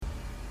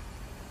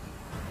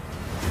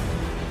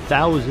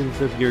thousands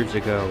of years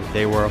ago,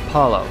 they were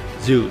Apollo,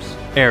 Zeus,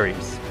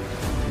 Ares.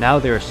 Now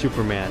they are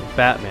Superman,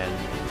 Batman,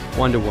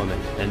 Wonder Woman,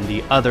 and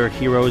the other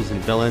heroes and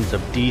villains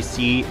of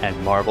DC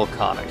and Marvel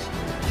Comics.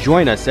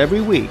 Join us every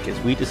week as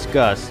we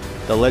discuss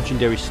the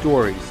legendary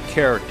stories,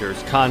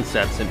 characters,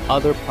 concepts, and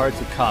other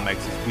parts of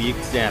comics as we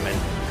examine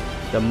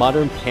the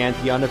modern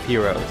pantheon of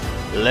heroes.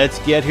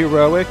 Let's get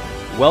heroic.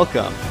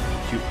 Welcome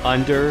to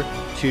Under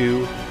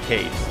Two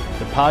Capes,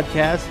 the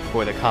podcast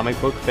for the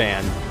comic book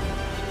fan.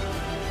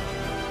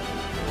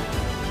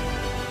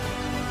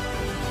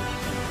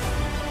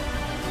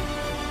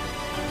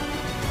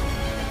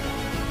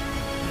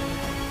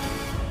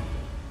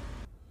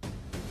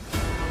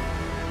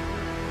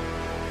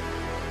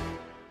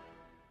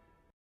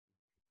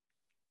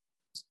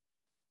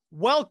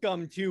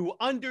 Welcome to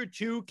Under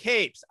Two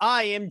Capes.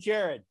 I am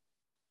Jared.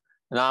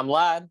 And I'm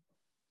Lad.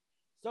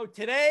 So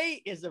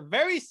today is a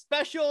very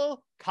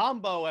special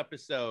combo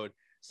episode.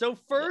 So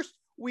first,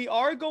 we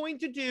are going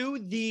to do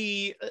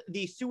the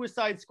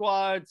Suicide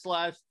Squad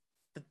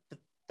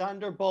 /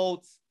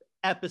 Thunderbolts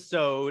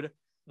episode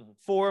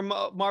for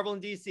Marvel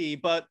and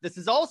DC. But this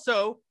is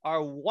also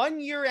our 1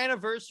 year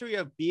anniversary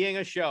of being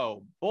a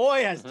show.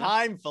 Boy, has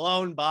time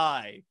flown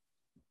by.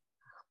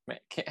 Man,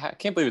 I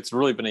can't believe it's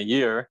really been a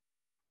year.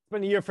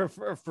 Been a year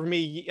for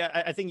me.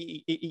 I think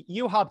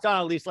you hopped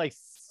on at least like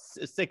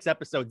 6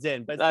 episodes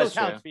in, but it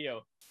still counts for you.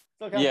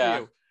 Still counts for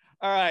you.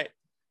 All right.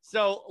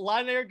 So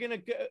Lana and I are gonna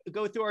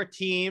go through our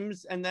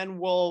teams, and then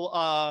we'll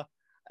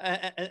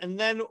and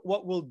then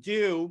what we'll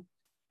do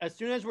as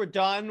soon as we're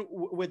done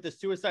with the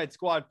Suicide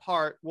Squad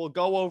part, we'll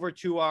go over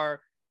to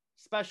our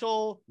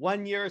special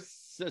 1 year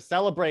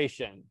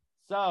celebration.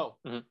 So,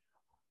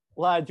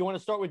 Lad, do you want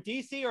to start with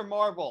DC or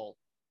Marvel?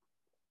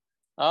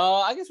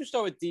 I guess we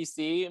start with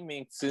DC. I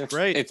mean, since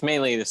it's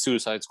mainly the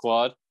Suicide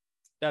Squad.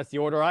 That's the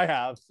order I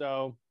have.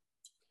 So,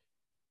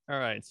 all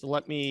right. So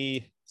let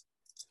me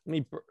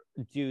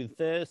do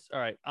this. All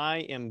right. I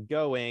am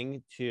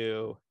going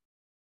to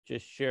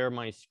just share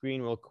my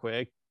screen real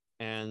quick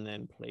and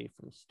then play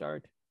from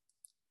start.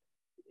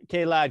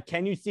 Okay, Lad,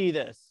 can you see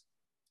this?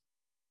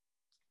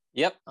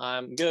 Yep,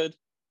 I'm good.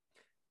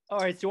 All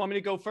right. So you want me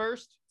to go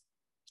first?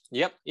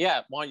 Yep.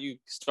 Yeah. Why don't you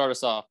start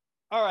us off?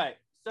 All right.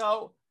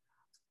 So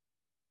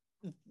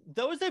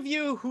those of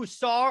you who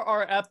saw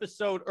our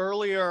episode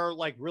earlier,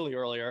 like really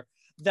earlier,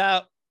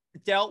 that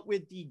dealt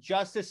with the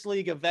Justice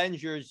League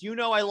Avengers, you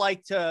know I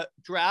like to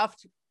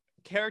draft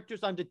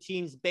characters onto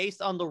teams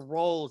based on the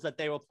roles that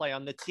they will play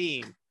on the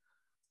team.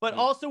 But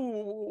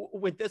also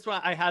with this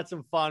one, I had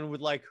some fun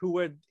with like who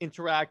would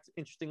interact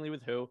interestingly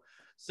with who.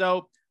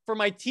 So for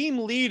my team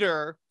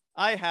leader,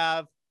 I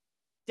have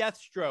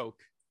Deathstroke.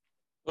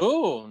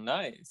 Oh,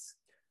 nice.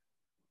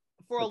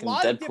 For a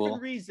lot of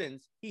different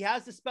reasons, he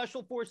has the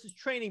Special Forces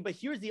training, but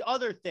here's the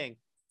other thing.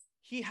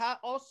 He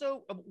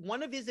also,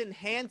 one of his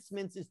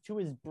enhancements is to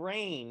his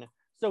brain.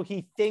 So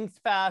he thinks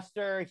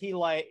faster.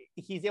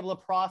 He's able to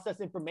process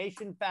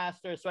information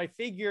faster. So I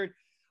figured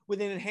with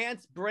an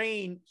enhanced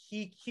brain,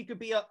 he could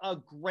be a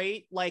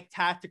great like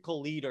tactical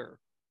leader.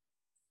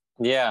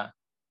 Yeah.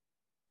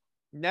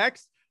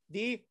 Next,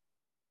 the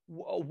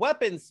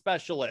weapons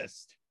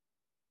specialist,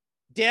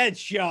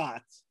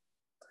 Deadshot.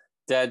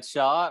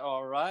 Deadshot,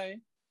 all right.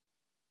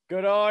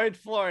 Good old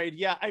Floyd.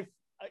 Yeah,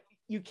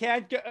 you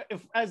can't go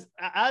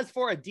as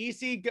for a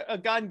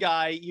DC gun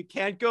guy, you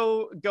can't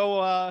go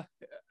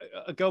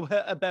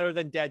better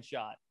than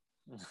Deadshot.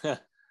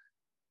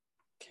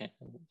 Okay,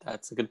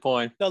 that's a good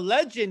point. The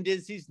legend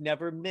is he's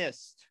never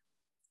missed.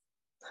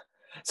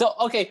 So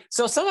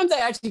sometimes I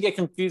actually get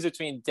confused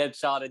between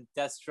Deadshot and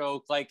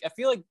Deathstroke. Like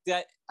sometimes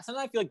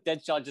I feel like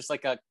Deadshot just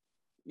like a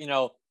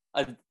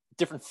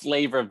different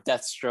flavor of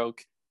Deathstroke.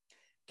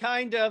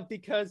 Kind of,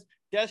 because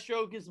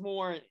Deathstroke is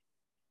more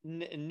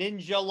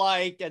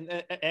ninja-like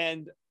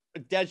and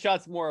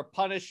Deadshot's more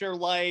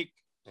Punisher-like.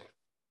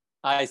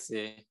 I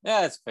see.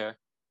 Yeah, that's fair.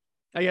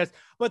 I guess,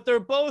 but they're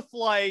both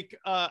like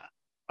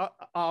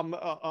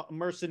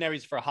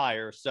mercenaries for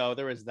hire, so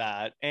there is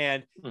that.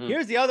 And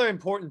here's the other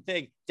important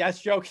thing: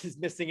 Deathstroke is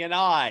missing an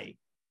eye.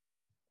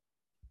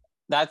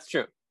 That's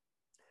true.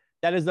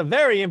 That is a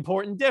very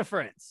important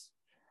difference.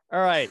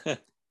 All right,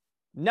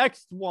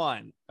 next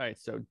one. All right,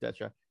 so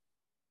Deathstroke.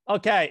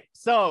 Okay,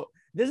 so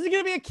this is going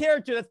to be a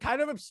character that's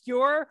kind of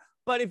obscure,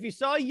 but if you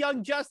saw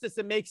Young Justice,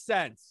 it makes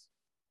sense.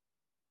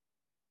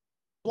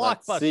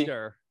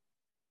 Blockbuster.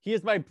 He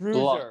is my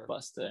Bruiser.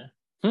 Blockbuster.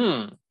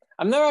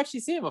 I've never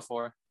actually seen him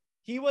before.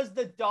 He was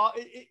the dog.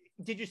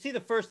 Did you see the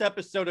first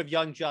episode of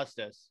Young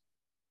Justice?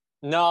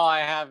 No,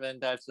 I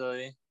haven't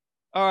actually.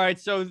 All right,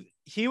 so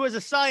he was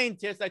a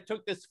scientist that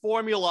took this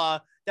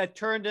formula that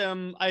turned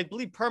him, I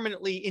believe,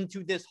 permanently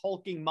into this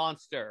hulking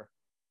monster.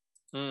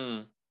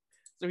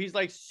 So he's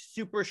like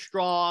super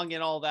strong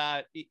and all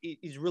that.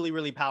 He's really,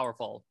 really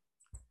powerful.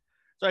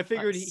 So I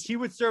figured he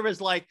would serve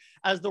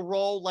as the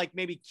role like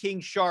maybe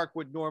King Shark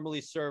would normally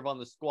serve on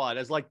the squad,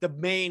 as like the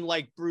main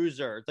like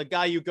bruiser, the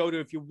guy you go to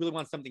if you really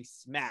want something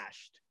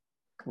smashed.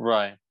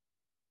 Right.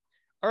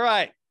 All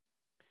right.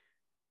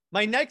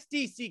 My next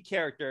DC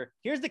character,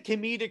 here's the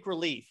comedic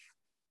relief.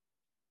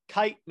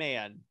 Kite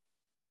Man.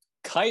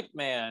 Kite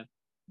Man.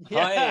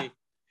 Yeah. Hey,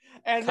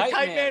 And the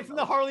Kite Man from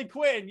the Harley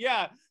Quinn.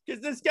 Yeah.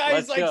 Because this guy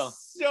is like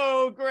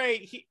so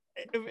great.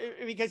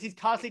 Because he's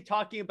constantly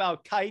talking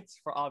about kites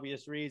for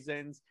obvious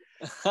reasons.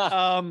 It's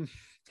kind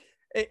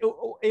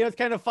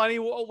of funny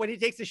when he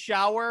takes a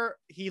shower,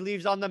 he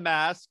leaves on the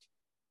mask.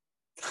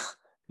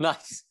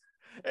 Nice.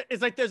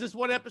 It's like there's this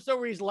one episode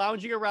where he's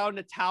lounging around in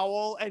a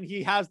towel and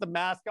he has the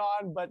mask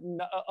on, but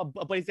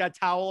he's got a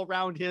towel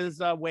around his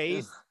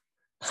waist.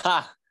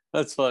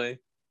 That's funny.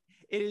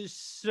 It is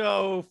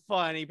so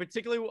funny,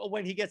 particularly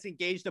when he gets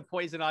engaged to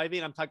Poison Ivy,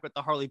 and I'm talking about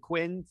the Harley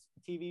Quinn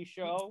TV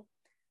show.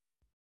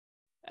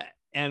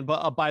 And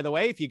by the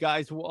way, if you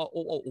guys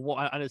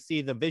want to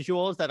see the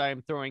visuals that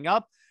I'm throwing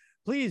up,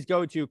 please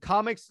go to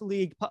Comics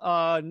League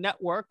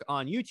Network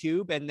on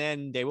YouTube, and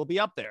then they will be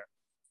up there.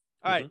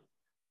 All right.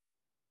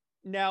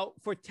 Now,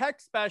 for tech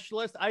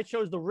specialist, I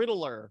chose the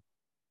Riddler.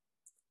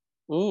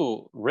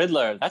 Ooh,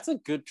 Riddler. That's a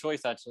good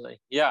choice, actually.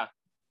 Yeah.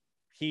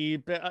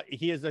 He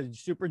is a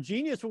super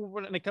genius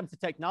when it comes to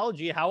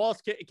technology. How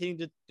else can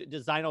he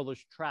design all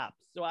those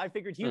traps? So I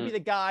figured he would be the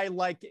guy,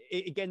 like,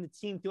 again, the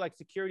team through like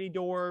security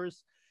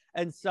doors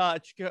and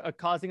such,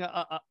 causing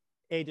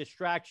a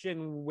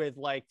distraction with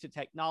like to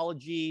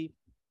technology.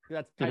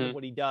 That's kind of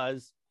what he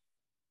does.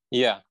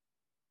 Yeah.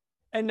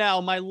 And now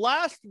my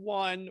last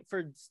one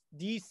for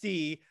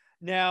DC.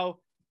 Now,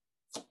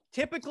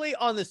 typically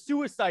on the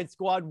Suicide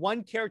Squad,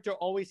 one character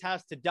always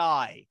has to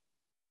die.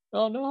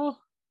 Oh no.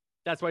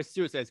 That's why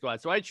Suicide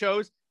Squad. So I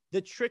chose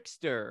the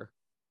Trickster.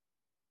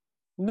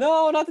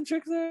 No, not the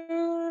Trickster.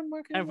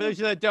 And for those of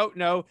you that don't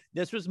know,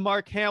 this was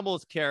Mark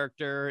Hamill's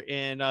character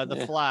in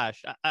The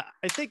Flash.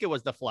 I think it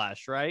was The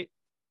Flash, right?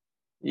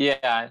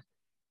 Yeah.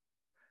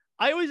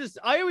 I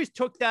always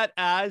took that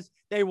as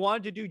they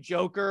wanted to do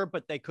Joker,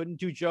 but they couldn't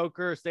do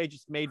Joker. So they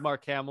just made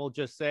Mark Hamill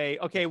just say,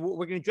 okay,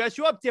 we're going to dress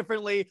you up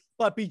differently,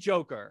 but be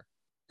Joker.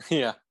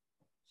 Yeah.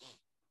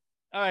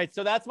 All right.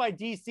 So that's my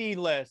DC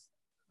list.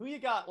 Who you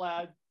got,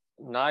 lad?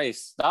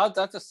 Nice.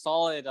 That's a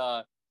solid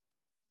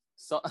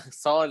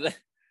solid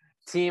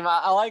team.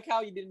 I like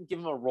how you didn't give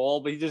him a role,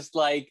 but he just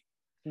like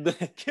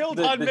killed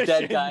on mission.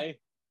 Dead guy.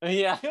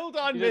 Yeah. Killed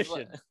on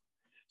mission.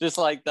 Just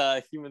like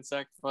the human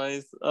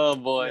sacrifice. Oh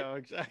boy. No,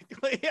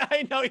 exactly.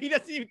 I know he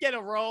doesn't even get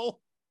a role.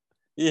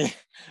 Yeah.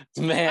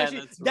 Man.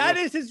 Actually, that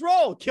is his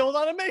role. Killed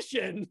on a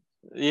mission.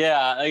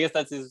 Yeah, I guess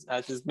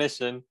that's his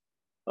mission.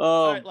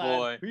 Oh right, boy.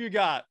 lad, who you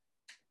got?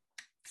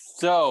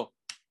 So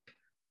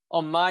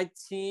on my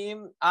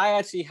team, I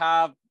actually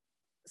have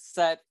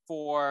set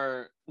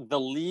for the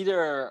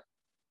leader.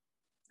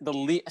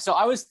 So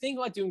I was thinking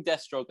about doing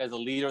Deathstroke as a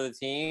leader of the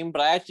team,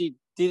 but I actually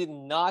did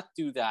not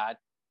do that.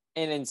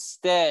 And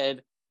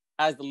instead,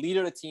 as the leader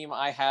of the team,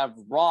 I have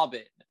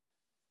Robin.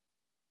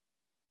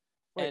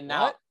 Wait, and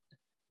now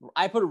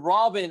I put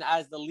Robin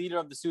as the leader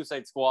of the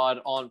Suicide Squad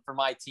for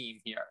my team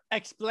here.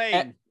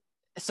 Explain.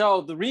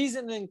 So the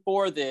reasoning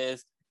for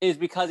this is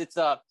because it's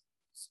kind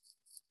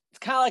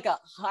of like a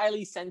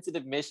highly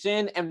sensitive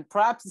mission, and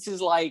perhaps this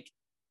is like,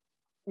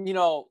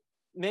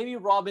 maybe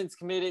Robin's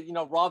committed,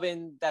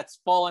 Robin that's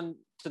fallen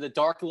to the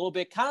dark a little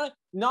bit, kind of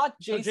not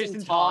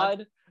Jason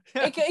Todd.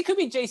 it could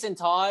be Jason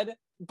Todd,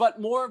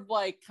 but more of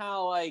like kind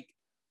of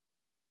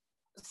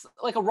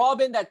like a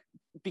Robin that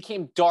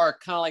became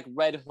dark, kind of like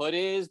Red Hood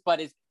is, but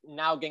is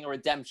now getting a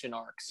redemption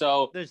arc.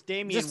 So there's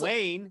Damian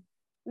Wayne.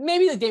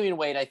 Maybe the Damian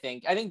Wayne, I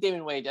think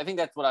Damian Wayne. I think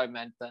that's what I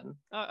meant then.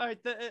 All right,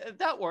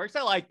 that works.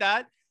 I like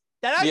that.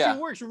 That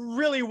actually works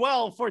really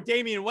well for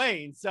Damian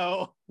Wayne.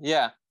 So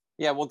yeah,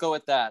 we'll go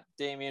with that.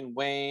 Damian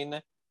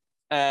Wayne,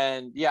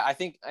 and I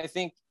think.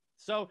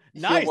 So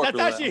nice.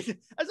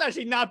 That's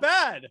actually not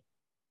bad.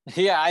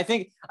 Yeah, I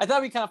thought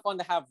it'd be kind of fun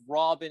to have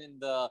Robin in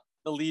the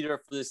leader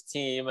for this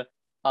team.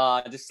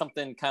 Just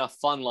something kind of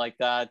fun like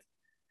that.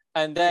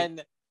 And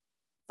then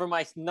for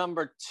my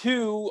number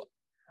 2,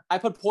 I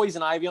put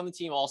Poison Ivy on the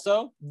team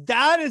also.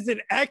 That is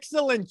an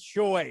excellent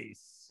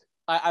choice.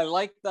 I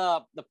like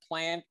the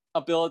plant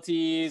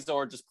abilities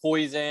or just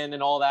poison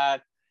and all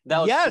that. That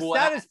was cool.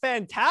 That is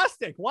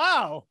fantastic.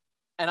 Wow.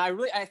 And I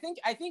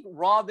think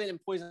Robin and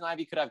Poison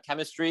Ivy could have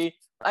chemistry.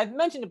 I've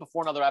mentioned it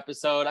before in another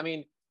episode. I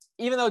mean,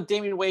 even though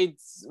Damian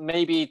Wade's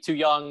maybe too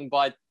young,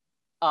 but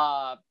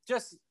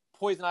just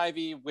Poison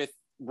Ivy with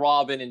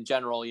Robin in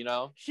general,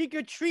 she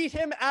could treat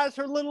him as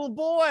her little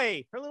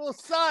boy, her little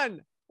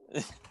son.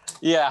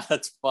 Yeah,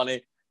 that's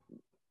funny.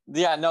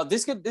 Yeah, no,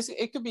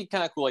 it could be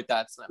kind of cool like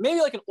that. So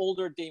maybe like an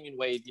older Damian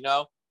Wade,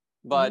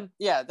 but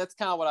yeah, that's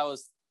kind of what I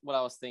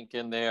was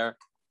thinking there.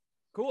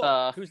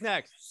 Cool. Who's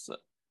next?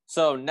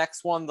 So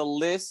next one, the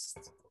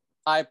list.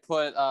 I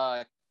put.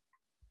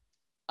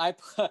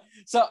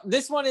 So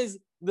this one is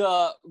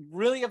the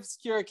really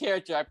obscure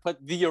character. I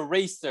put the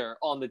Eraser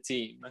on the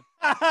team.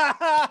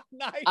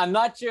 Nice. I'm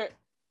not sure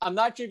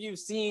if you've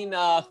seen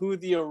who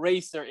the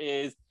Eraser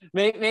is.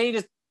 Maybe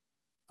just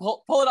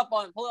pull it up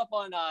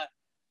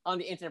on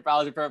the internet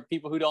browser for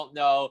people who don't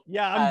know.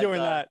 Yeah, I'm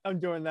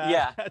doing that.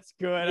 Yeah, that's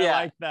good. I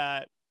like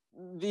that.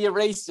 The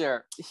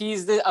Eraser.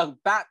 He's a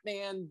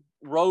Batman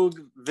rogue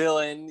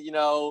villain.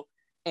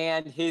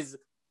 and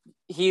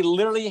he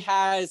literally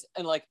has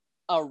like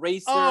a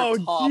racer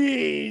top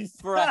geez.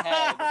 for a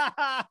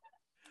head.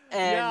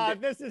 And yeah,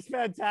 this is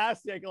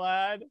fantastic,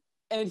 lad.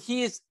 And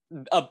his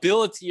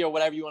ability, or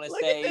whatever you want to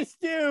say. Look at this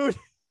dude.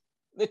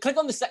 Click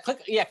on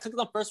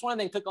the first one,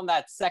 and then click on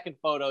that second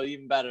photo,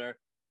 even better.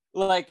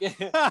 Like,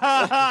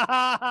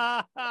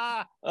 oh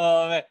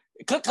man,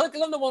 click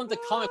on the one with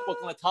the comic book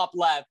on the top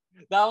left.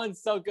 That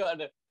one's so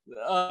good.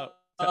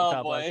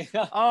 Oh boy.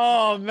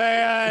 Oh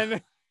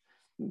man.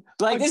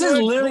 Like, this is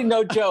literally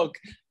no joke.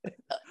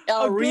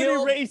 A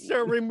real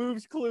eraser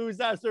removes clues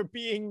as they're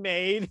being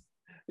made.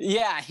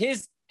 Yeah,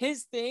 his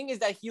thing is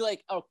that he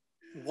like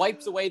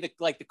wipes away the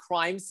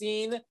crime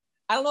scene.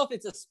 I don't know if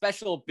it's a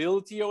special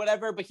ability or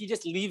whatever, but he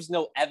just leaves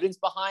no evidence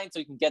behind so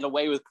he can get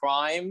away with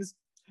crimes.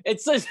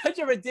 It's such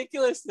a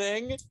ridiculous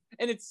thing,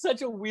 and it's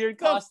such a weird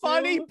costume. The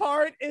funny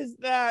part is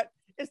that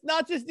it's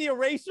not just the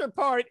eraser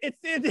part;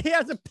 he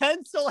has a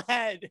pencil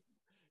head.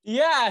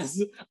 Yes,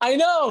 I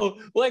know.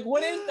 Like,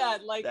 what is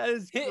that? Like, that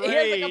is great.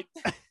 He has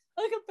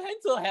like a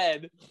pencil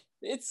head.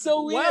 It's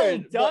so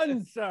weird. Well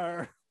done,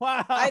 sir.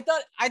 Wow. I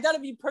thought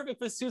it'd be perfect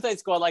for Suicide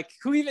Squad. Like,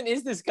 who even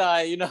is this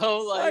guy? You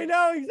know, like, I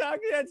know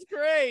exactly. That's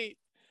great.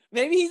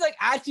 Maybe he's like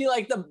actually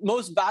like the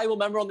most valuable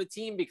member on the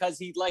team because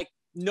he like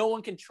no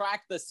one can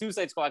track the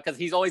Suicide Squad because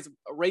he's always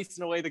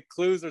racing away the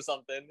clues or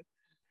something.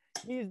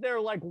 He's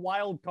their like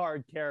wild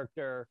card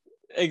character.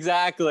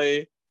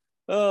 Exactly.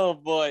 Oh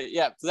boy,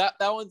 yeah. So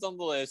that one's on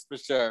the list for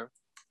sure.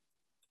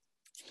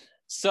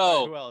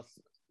 So who else?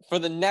 For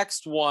the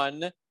next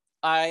one,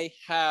 I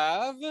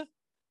have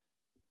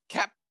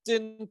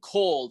Captain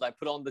Cold. I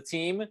put on the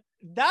team.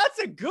 That's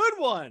a good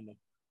one.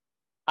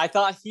 I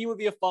thought he would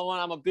be a fun one.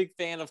 I'm a big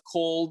fan of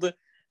Cold,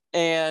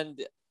 and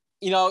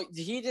you know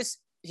he'd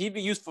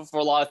be useful for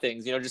a lot of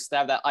things. You know, just to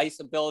have that ice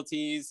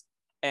abilities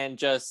and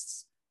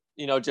just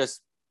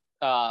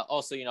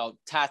also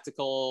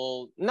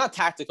tactical, not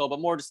tactical, but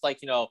more just like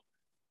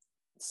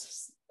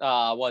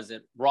was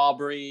it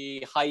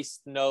robbery, heist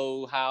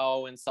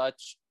know-how and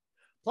such.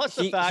 Plus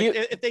the fact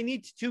if they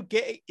need to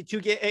get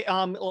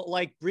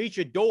like breach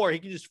a door, he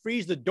can just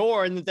freeze the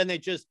door and then they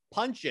just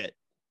punch it.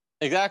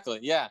 Exactly.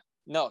 Yeah.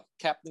 No,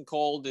 Captain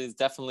Cold is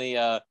definitely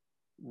a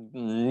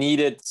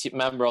needed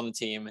member on the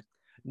team.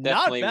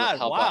 Definitely not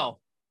bad. Wow. Out.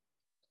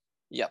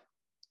 Yep.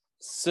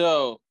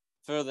 So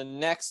for the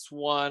next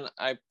one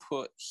I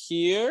put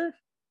here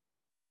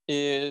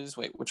is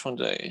which one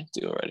did I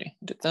do already?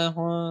 Did that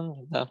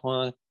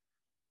one.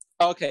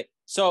 Okay.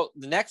 So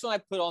the next one I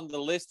put on the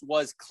list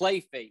was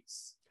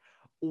Clayface.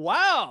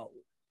 Wow.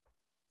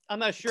 I'm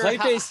not sure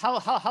Clayface,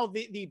 how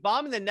the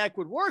bomb in the neck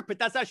would work, but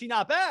that's actually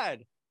not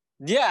bad.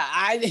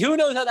 Yeah, who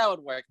knows how that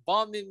would work?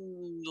 Bomb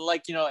in,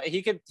 like,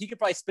 he could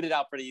probably spit it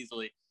out pretty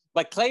easily.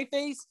 But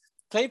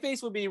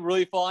Clayface would be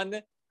really fun.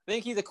 I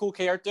think he's a cool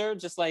character,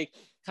 just like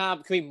kind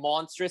of could be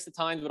monstrous at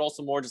times, but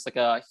also more just like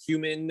a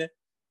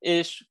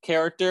human-ish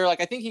character.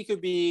 Like, I think he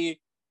could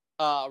be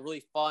a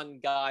really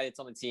fun guy that's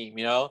on the team,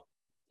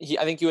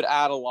 I think he would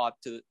add a lot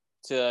to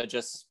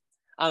just,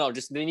 I don't know,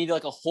 just they need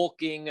like a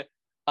hulking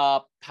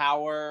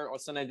power, or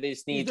sometimes they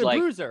just need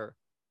like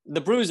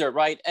the bruiser,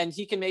 right? And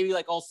he can maybe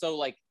like also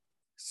like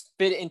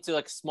fit into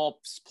like small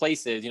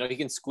places. He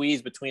can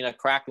squeeze between a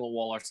crack in the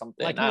wall or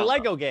something. Like in a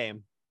Lego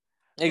game.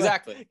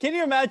 Exactly. Can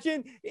you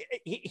imagine?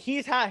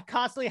 He's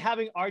constantly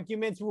having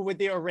arguments with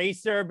the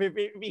eraser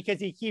because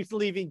he keeps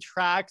leaving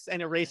tracks,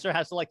 and eraser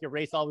has to like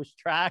erase all his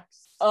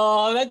tracks.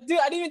 Oh, dude,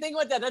 I didn't even think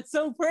about that. That's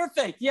so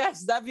perfect.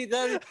 Yes, that would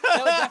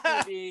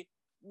definitely be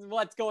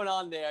what's going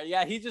on there.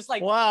 Yeah, he's just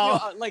like,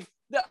 wow, like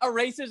the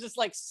eraser's just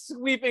like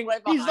sweeping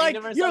right behind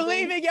him or something. You're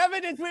leaving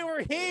evidence we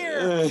were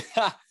here.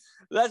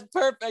 That's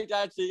perfect,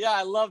 actually. Yeah,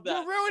 I love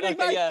that. You're ruining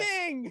my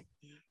thing.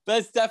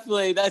 That's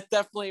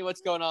definitely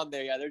what's going on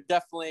there. Yeah, they're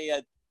definitely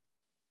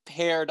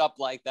paired up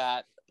like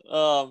that.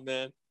 Oh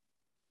man,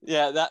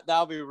 yeah,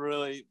 that'd be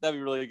really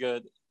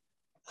good.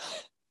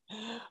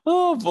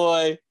 Oh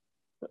boy.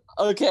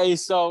 Okay,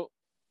 so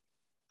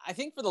I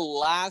think for the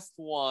last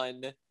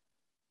one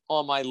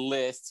on my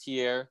list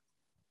here,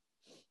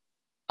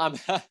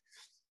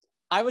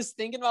 I was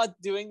thinking about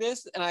doing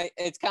this, and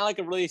it's kind of like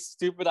a really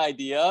stupid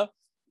idea,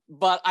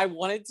 but I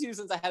wanted to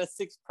since I had a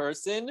 6th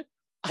person.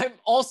 I'm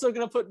also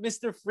gonna put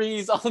Mr.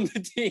 Freeze on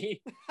the team.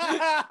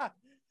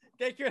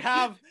 They could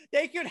have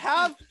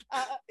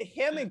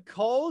him and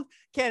Cold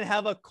can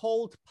have a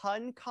cold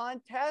pun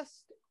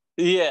contest.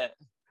 Yeah.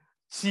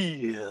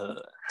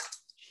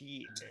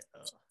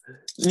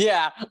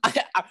 Yeah.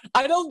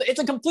 I don't. It's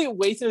a complete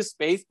waste of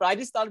space, but I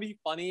just thought it'd be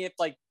funny if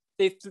like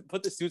they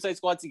put the Suicide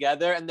Squad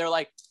together and they're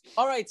like,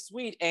 all right,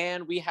 sweet,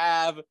 and we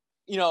have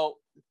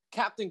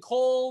Captain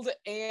Cold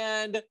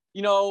and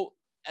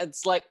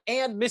it's like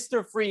and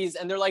Mr. Freeze,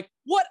 and they're like,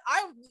 what?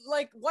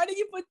 Why did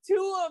you put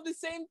 2 of the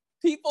same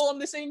people on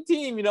the same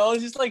team?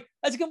 It's just like,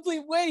 that's a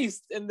complete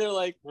waste. And they're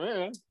like,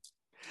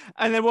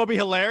 and then what'll be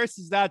hilarious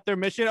is that their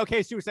mission,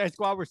 okay, Suicide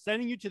Squad, we're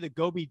sending you to the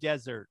Gobi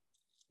Desert.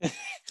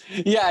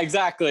 Yeah,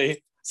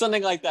 exactly,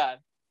 something like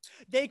that.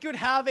 They could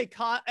have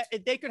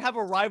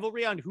a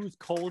rivalry on who's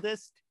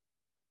coldest.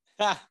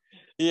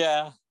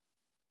 Yeah,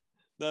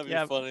 that'd be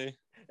Yeah. funny.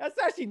 That's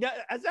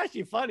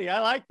actually funny. I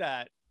like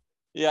that.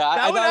 Yeah,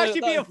 That would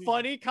actually be a funny.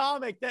 funny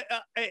comic. That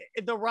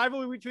the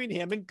rivalry between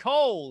him and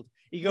Cold.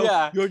 He goes,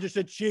 Yeah. "You're just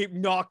a cheap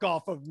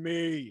knockoff of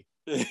me."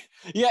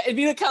 Yeah, it'd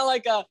be kind of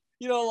like a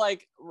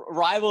like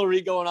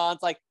rivalry going on.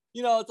 It's like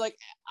it's like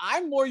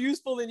I'm more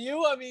useful than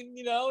you. I mean,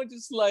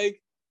 just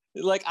like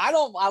I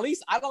don't at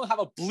least I don't have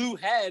a blue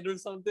head or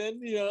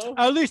something.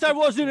 At least I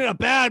wasn't in a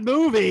bad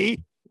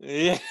movie.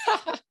 Yeah,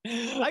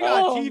 I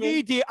got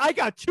TV. I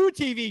got 2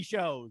 TV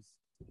shows.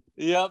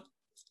 Yep.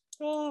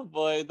 Oh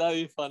boy,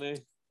 that'd be funny.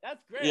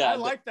 That's great. Yeah, I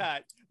like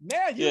that.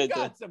 Man, you Yeah,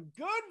 got some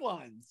good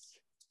ones.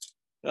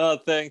 Oh,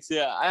 thanks.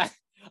 Yeah,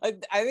 I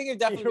think it'd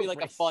definitely be like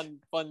a Eraser.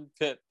 fun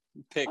pick.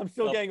 I'm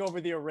still getting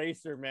over the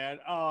eraser, man.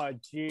 Oh,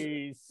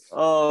 jeez.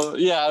 Oh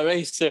yeah,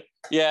 eraser.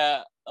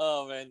 Yeah.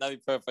 Oh man, that'd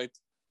be perfect.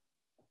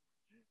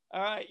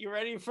 All right, you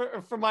ready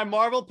for my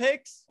Marvel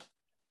picks?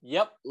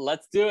 Yep,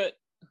 let's do it.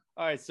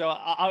 All right, so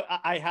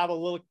I have a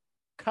little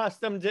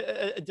custom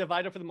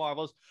divider for the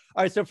Marvels.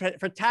 All right, so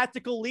for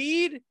tactical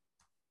lead,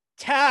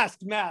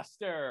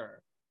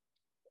 Taskmaster.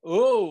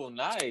 Oh,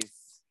 nice.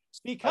 That's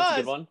a Because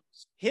good one.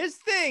 his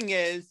thing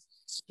is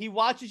he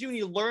watches you and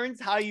he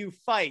learns how you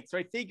fight. So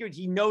I figured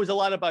he knows a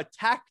lot about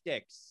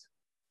tactics.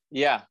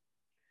 Yeah,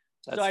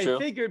 that's so I true.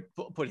 figured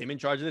put him in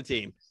charge of the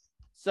team.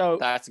 So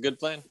That's a good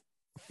plan.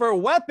 for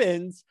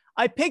weapons,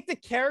 I picked a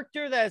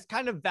character that is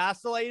kind of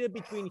vacillated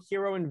between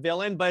hero and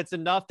villain, but it's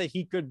enough that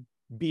he could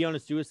be on a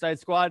Suicide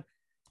Squad.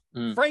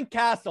 Frank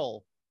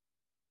Castle.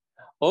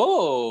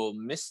 Oh,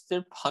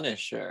 Mr.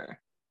 Punisher.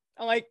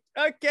 I'm like,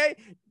 okay.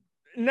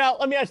 Now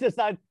let me ask you this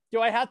side. Do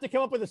I have to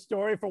come up with a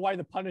story for why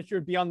the Punisher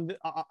would be on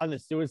the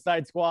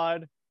Suicide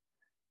Squad?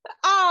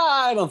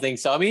 I don't think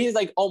so. I mean, he's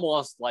like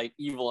almost like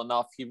evil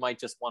enough. He might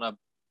just want to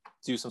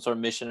do some sort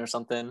of mission or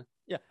something.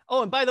 Yeah.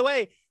 Oh, and by the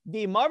way,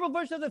 the Marvel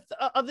version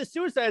of the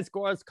Suicide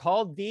Squad is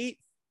called the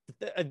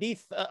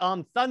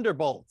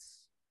Thunderbolts.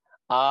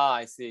 Ah,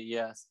 I see.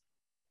 Yes.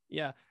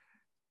 Yeah.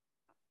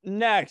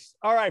 Next.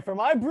 All right. For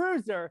my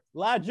bruiser,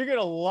 lad, you're going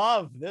to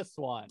love this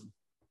one.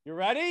 You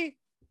ready?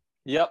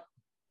 Yep.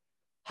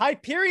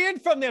 Hyperion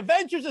from the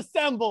Avengers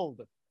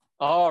Assembled.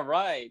 All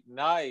right.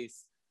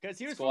 Nice. Because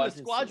he was from the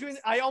Squadron.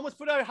 I almost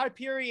put out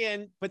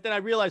Hyperion, but then I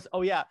realized,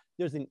 oh, yeah,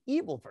 there's an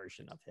evil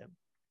version of him.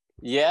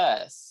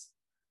 Yes.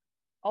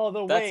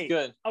 Although, That's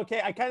good.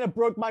 Okay, I kind of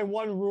broke my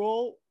one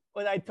rule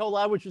that I told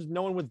lad, which was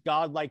no one with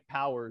godlike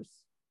powers.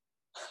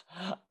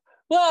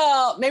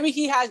 Well, maybe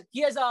he has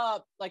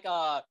a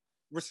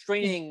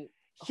restraining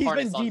He's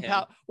harness been on him.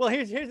 depowered. Well,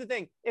 here's the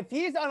thing. If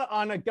he's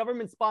on a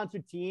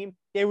government-sponsored team,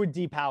 they would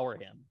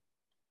depower him.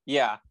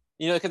 Yeah.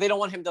 Because they don't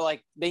want him to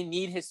they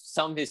need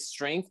some of his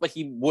strength, but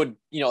he would,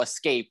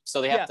 escape.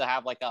 So they have to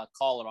have a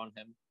collar on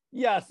him.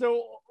 Yeah.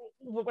 So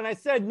when I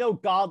said no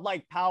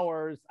godlike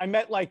powers, I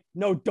meant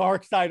no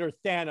Darkseid or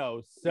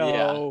Thanos.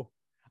 So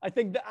I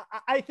think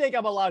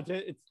I'm allowed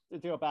to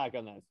go back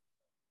on this.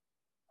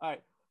 All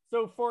right.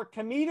 So for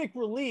comedic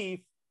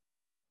relief,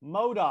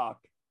 MODOK.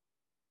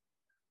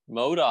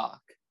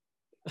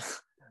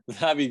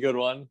 That'd be a good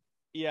one.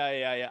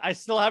 Yeah. I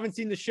still haven't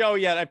seen the show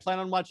yet. I plan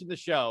on watching the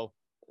show.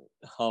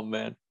 Oh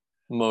man,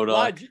 MODOK.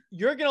 Lad,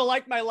 you're gonna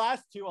like my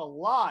last two a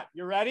lot.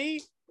 You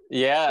ready?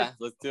 Yeah,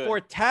 let's do it. For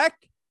tech,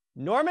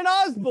 Norman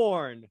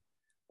Osborn.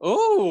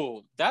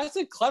 Oh, that's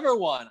a clever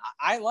one.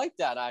 I like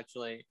that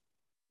actually.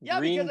 Yeah,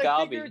 Green because I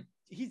Goblin. figured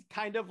he's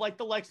kind of like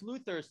the Lex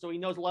Luthor, so he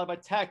knows a lot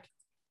about tech.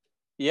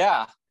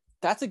 Yeah,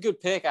 that's a good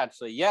pick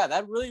actually. Yeah,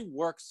 that really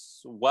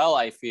works well,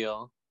 I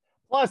feel.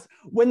 Plus,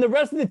 when the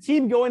rest of the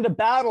team go into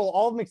battle,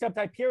 all of them except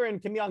Hyperion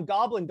can be on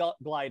Goblin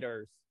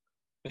gliders.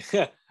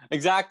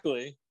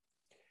 Exactly.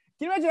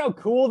 Can you imagine how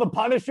cool the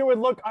Punisher would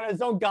look on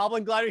his own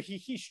Goblin glider?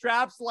 He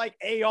straps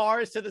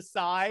ARs to the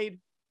side.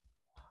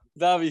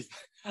 That'd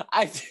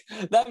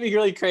be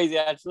really crazy,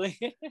 actually.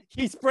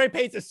 He spray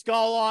paints a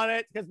skull on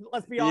it because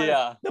let's be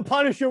honest, the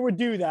Punisher would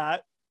do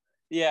that.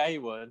 Yeah, he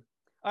would.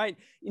 All right,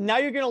 now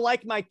you're gonna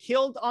like my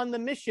killed on the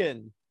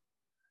mission.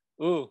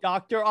 Ooh,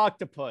 Dr.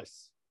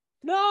 Octopus.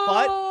 No,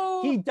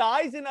 but he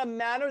dies in a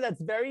manner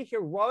that's very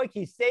heroic.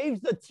 He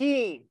saves the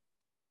team.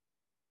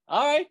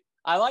 All right.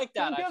 I like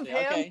that. Think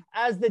actually. of him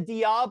as the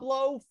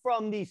Diablo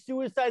from the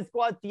Suicide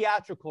Squad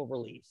theatrical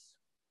release.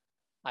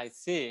 I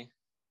see.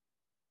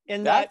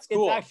 And that's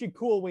cool. It's actually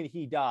cool when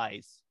he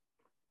dies.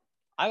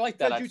 I like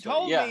that. Because you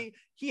told me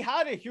he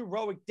had a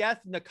heroic death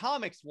in the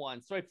comics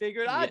once, so I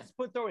figured I'd just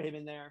throw him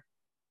in there.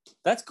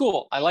 That's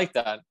cool. I like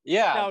that.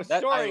 Yeah. Now,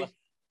 story.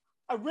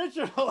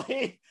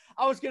 Originally,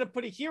 I was gonna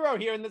put a hero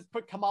here and let's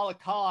put Kamala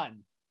Khan.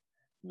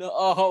 No,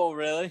 oh,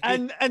 really?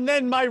 And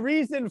then my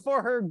reason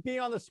for her being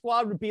on the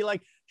squad would be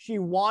she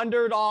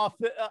wandered off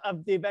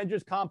of the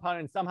Avengers compound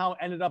and somehow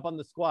ended up on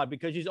the squad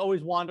because she's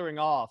always wandering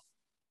off.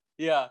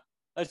 Yeah,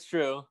 that's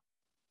true.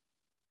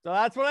 So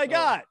that's what I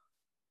got.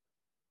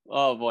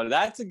 Oh boy,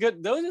 that's a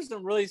good. Those are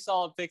some really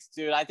solid picks,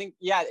 dude. I think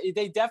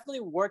they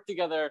definitely work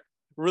together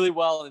really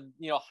well and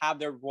have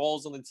their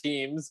roles on the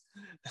teams.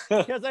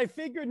 Because I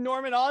figured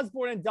Norman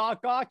Osborn and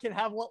Doc Ock can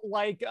have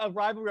a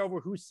rivalry over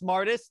who's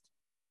smartest.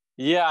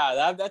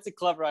 Yeah, that's a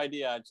clever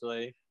idea,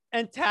 actually.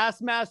 And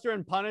Taskmaster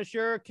and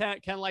Punisher can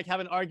like have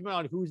an argument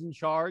on who's in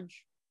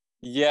charge.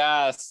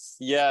 Yes,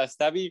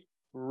 that'd be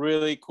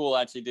really cool,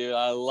 actually, dude.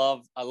 I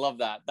love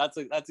that. That's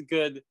a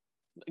good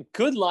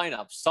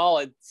lineup.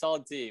 Solid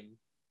team.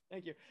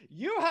 Thank you.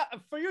 You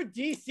have for your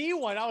DC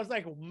one. I was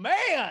like,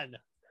 man,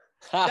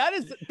 that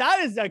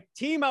is a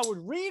team I would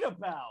read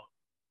about.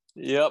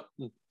 Yep.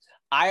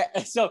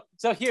 So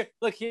here,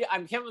 look here.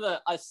 I'm here with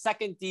a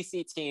second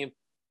DC team,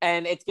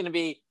 and it's gonna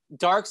be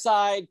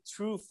Darkseid,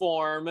 True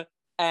Form,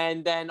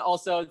 and then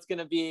also it's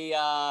gonna be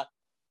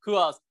who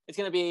else? It's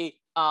gonna be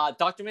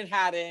Dr.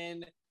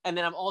 Manhattan, and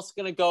then I'm also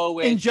gonna go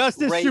with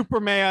Injustice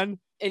Superman,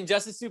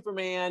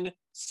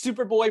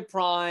 Superboy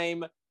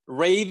Prime,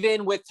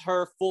 Raven with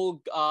her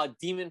full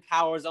demon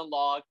powers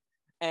unlocked,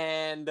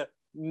 and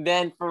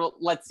then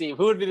let's see,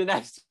 who would be the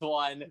next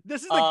one?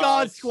 This is the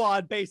God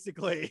Squad,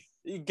 basically.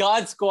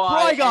 God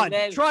Squad.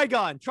 Trigon.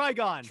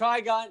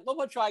 What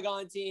about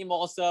Trigon team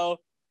also?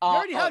 You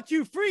already have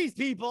two freeze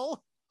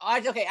people.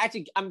 Okay,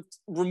 actually, I'm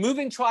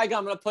removing Trigon.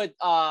 I'm gonna put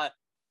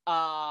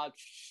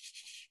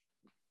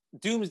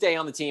Doomsday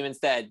on the team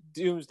instead.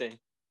 Doomsday.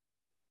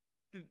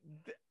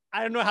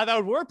 I don't know how that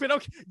would work, but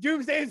okay,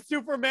 Doomsday and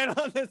Superman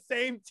on the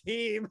same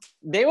team.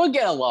 They would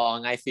get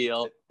along, I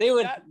feel. They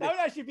would. That would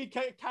actually be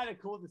kind of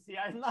cool to see.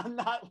 I'm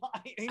not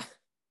lying.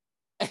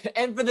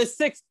 And for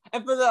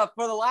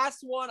the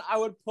last one, I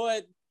would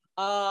put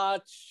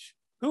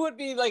who would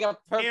be like a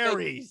perfect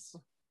Ares.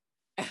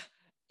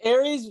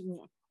 Ares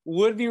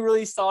would be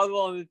really solid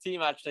on the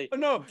team, actually. Oh,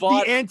 no,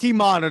 the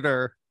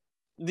Anti-Monitor.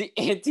 The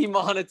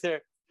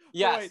Anti-Monitor.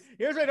 Yes. Wait,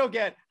 here's what I don't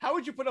get. How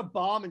would you put a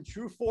bomb in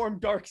True Form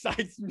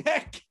Darkseid's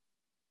neck?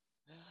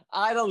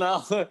 I don't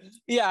know.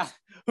 Yeah,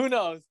 who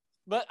knows?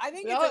 But I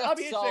think that'd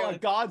be interesting. A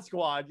God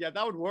Squad. Yeah,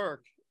 that would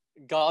work.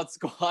 God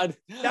Squad.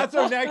 That's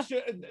our next.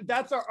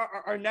 That's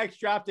our next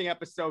drafting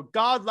episode.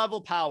 God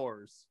level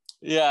powers.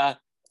 Yeah.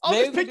 I'll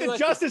just pick the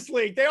Justice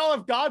League. They all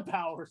have God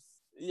powers.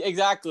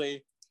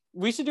 Exactly.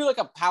 We should do like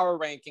a power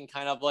ranking,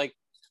 kind of like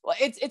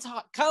it's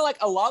kind of like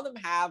a lot of them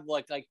have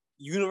like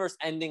universe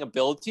ending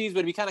abilities, but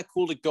it'd be kind of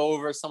cool to go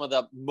over some of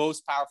the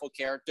most powerful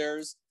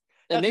characters.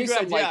 And maybe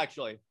some idea,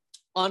 actually.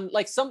 On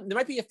like there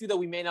might be a few that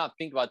we may not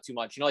think about too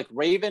much. You know, like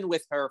Raven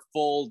with her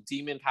full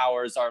demon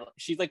powers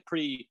she's like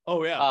pretty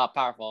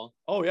powerful.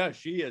 Oh yeah,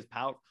 she is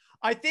powerful.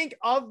 I think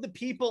of the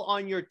people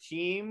on your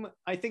team,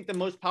 I think the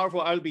most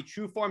powerful would be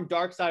True Form,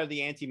 Darkseid, or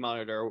the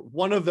Anti-Monitor.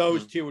 One of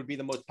those two would be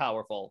the most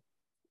powerful.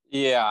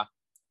 Yeah.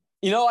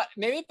 You know what?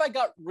 Maybe if I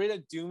got rid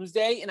of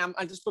Doomsday and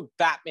I just put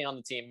Batman on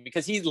the team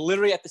because he's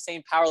literally at the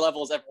same power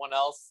level as everyone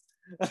else.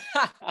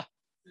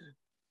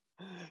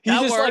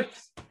 That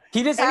works.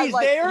 He's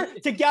there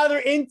to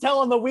gather intel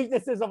on the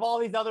weaknesses of all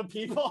these other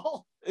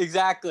people.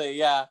 Exactly.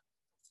 Yeah.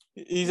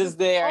 He's just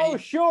there. Oh,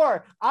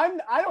 sure. I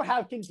don't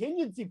have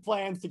contingency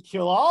plans to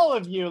kill all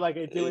of you like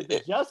I do with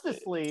the Justice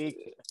League.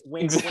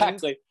 Wink,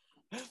 exactly.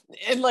 Wink.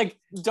 And like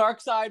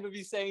Darkseid would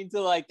be saying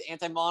to like the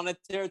Anti-Monitor,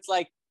 it's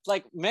like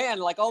man,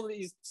 like all of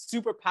these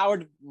super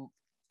powered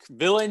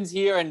villains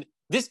here, and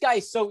this guy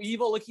is so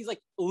evil. Look, he's like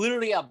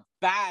literally a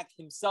bat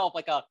himself,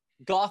 like a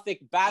gothic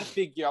bat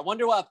figure. I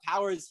wonder what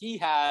powers he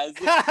has.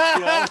 You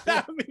know?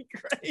 That would be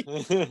great.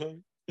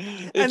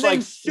 And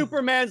then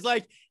Superman's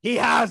like, he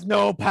has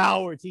no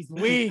powers. He's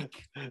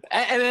weak.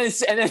 And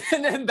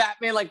then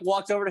Batman like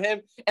walks over to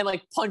him and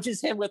like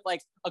punches him with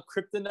like a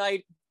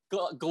kryptonite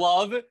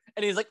glove,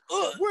 and he's like,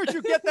 ugh. Where'd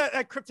you get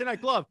that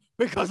kryptonite glove?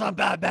 Because I'm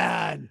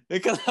Batman.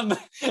 Because I'm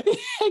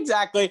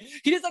exactly.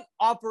 He just like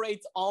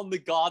operates on the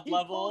god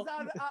level.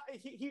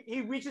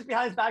 He reaches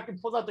behind his back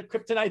and pulls out the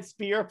kryptonite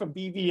spear from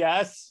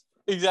BVS.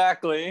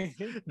 Exactly.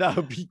 That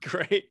would be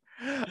great.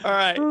 All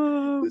right.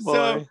 Oh,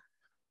 so,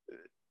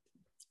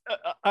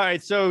 all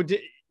right. So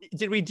did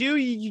we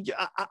do?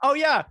 Oh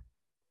yeah.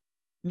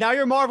 Now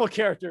you're Marvel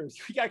characters.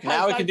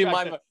 Now we can do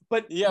my.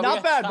 But yeah,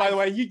 not bad, by the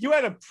way. You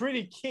had a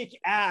pretty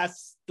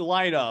kick-ass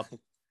lineup.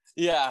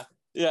 Yeah.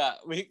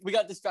 We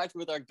got distracted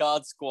with our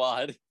God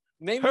Squad.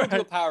 Maybe we'll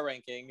do a power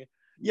ranking.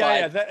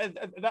 Yeah,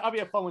 that'll be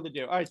a fun one to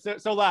do. All right,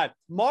 so lad,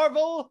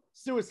 Marvel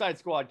Suicide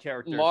Squad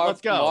characters.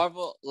 Let's go.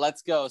 Marvel,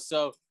 let's go.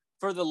 So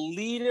for the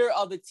leader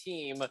of the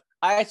team,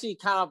 I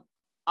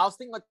was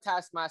thinking like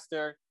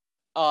Taskmaster,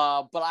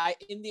 but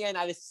in the end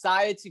I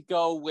decided to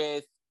go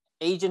with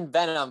Agent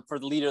Venom for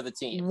the leader of the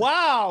team.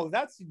 Wow,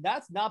 that's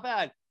not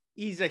bad.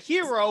 He's a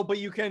hero, but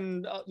you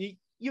can go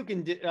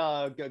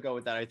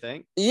with that, I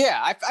think. Yeah,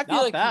 I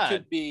feel like he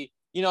could be,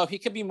 he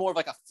could be more of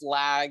like a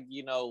Flag,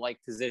 like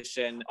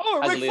position.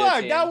 Oh, Rick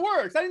Flag, that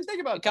works. I didn't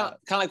think about that.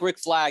 Kind of like Rick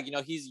Flag,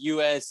 he's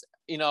US,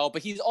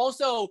 but he's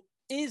also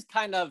is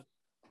kind of,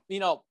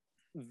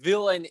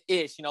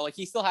 villain-ish, like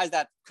he still has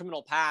that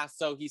criminal past,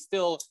 so he's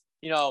still,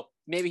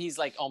 maybe he's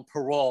like on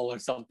parole or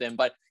something,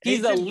 but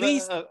he's the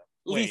least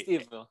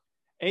evil.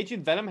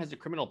 Agent Venom has a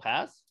criminal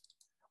past?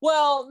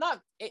 Well,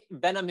 not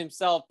Venom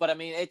himself, but I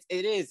mean, it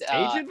is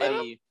Agent Venom?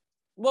 Eddie.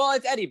 Well,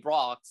 it's Eddie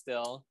Brock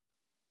still.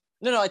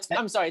 No,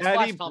 I'm sorry, it's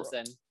Flash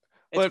Thompson.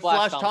 But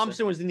Flash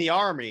Thompson was in the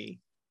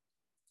army.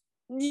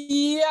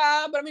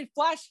 Yeah, but I mean,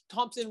 Flash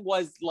Thompson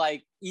was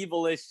like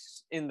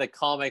evilish in the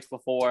comics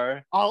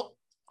before. I'll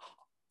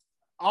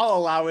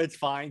allow it. It's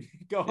fine.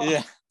 Go on.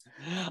 Yeah.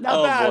 Not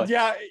Oh, bad.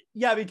 boy.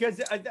 Yeah, because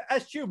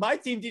that's true. My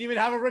team didn't even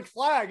have a Rick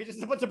Flag. It's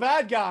just a bunch of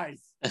bad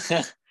guys.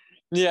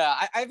 Yeah,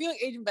 I feel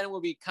like Agent Venom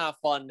would be kind of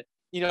fun,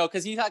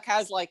 because he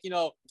has like,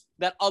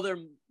 that other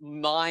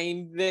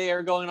mind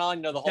there going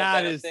on, the whole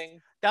Venom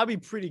thing. That'd be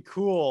pretty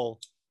cool.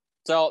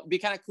 So it'd be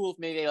kind of cool if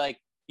maybe like,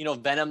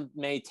 Venom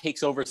may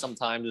takes over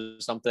sometimes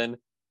or something.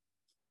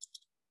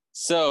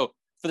 So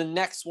for the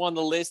next one on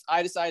the list,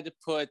 I decided to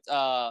put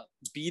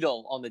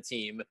Beetle on the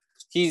team.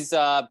 He's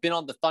been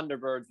on the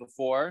Thunderbirds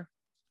before.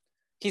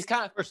 He's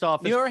kind of, first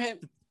off, you remember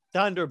him?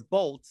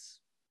 Thunderbolts.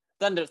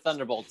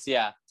 Thunderbolts,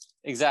 yeah,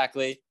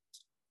 exactly.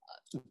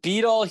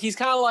 Beetle, he's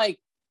kind of like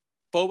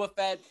Boba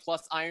Fett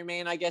plus Iron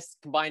Man, I guess,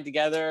 combined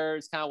together.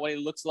 It's kind of what he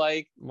looks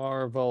like.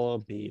 Marvel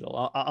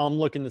Beetle. I'm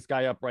looking this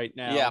guy up right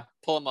now. Yeah,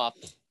 pull him up.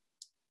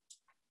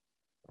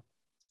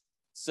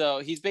 So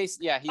he's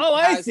basically, he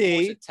I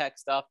see. Tech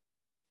stuff.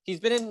 He's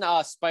been in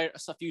a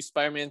few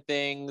Spider-Man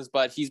things,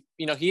 but he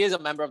is a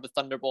member of the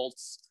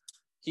Thunderbolts.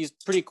 He's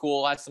pretty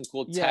cool. Has some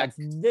cool tech.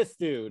 Yeah, this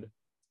dude.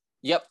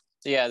 Yep.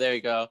 Yeah, there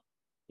you go.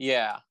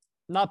 Yeah.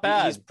 Not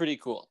bad. He's pretty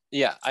cool.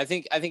 Yeah, I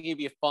think he'd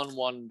be a fun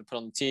one to put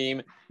on the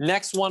team.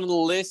 Next one on the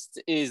list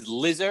is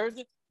Lizard,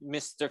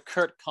 Mr.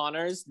 Kurt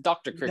Connors,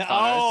 Dr. Kurt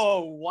Connors.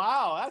 Oh,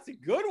 wow. That's a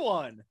good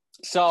one.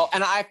 So,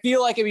 and I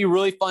feel like it'd be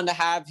really fun to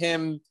have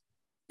him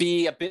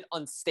be a bit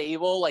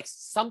unstable. Like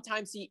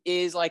sometimes he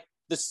is like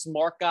the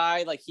smart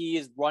guy, like he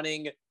is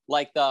running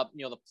like the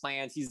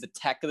plans, he's the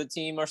tech of the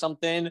team or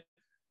something,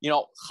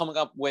 coming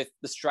up with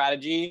the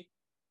strategy,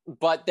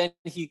 but then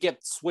he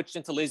gets switched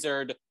into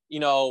Lizard.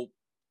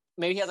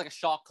 Maybe he has like a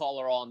shock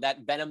collar on that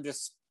Venom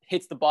just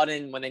hits the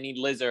button when they need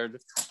Lizard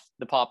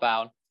to pop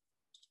out.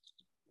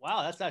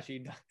 Wow,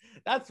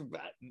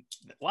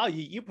 wow,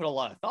 you put a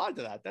lot of thought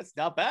into that. That's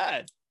not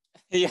bad.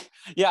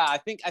 Yeah, I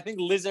think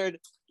Lizard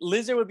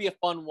would be a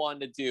fun one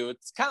to do.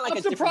 It's kind of like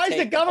I'm surprised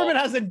the government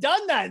hasn't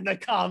done that in the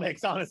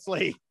comics,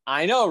 honestly.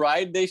 I know,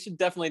 right? They should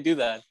definitely do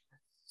that.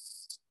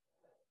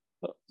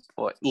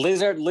 Boy,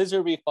 Lizard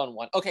would be a fun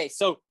one. Okay,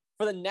 so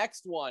for the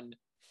next one,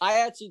 I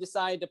actually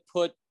decided to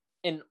put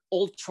an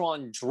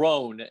Ultron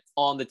drone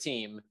on the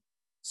team.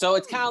 So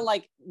it's kind of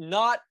like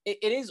it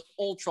is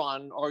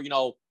Ultron or,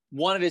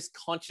 one of his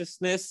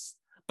consciousness,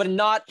 but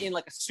not in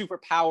like a super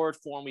powered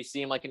form we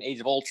see him like in Age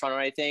of Ultron or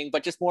anything,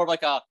 but just more of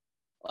like a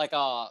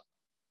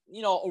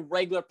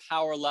regular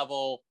power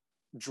level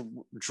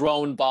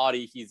drone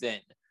body he's in,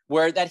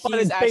 where that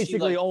he's actually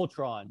basically like,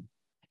 Ultron.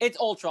 It's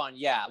Ultron,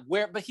 yeah.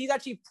 But he's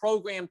actually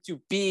programmed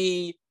to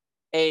be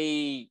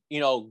a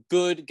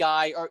good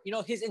guy, or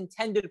his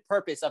intended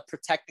purpose of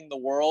protecting the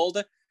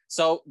world.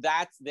 So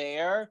that's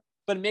there.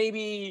 But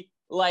maybe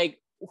like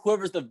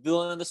whoever's the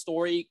villain of the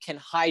story can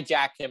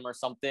hijack him or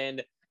something,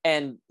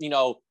 and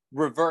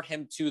revert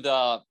him to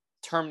the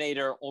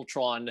Terminator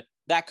Ultron.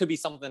 That could be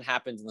something that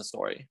happens in the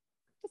story.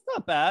 That's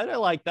not bad. I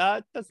like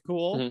that. That's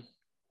cool. Mm-hmm.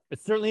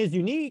 It certainly is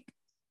unique.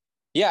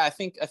 Yeah, I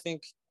think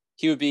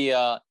he would be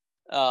a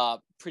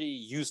pretty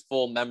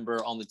useful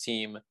member on the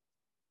team.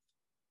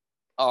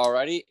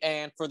 Alrighty,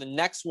 and for the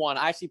next one,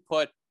 I actually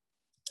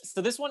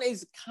so this one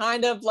is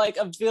kind of like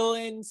a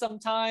villain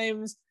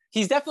sometimes.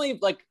 He's definitely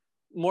like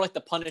more like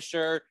the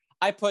Punisher.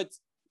 I put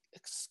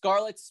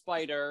Scarlet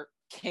Spider,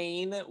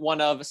 Kane, one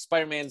of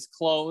Spider-Man's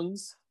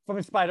clones.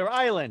 From Spider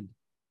Island.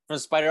 From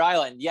Spider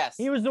Island, yes.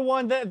 He was the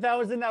one that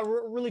was in that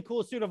really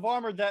cool suit of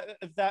armor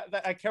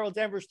that Carol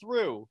Danvers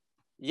threw.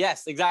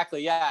 Yes,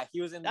 exactly. Yeah,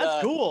 he was in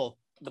cool.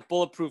 The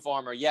bulletproof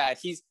armor. Yeah,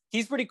 he's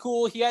pretty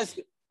cool. He has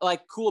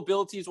like cool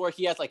abilities where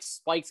he has like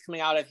spikes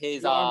coming out of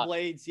his arm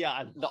blades.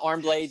 Yeah, the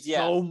arm blades.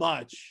 Yeah, so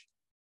much.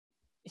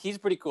 He's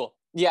pretty cool.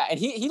 Yeah, and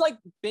he like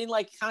been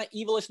like kind of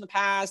evilish in the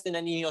past, and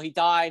then he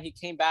died. He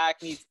came back,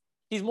 and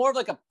he's more of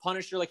like a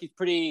Punisher. Like he's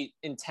pretty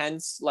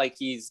intense. Like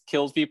he's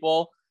kills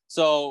people.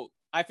 So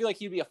I feel like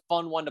he'd be a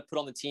fun one to put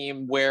on the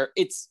team where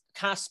it's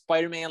kind of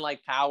Spider-Man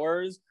like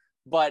powers,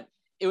 but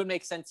it would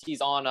make sense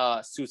he's on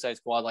a Suicide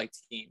Squad like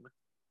team.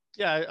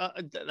 Yeah,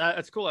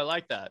 that's cool. I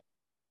like that.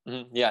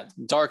 Mm-hmm. Yeah,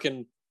 dark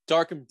and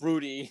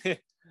broody.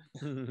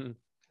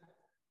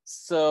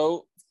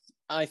 So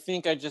I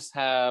think I just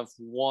have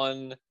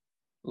one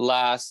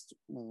last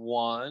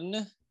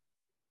one,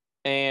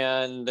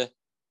 and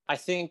I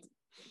think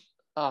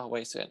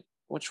wait a second,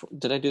 which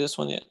did I do this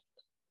one yet?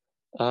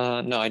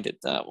 No, I did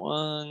that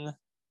one.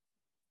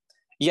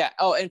 Yeah.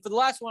 Oh, and for the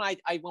last one, I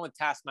went with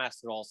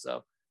Taskmaster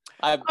also.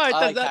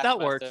 That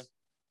works.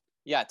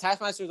 Yeah,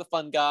 Taskmaster's a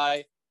fun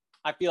guy.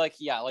 I feel like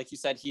like you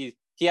said, he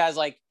has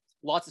like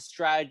lots of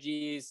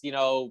strategies,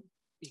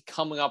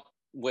 coming up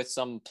with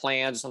some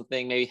plans or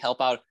something, maybe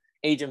help out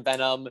Agent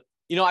Venom.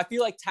 I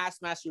feel like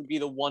Taskmaster would be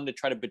the one to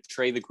try to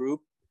betray the group,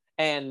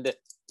 and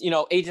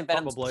Agent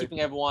Venom's keeping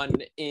everyone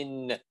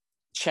in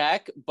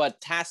check, but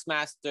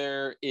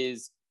Taskmaster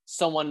is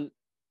someone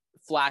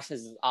Flash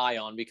has his eye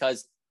on,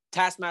 because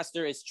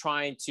Taskmaster is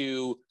trying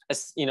to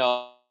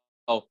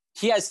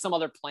he has some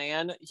other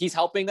plan. He's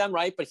helping them,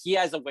 right? But he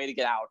has a way to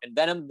get out. And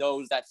Venom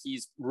knows that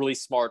he's really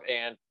smart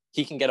and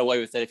he can get away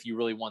with it if he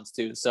really wants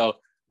to. So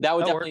that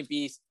would definitely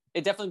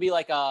be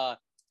like a,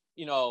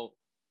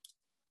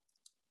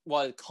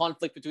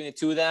 conflict between the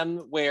two of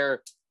them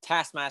where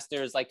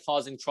Taskmaster is like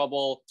causing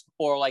trouble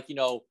or like,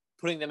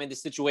 putting them into a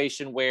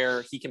situation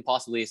where he can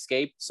possibly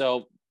escape.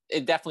 So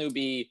it definitely would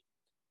be,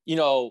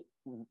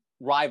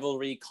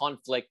 rivalry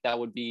conflict that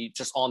would be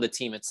just on the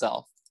team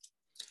itself.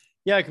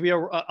 Yeah, it could be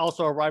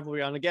also a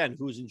rivalry on, again,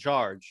 who's in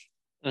charge.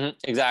 Mm-hmm,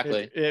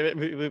 exactly.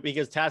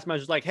 Because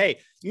Taskmaster's like, hey,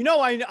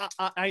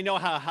 I know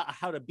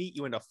how to beat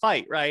you in a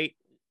fight, right?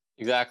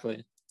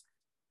 Exactly.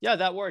 Yeah,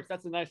 that works.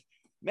 That's a nice,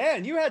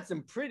 man, you had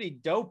some pretty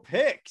dope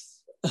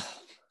picks.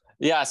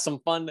 Yeah, some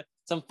fun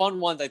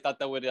ones I thought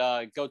that would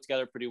go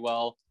together pretty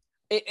well.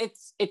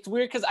 It's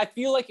weird because I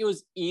feel like it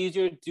was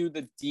easier to do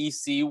the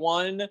DC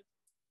one,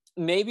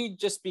 maybe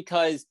just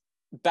because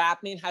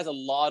Batman has a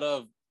lot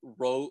of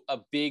a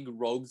big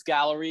rogues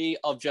gallery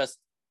of just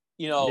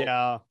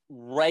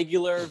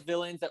regular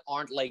villains that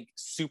aren't like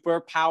super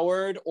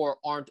powered or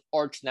aren't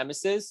arch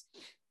nemesis,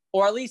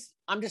 or at least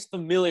I'm just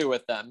familiar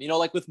with them.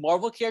 Like with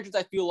Marvel characters,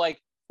 I feel like,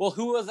 well,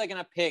 who was I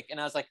gonna pick? And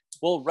I was like,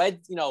 well,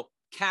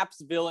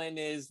 Cap's villain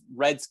is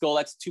Red Skull.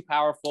 That's too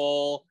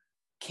powerful.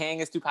 Kang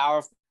is too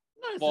powerful.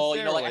 I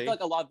feel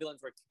like a lot of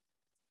villains were.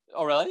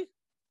 Oh, really?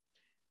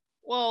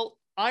 Well,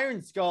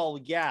 Iron Skull,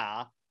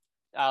 yeah.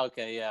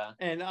 Okay, yeah.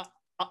 And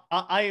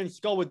Iron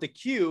Skull with the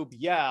cube,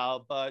 yeah,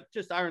 but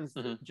just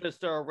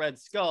just a Red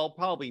Skull,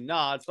 probably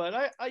not. But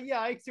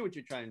I see what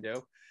you're trying to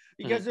do,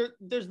 because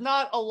there's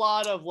not a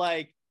lot of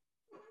like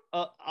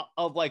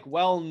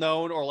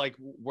well-known or like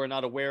we're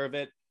not aware of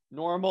it.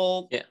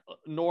 Normal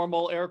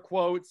air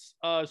quotes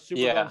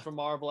supervillains for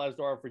Marvel as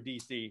there are for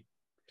DC.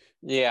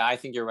 Yeah, I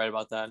think you're right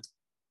about that.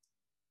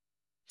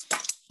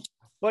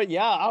 But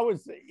yeah, I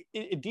was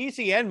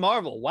DC and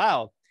Marvel.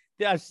 Wow,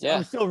 I'm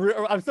still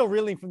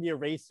reeling from the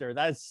eraser.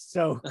 That's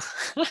so.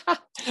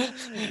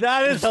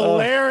 That is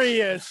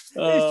hilarious.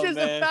 It's just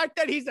the fact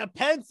that he's a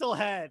pencil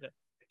head.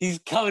 He's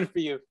coming for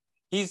you.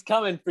 He's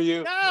coming for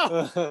you.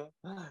 No.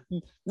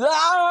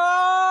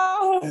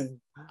 No!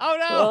 Oh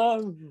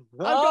no!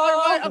 I'm going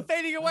away. I'm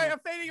fading away.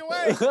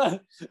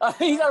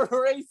 He's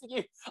erasing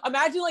you.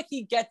 Imagine like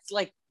he gets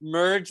like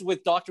merged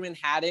with Dr.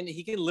 Manhattan. And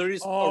he can literally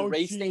just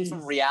erase things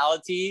from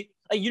reality.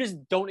 Like you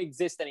just don't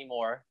exist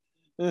anymore.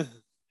 That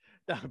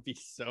would be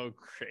so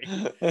great.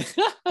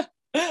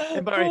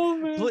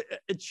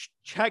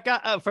 Check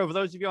out for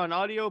those of you on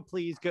audio.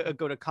 Please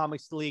go to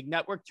Comics League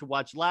Network to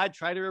watch Lad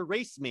try to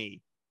erase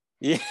me.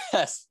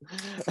 Yes.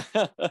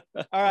 All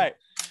right.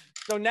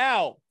 So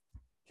now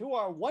to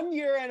our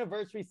 1-year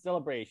anniversary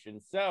celebration.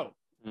 So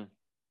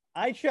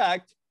I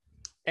checked,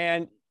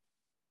 and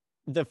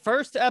the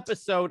first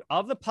episode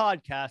of the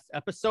podcast,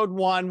 episode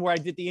 1, where I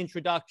did the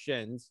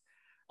introductions,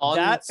 on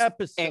that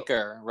episode,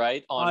 Anchor,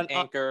 right? On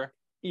Anchor.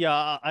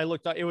 Yeah, I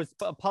looked up. It was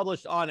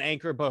published on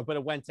Anchor, but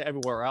it went to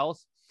everywhere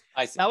else.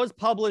 I see. That was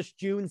published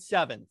June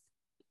 7th.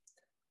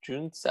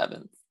 June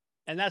 7th.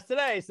 And that's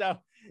today. So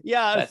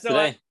yeah, that's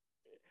today.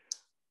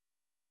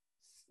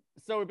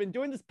 So we've been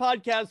doing this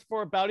podcast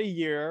for about a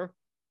year,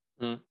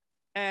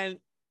 and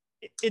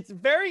it's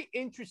very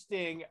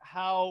interesting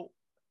how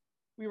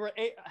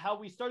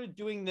we started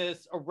doing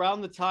this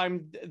around the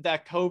time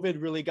that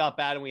COVID really got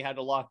bad and we had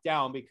to lock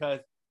down,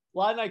 because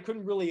Lad and I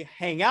couldn't really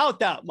hang out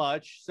that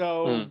much,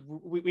 so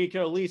we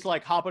could at least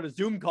like hop on a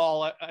Zoom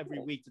call every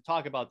week to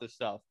talk about this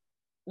stuff.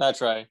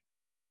 That's right.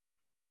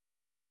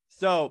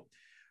 So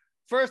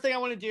first thing I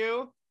want to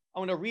do, I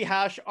want to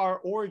rehash our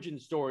origin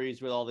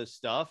stories with all this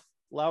stuff.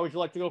 Lau, would you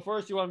like to go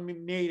first? You want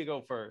me to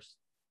go first?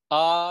 Yeah,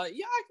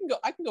 I can go.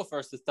 I can go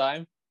first this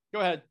time.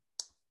 Go ahead.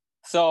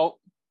 So,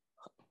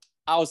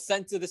 I was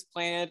sent to this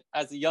planet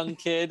as a young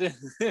kid.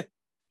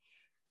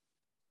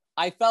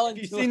 I fell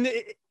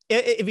into.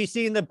 If you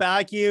see in the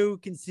back, you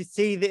can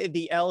see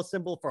the L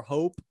symbol for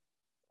hope.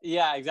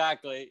 Yeah,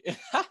 exactly.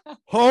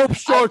 Hope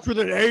starts with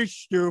an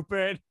H,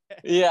 stupid.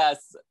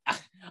 Yes,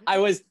 I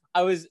was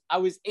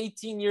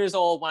 18 years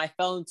old when I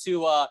fell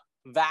into a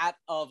vat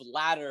of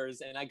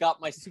ladders and I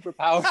got my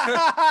superpower.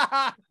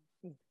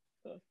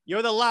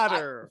 You're the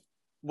ladder.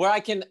 Where I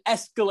can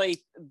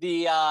escalate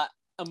the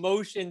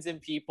emotions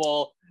in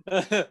people.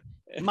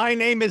 My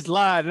name is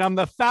Lad, and I'm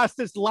the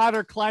fastest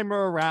ladder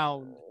climber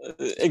around.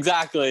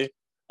 Exactly.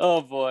 Oh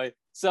boy.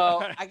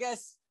 So I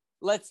guess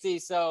let's see.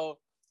 So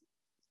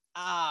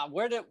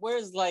where did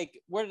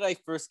I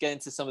first get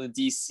into some of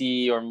the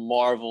DC or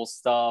Marvel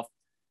stuff?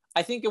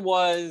 I think it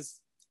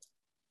was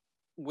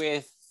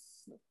with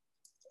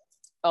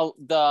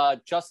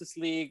the Justice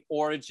League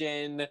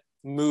Origin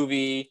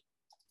movie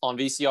on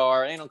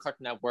VCR and on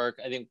Cartoon Network.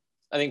 I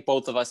think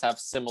both of us have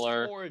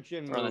similar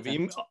Origin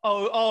movie.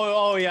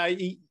 Oh yeah.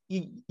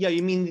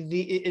 You mean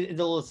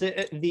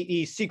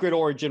the Secret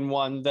Origin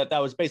one that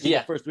was basically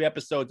the first 3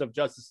 episodes of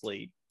Justice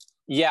League.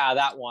 Yeah,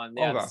 that one.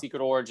 Yeah, the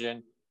Secret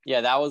Origin.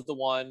 Yeah, that was the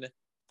one.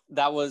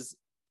 That was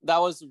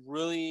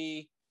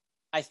really,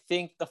 I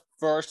think, the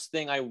first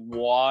thing I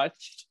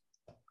watched.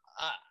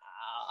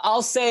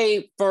 I'll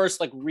say first,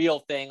 like real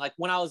thing. Like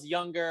when I was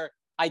younger,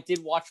 I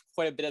did watch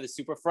quite a bit of the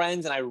Super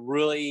Friends, and I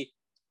really,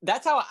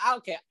 that's how.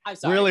 Okay, I'm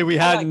sorry. Really, we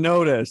hadn't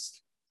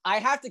noticed. I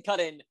have to cut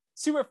in.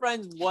 Super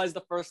Friends was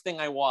the first thing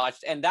I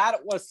watched, and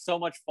that was so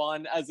much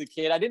fun as a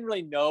kid. I didn't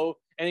really know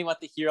anything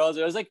about the heroes.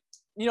 It was like,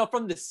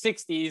 from the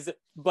 60s,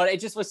 but it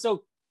just was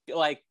so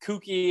like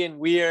kooky and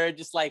weird.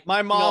 Just like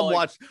my mom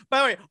watched. By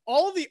the way,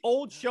 all the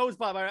old shows,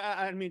 Bob,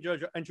 I didn't mean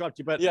to interrupt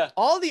you, but yeah,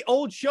 all the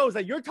old shows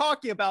that you're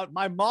talking about,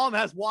 my mom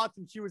has watched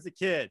when she was a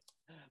kid.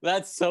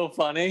 That's so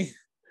funny.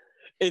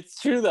 It's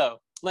true though.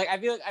 Like I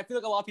feel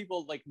like a lot of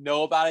people like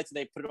know about it, so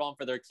they put it on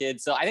for their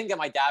kids. So I think that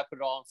my dad put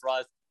it on for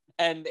us,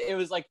 and it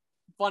was like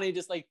funny,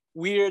 just like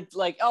weird,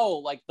 like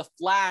like the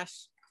Flash.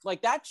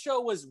 Like that show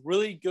was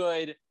really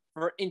good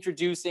for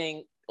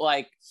introducing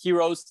like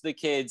heroes to the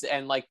kids,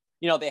 and like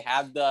they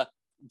have the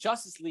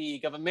Justice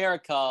League of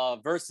America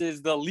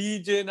versus the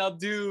Legion of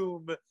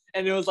Doom,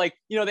 and it was like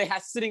they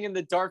had sitting in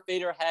the Darth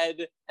Vader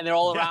head, and they're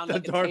all around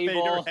like a Darth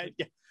table. Vader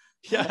head.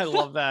 Yeah, I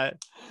love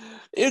that.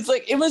 It's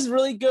like it was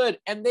really good,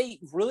 and they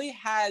really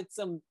had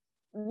some,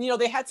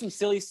 they had some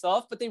silly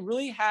stuff, but they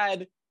really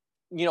had,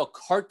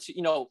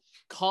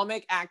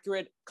 comic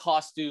accurate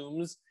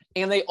costumes,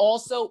 and they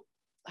also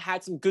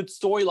had some good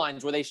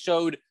storylines where they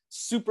showed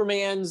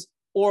Superman's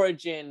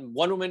origin,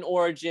 Wonder Woman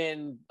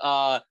origin,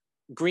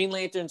 Green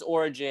Lantern's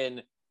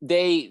origin.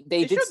 They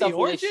did stuff. The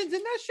origins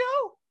in that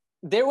show.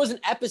 There was an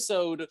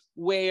episode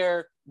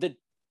where the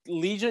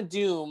Legion of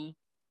Doom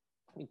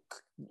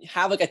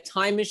have like a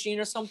time machine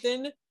or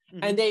something,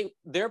 and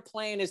their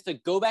plan is to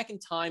go back in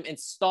time and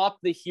stop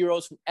the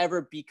heroes from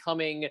ever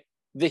becoming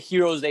the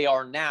heroes they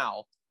are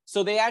now.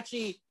 So they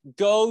actually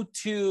go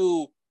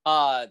to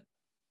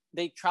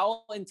they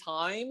travel in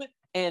time,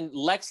 and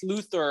Lex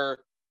Luthor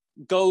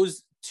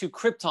goes to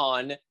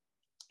Krypton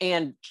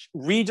and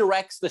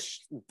redirects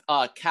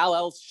the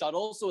Kal-El's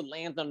shuttle so it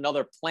lands on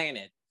another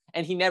planet,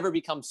 and he never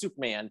becomes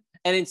Superman.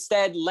 And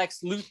instead, Lex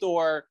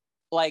Luthor,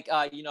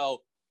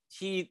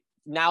 he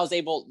now is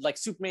able, like,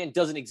 Superman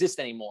doesn't exist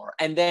anymore.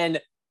 And then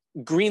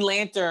Green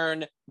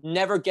Lantern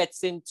never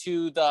gets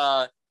into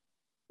the,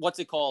 what's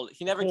it called?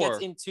 He never gets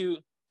into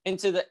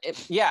the,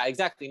 yeah,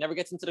 exactly. Never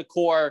gets into the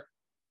core.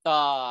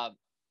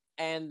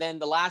 And then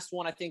the last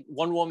one, I think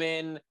Wonder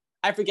Woman,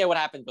 I forget what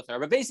happened with her,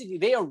 but basically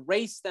they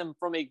erase them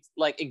from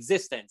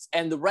existence,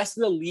 and the rest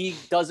of the league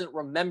doesn't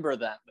remember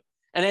them.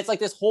 And it's like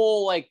this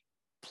whole like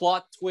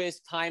plot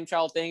twist, time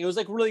travel thing. It was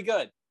like really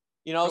good,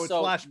 so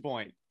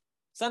Flashpoint,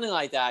 something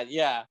like that.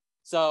 Yeah.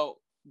 So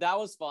that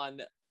was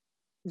fun.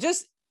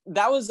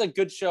 That was a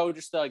good show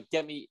just to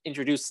get me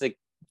introduced to the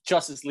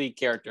Justice League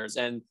characters,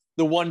 and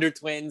the Wonder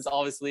Twins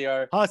obviously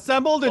are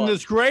assembled in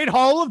this great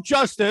Hall of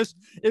Justice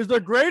is the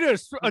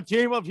greatest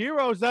team of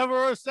heroes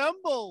ever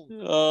assembled.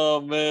 Oh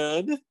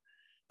man,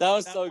 that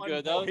was so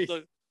good.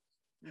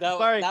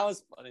 That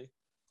was funny.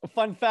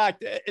 Fun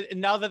fact: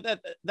 now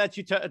that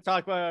you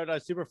talk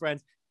about Super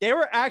Friends, they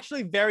were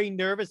actually very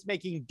nervous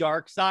making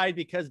Darkseid,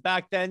 because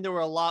back then there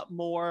were a lot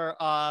more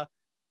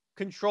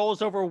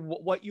controls over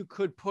what you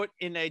could put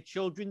in a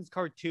children's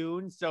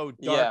cartoon. So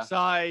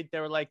Darkseid, they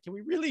were like, "Can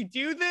we really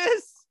do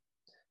this?"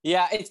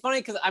 Yeah, it's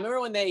funny because I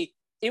remember when it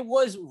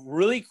was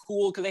really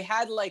cool because they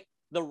had like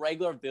the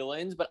regular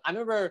villains, but I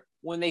remember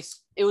when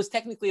it was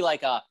technically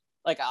like I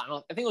don't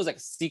know, I think it was like a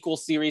sequel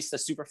series to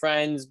Super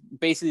Friends,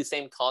 basically the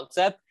same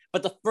concept.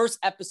 But the first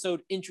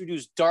episode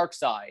introduced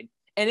Darkseid,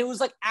 and it was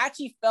like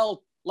actually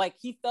felt like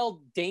he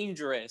felt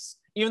dangerous,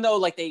 even though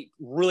like they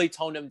really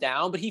toned him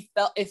down. But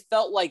it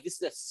felt like this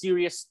is a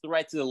serious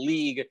threat to the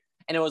league,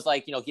 and it was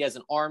like he has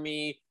an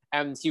army,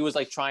 and he was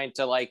like trying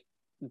to like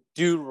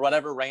do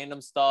whatever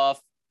random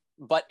stuff.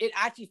 But it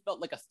actually felt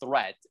like a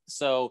threat.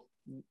 So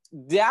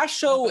that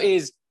show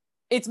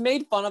it's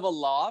made fun of a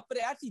lot, but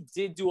it actually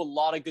did do a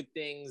lot of good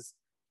things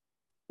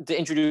to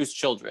introduce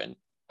children.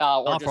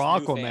 Not for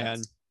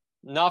Aquaman.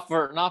 Not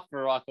for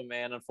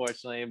Aquaman,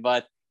 unfortunately.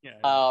 But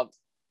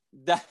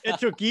it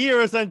took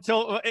years and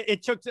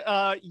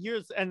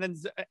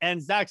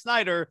Zack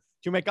Snyder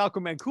to make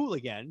Aquaman cool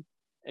again.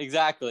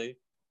 Exactly.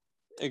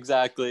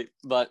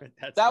 But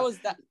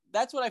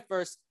that's when I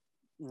first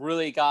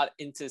really got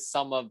into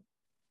some of,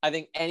 I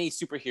think, any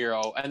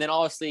superhero. And then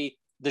obviously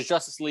the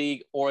Justice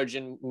League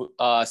origin,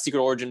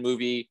 Secret Origin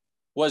movie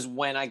was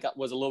when I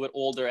was a little bit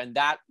older. And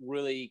that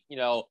really,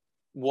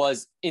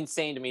 was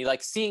insane to me.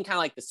 Like seeing kind of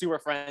like the Super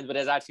Friends, but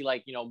it's actually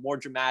like, more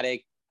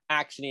dramatic,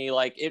 actiony.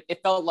 Like it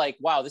felt like,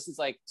 wow, this is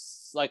like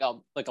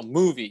a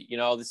movie,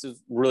 this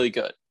is really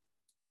good.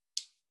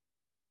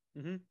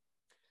 Mm-hmm.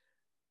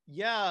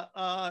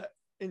 Yeah.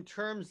 In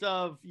terms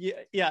of,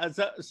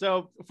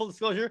 so full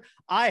disclosure,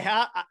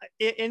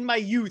 in my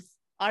youth,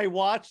 I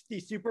watched the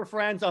Super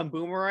Friends on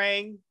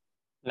Boomerang.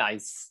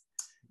 Nice.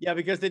 Yeah,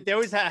 because they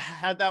always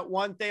had that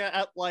one thing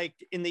at like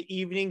in the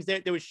evenings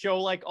they would show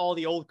like all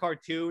the old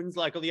cartoons,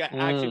 like all the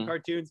action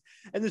cartoons,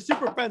 and the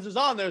Super Friends was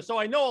on there. So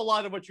I know a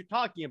lot of what you're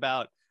talking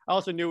about. I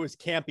also knew it was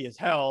campy as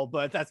hell,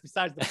 but that's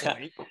besides the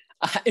point.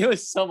 It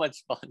was so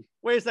much fun.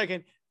 Wait a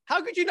second.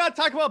 How could you not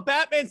talk about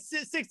Batman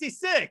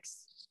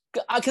 66?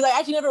 because I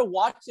actually never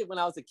watched it when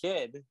I was a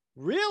kid.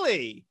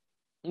 Really?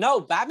 No,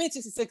 Batman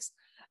 66,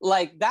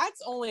 like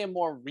that's only a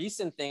more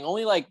recent thing.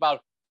 Only like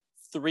about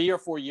 3 or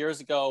 4 years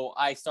ago,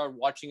 I started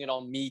watching it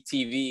on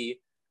MeTV.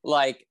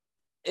 Like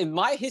in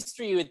my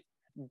history with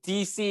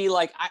DC,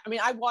 like I mean,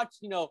 I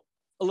watched a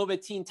little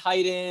bit Teen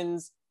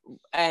Titans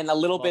and a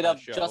little bit of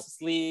Justice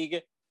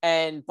League,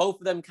 and both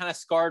of them kind of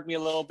scarred me a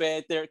little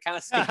bit. They're kind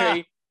of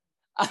scary.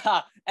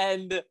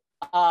 And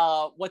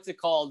what's it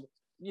called?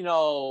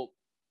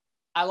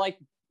 I like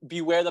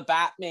Beware the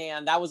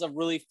Batman. That was a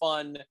really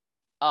fun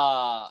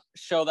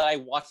show that I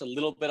watched a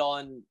little bit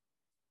on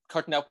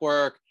Cartoon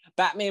Network.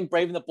 Batman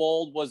Brave and the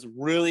Bold was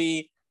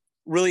really,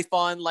 really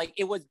fun. Like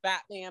it was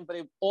Batman, but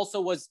it also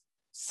was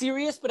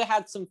serious, but it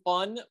had some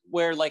fun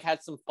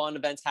had some fun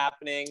events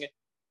happening.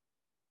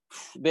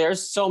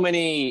 There's so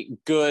many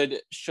good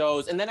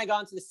shows. And then I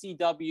got into the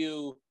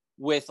CW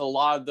with a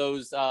lot of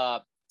those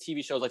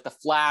TV shows, like the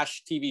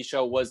Flash TV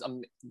show was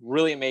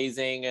really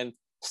amazing and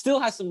still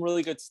has some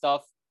really good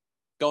stuff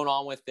going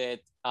on with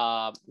it.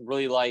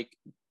 Really like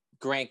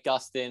Grant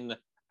Gustin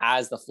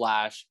as the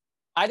Flash.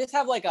 I just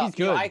have like he's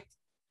good.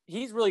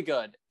 He's really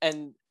good.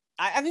 And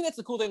I think that's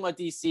the cool thing about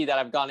DC that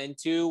I've gone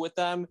into with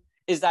them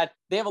is that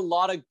they have a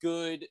lot of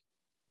good,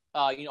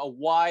 a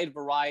wide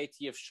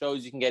variety of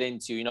shows you can get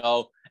into,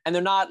 and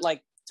they're not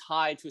like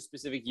tied to a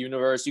specific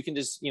universe. You can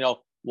just,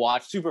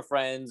 watch Super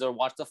Friends or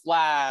watch The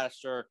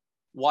Flash or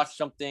watch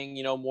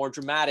something, more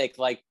dramatic,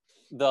 like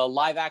the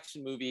live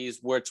action movies,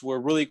 which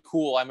were really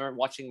cool. I remember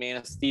watching Man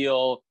of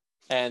Steel,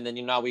 and then,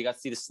 now we got to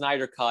see the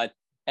Snyder Cut,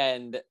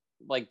 and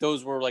like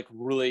those were like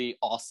really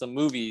awesome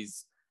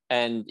movies.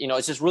 And,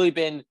 it's just really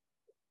been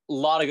a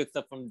lot of good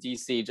stuff from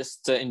DC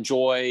just to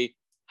enjoy,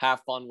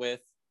 have fun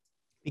with.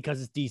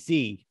 Because it's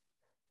DC.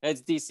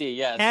 It's DC,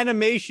 yes.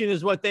 Animation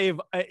is what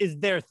is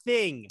their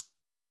thing.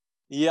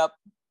 Yep.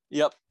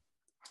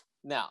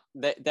 Now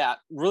that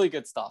really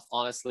good stuff,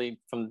 honestly.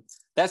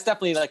 That's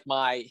definitely like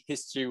my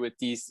history with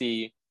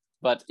DC.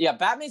 But yeah,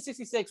 Batman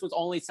 66 was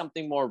only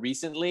something more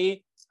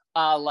recently.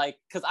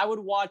 Because I would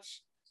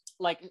watch,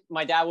 like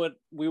my dad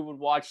we would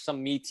watch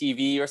some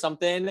MeTV or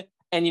something,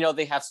 and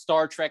they have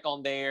Star Trek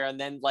on there, and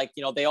then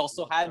they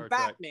also had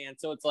Batman.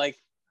 So it's like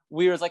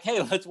we was like,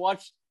 hey, let's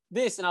watch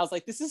this, and I was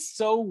like, this is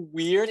so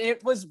weird.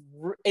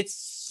 It's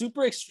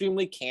super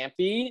extremely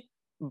campy,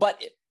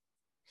 but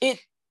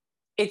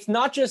it's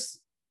not just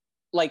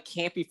like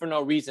campy for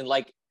no reason.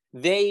 Like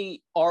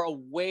they are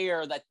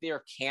aware that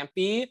they're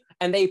campy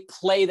and they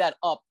play that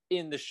up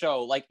in the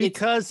show, like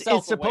because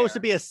it's supposed to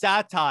be a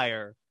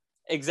satire.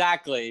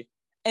 Exactly.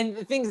 And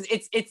the thing is,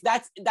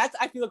 that's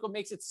I feel like what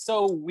makes it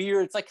so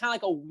weird. It's like kind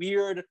of like a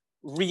weird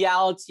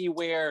reality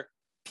where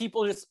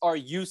people just are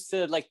used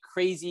to like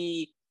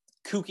crazy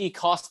kooky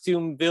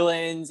costume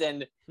villains,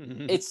 and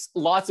it's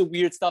lots of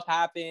weird stuff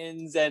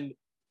happens. And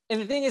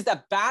the thing is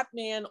that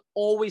Batman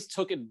always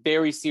took it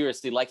very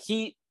seriously. Like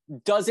he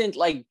doesn't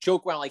like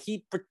joke around. Like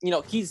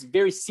he's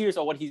very serious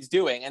about what he's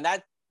doing, and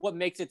that's what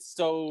makes it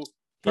so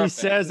perfect.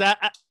 He says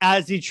that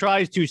as he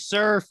tries to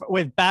surf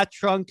with bat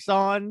trunks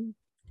on.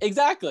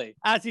 Exactly.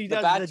 As he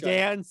does the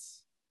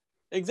dance.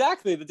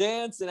 Exactly, the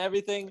dance and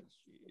everything.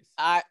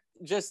 I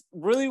just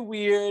really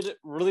weird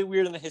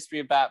in the history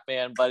of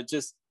Batman, but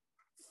just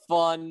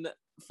fun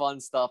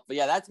stuff. But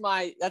yeah, that's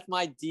my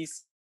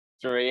DC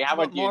history. How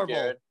about you,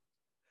 Jared?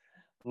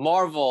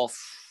 Marvel.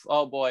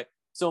 Oh boy.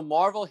 So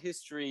Marvel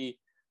history.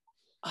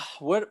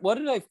 What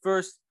did I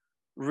first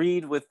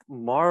read with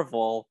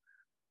Marvel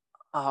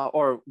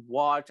or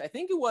watch? I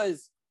think it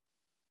was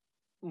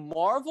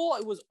Marvel.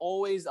 It was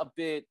always a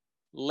bit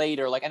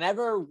later. Like I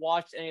never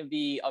watched any of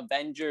the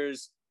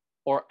Avengers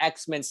or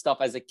X-Men stuff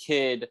as a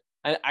kid,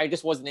 and I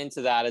just wasn't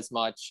into that as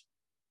much.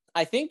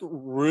 I think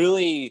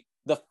really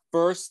the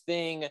first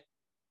thing,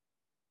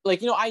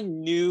 like, I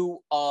knew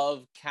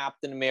of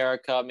Captain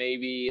America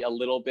maybe a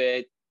little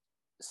bit,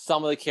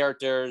 some of the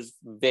characters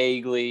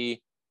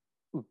vaguely,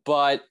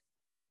 but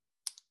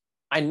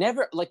I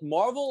never, like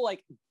Marvel,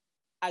 like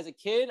as a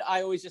kid,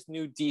 I always just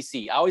knew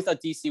DC. I always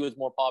thought DC was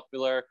more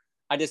popular.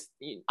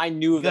 I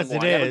knew of them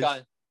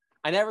more.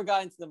 I never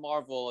got into the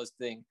Marvel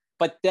thing.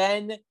 But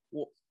then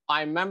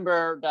I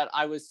remember that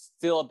I was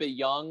still a bit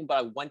young, but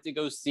I went to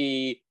go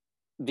see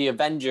the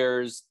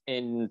Avengers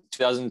in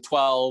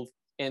 2012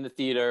 in the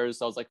theaters.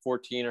 So I was like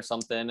 14 or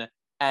something.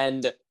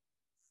 And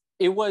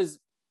it was,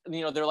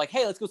 they're like,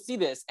 hey, let's go see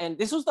this. And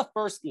this was the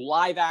first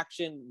live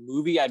action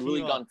movie I'd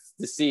really gone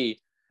to see.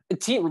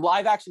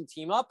 Live action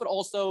team up, but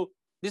also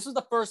this was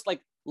the first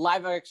like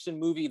live action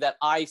movie that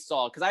I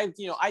saw. Cause I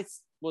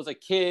was a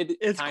kid.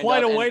 It's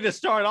quite a way to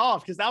start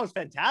off, because that was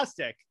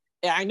fantastic.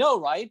 Yeah, I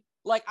know, right?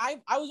 Like I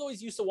was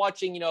always used to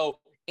watching,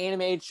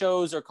 animated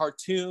shows or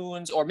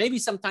cartoons, or maybe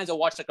sometimes I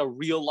watch like a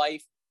real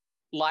life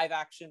live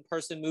action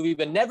person movie,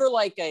 but never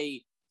like a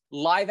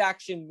live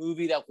action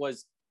movie that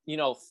was,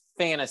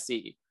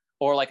 fantasy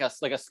or like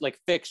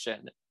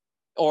fiction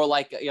or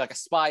like a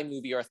spy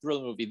movie or a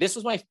thriller movie. This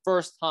was my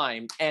first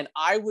time, and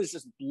I was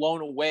just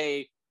blown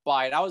away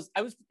by it.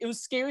 It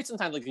was scary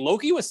sometimes. Like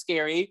Loki was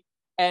scary,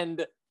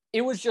 and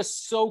it was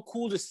just so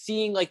cool to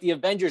seeing like the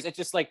Avengers. It's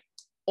just like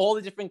all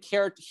the different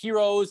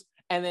heroes,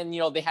 and then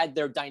they had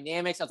their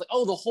dynamics. I was like,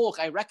 oh, the Hulk,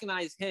 I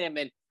recognize him,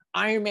 and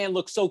Iron Man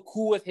looks so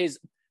cool with his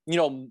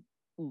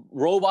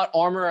robot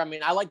armor. I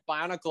mean, I liked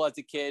Bionicle as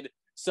a kid,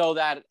 so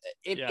that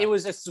it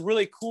was just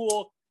really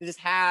cool to just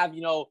have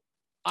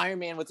Iron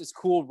Man with this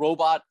cool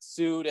robot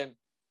suit, and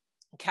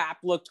Cap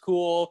looked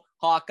cool.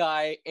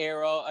 Hawkeye,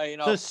 Arrow,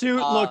 the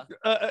suit looked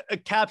a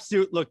Cap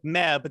suit looked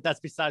meh, but that's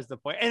besides the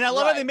point. And I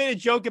love how they made a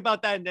joke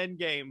about that in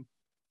Endgame.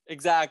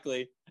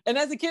 Exactly. And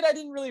as a kid, I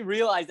didn't really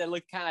realize that it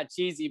looked kind of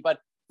cheesy, but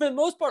for the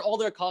most part, all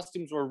their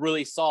costumes were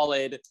really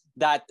solid.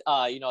 That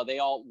they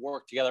all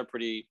worked together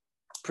pretty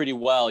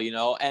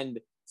well. And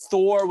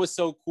Thor was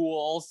so cool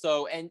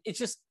also, and it's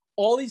just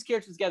all these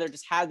characters together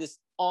just had this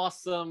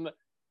awesome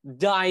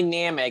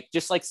dynamic.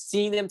 Just like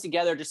seeing them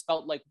together just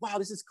felt like, wow,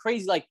 this is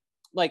crazy. Like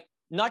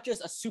not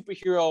just a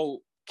superhero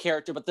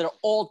character, but they're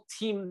all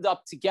teamed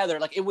up together.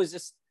 Like it was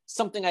just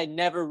something I'd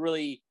never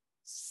really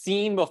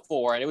seen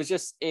before, and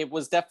it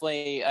was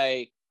definitely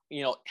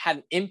had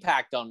an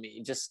impact on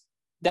me. Just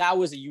that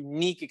was a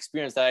unique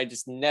experience that I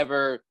just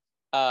never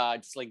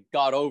just like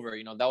got over.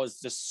 That was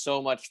just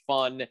so much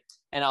fun,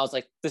 and I was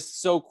like, this is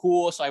so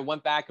cool. So I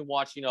went back and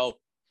watched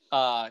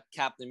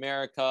Captain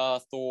America,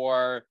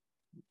 Thor,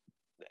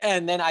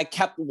 and then I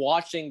kept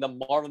watching the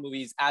Marvel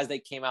movies as they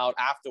came out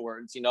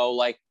afterwards.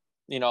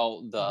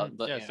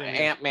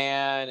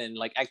 Ant-Man, and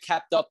like I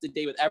kept up to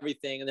date with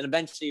everything. And then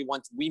eventually,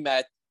 once we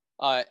met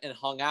and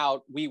hung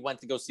out, we went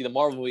to go see the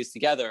Marvel movies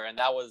together, and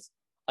that was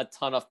a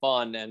ton of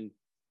fun. And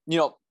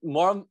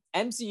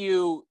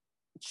MCU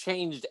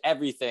changed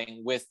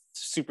everything with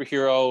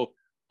superhero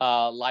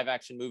live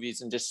action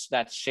movies and just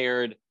that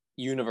shared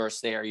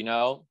universe there.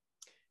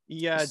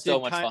 Yeah,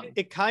 so much fun.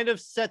 It kind of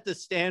set the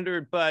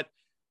standard, but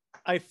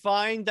I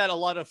find that a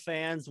lot of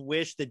fans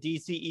wish the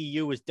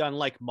DCEU was done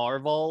like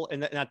Marvel,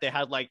 and that they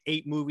had like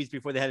 8 movies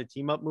before they had a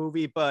team up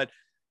movie. But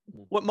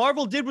what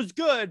Marvel did was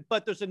good,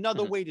 but there's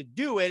another way to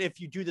do it if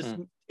you do this,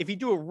 if you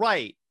do it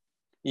right.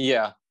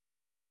 Yeah.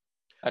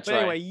 That's but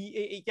right.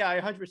 Anyway, yeah, I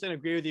 100%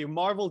 agree with you.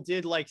 Marvel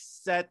did like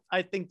set,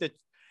 I think that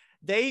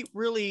they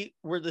really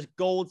were the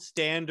gold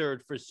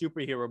standard for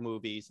superhero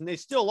movies, and they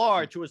still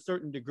are to a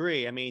certain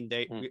degree. I mean,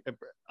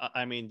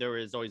 there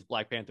is always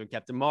Black Panther and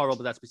Captain Marvel,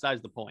 but that's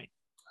besides the point.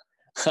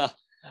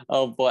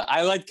 Oh boy,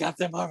 I like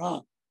Captain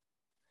Marvel.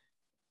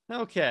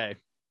 Okay.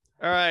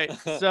 All right.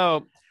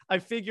 So I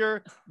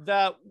figure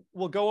that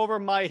we'll go over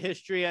my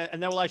history, and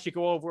then we'll actually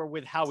go over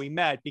with how we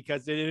met,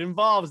 because it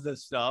involves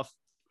this stuff.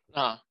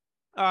 All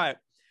right.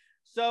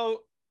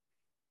 So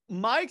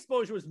my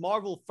exposure was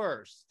Marvel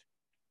first.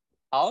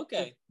 Oh,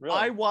 okay. Really?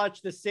 I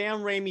watched the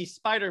Sam Raimi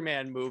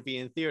Spider-Man movie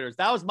in theaters.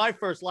 That was my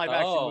first live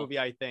action movie,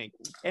 I think.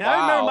 And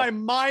I remember my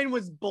mind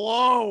was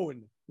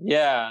blown.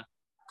 Yeah.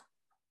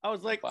 I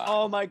was like,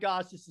 oh my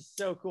gosh, this is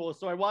so cool.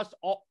 So I watched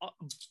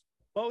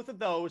both of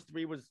those.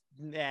 3 was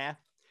nah.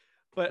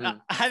 But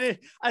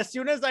as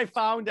soon as I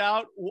found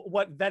out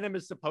what Venom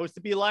is supposed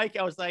to be like,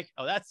 I was like,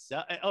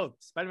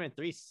 Spider-Man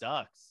 3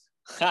 sucks.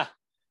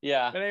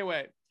 Yeah. But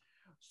anyway,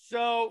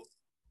 so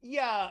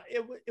yeah,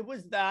 it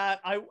was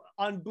that.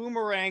 On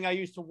Boomerang, I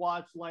used to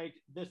watch like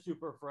the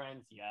Super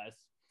Friends. Yes.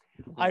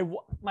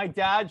 My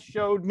dad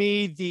showed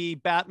me the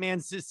Batman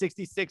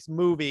 66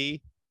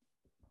 movie.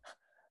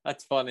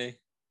 That's funny.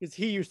 Because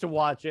he used to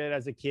watch it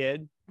as a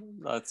kid.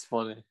 That's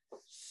funny.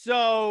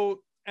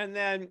 So, and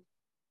then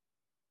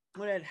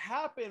what had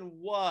happened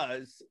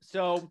was,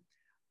 so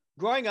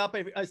growing up,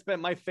 I spent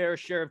my fair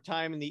share of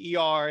time in the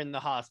ER in the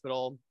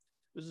hospital.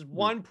 There was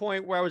one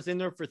point where I was in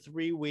there for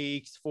 3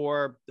 weeks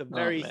for a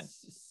very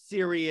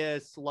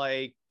serious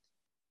like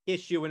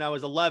issue when I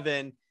was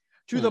 11,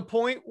 to the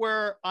point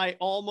where I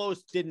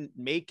almost didn't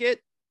make it.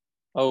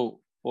 Oh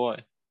boy.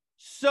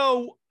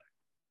 So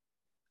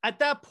at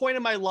that point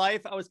in my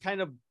life, I was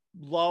kind of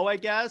low, I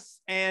guess.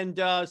 And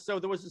so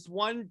there was this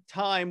one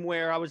time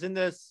where I was in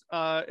this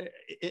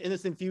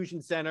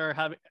infusion center,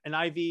 having an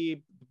IV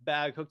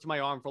bag hooked to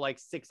my arm for like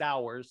 6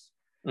 hours.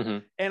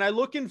 And I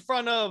look in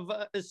front of,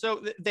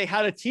 so they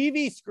had a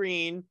TV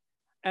screen,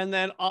 and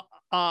then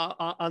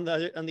on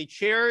the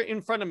chair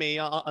in front of me,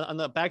 on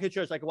the back of the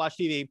chair, so I could watch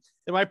TV.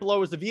 And right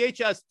below was the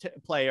VHS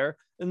player.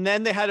 And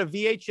then they had a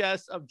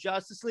VHS of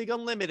Justice League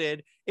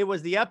Unlimited. It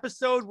was the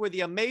episode where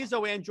the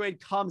Amazo android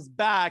comes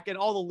back, and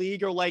all the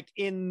League are like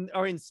in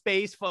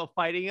space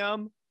fighting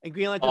him, and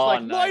Green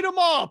Lantern's light him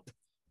up.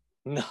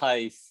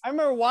 Nice. I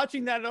remember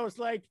watching that, and I was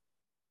like,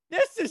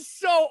 this is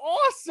so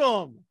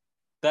awesome.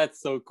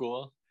 That's so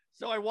cool.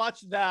 So I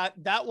watched that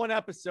one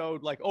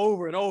episode like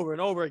over and over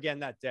and over again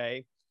that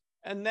day.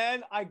 And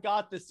then I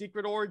got the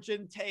Secret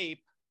Origin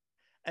tape,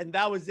 and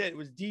that was it. It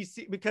was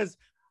DC, because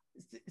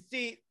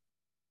see,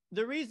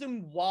 the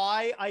reason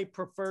why I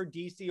prefer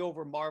DC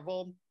over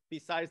Marvel,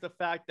 besides the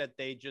fact that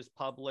they just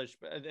publish,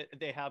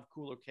 they have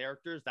cooler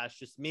characters, that's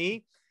just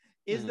me,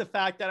 is the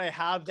fact that I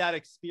have that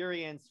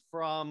experience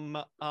from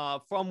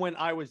when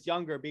I was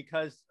younger.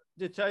 Because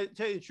to tell you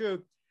the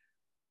truth,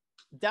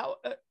 that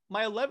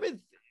my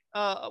 11th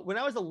when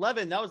I was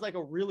 11, that was like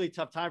a really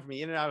tough time for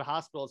me, in and out of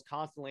hospitals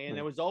constantly. And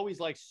it was always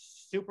like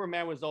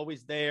Superman was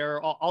always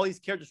there. All these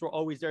characters were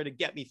always there to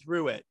get me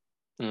through it.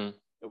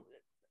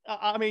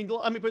 I mean,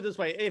 let me put it this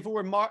way: if it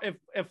were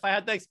if I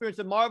had that experience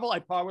in Marvel, I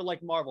probably would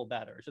like Marvel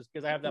better. It's just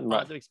because I have that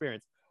positive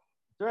experience.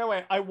 So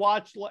anyway, I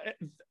watched.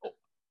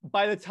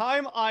 By the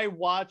time I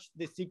watched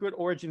the Secret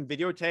Origin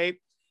videotape,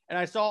 and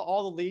I saw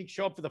all the League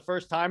show up for the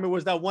first time, it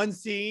was that one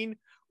scene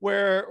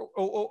where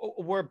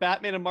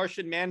Batman and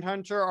Martian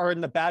Manhunter are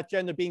in the Batjet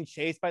and they're being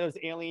chased by those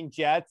alien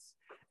jets,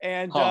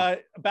 and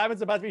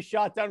Batman's about to be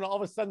shot down, and all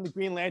of a sudden the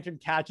Green Lantern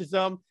catches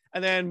them,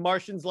 and then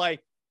Martian's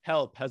like,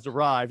 help has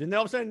arrived, and then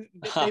all of a sudden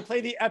they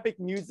play the epic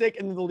music,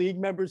 and the League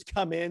members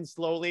come in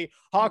slowly.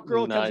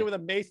 Hawkgirl comes in with a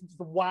mace and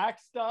just whack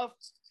stuff.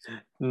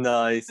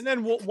 Nice. And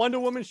then Wonder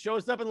Woman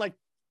shows up and like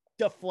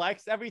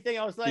deflects everything.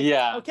 I was like,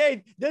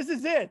 okay, this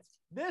is it.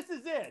 This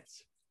is it.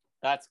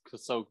 That's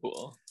so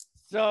cool.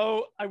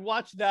 So I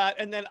watched that,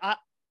 and then I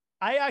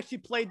actually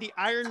played the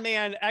Iron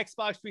Man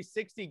Xbox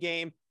 360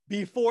 game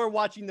before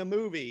watching the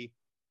movie.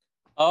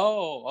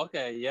 Oh,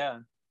 okay, yeah.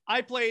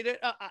 I played it.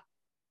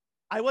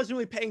 I wasn't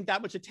really paying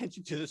that much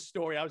attention to the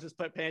story. I was just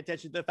paying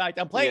attention to the fact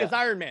I'm playing as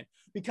Iron Man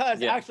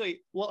because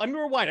actually, well, let me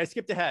rewind. I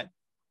skipped ahead.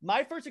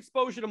 My first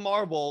exposure to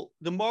Marvel,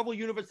 the Marvel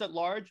universe at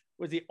large,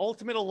 was the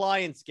Ultimate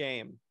Alliance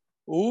game.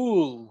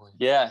 Ooh,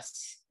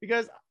 yes.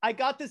 Because I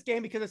got this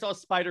game because I saw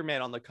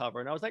Spider-Man on the cover,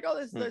 and I was like, oh,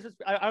 this is,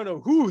 I don't know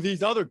who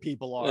these other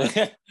people are.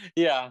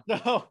 Yeah.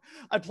 So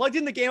I plugged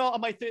in the game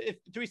on my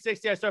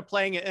 360. I started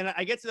playing it, and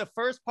I get to the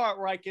first part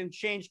where I can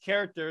change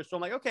characters. So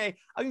I'm like, okay,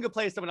 I can go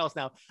play someone else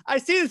now. I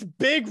see this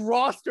big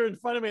roster in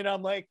front of me, and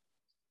I'm like,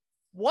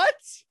 what?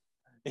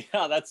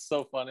 Yeah, that's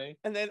so funny.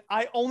 And then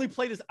I only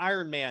played as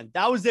Iron Man.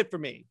 That was it for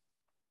me.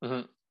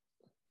 Mm-hmm.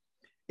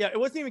 Yeah, it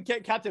wasn't even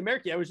Captain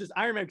America. It was just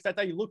Iron Man because I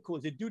thought he looked cool. It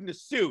was a dude in a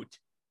suit.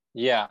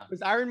 Yeah. It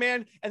was Iron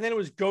Man, and then it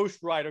was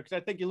Ghost Rider because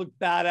I think he looked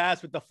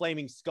badass with the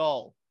flaming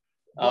skull.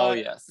 Oh,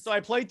 yes. So I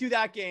played through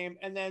that game,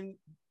 and then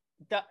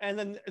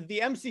the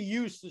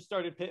MCU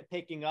started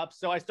picking up.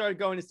 So I started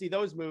going to see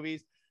those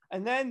movies,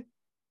 and then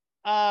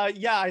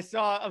I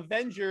saw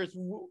Avengers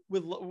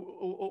with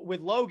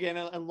Logan,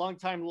 and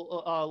longtime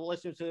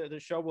listeners to the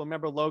show will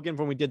remember Logan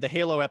when we did the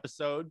Halo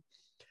episode.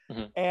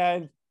 Mm-hmm.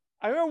 And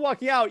I remember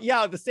walking out,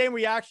 the same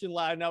reaction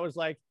loud, and I was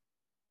like,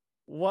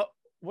 what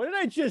did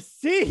I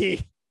just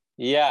see?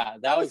 Yeah,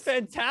 that was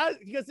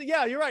fantastic. Because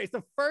you're right. It's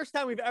the first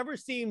time we've ever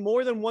seen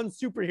more than one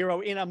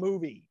superhero in a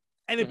movie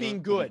and it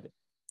being good.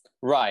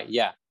 Right,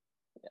 yeah.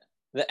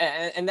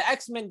 And the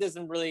X-Men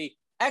doesn't really,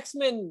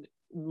 X-Men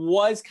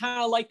was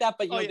kind of like that,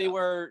 but they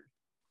were,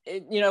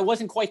 it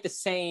wasn't quite the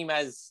same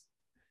as.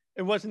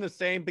 It wasn't the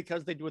same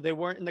because they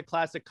weren't in the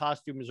classic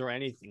costumes or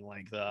anything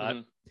like that.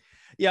 Mm-hmm.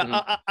 Yeah,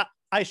 Mm-hmm.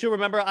 I should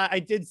remember. I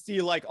did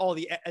see like all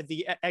the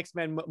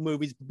X-Men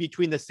movies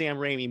between the Sam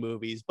Raimi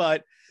movies,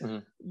 but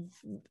they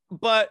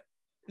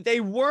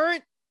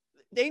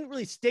didn't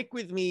really stick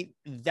with me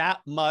that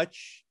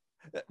much.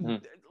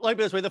 Like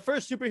this way, the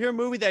first superhero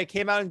movie that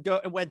came out and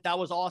went, that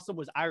was awesome,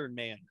 was Iron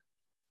Man.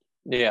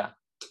 Yeah,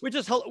 which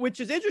is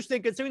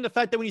interesting considering the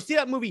fact that when you see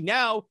that movie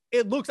now,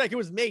 it looks like it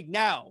was made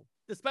now.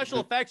 The special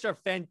effects are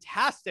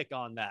fantastic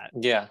on that.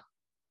 Yeah,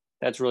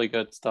 that's really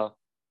good stuff.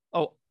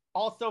 Oh.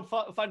 Also,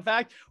 fun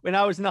fact: when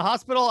I was in the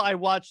hospital, I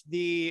watched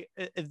the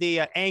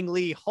Ang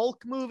Lee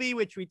Hulk movie,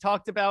 which we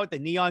talked about, the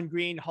Neon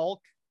Green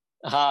Hulk.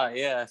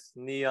 Yes,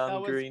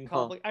 Neon Green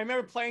Hulk. I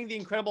remember playing the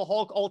Incredible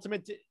Hulk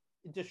Ultimate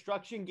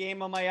Destruction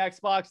game on my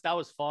Xbox. That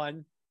was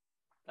fun.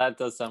 That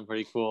does sound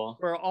pretty cool.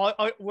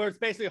 Where it's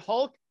basically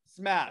Hulk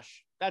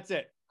smash. That's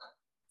it.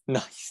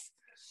 Nice.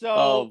 So,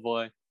 oh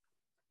boy,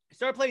 I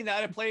started playing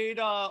that. I played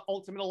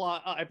Ultimate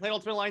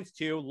Alliance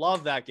 2.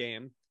 Love that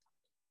game.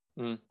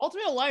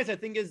 Ultimate Alliance, I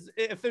think, is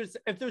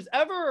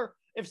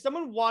if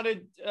someone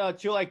wanted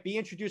to like be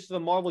introduced to the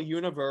Marvel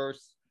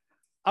universe,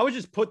 I would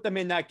just put them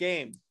in that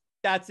game.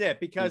 That's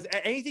it, because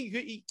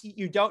anything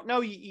you don't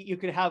know, you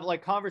can have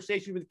like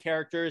conversation with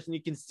characters, and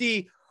you can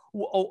see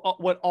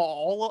what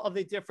all of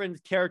the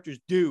different characters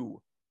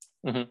do.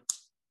 Mm-hmm.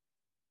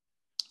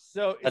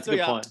 So that's a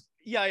good point.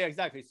 Yeah,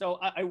 exactly. So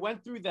I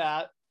went through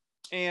that,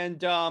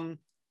 and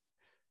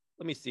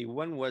let me see,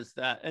 when was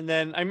that? And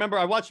then I remember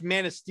I watched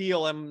Man of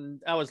Steel,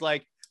 and I was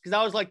like,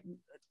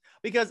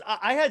 because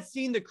I had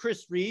seen the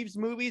Chris Reeves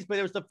movies, but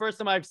it was the first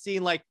time I've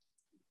seen like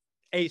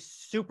a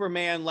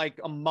Superman,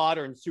 like a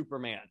modern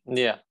Superman.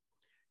 Yeah.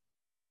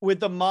 With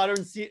the modern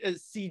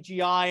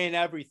CGI and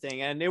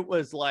everything. And it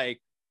was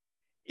like,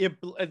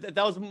 that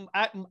was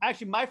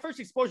actually my first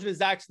exposure to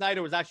Zack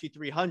Snyder was actually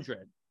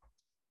 300.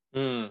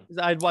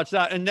 I'd watched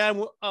that. And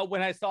then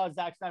when I saw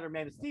Zack Snyder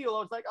Man of Steel, I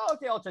was like, oh,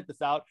 okay, I'll check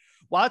this out.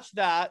 Watch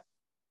that.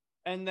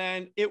 And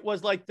then it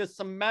was like the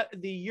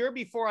year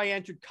before I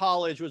entered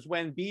college was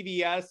when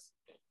BVS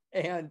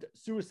and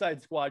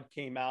Suicide Squad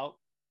came out.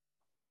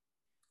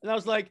 And I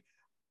was like,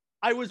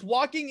 I was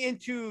walking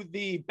into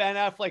the Ben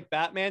Affleck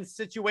Batman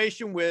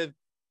situation with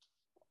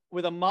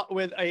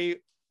a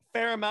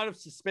fair amount of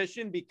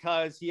suspicion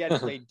because he had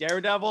played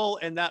Daredevil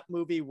and that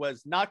movie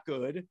was not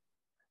good.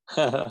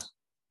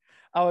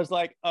 I was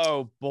like,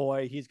 oh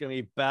boy, he's gonna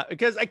be bad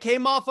because I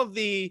came off of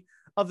the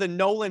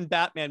Nolan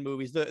Batman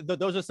movies.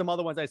 Those are some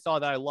other ones I saw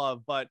that I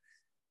love, but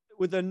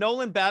with the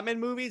Nolan Batman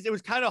movies, it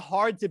was kind of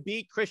hard to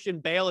beat Christian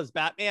Bale as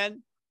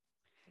Batman.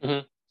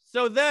 Mhm.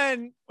 So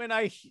then when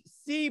I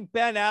see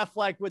Ben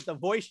Affleck with the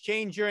voice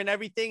changer and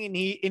everything, and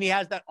he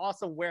has that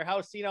awesome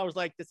warehouse scene, I was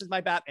like, this is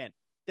my Batman.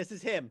 This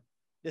is him.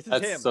 This is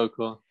him. That's so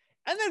cool.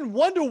 And then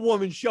Wonder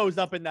Woman shows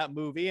up in that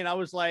movie, and I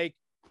was like,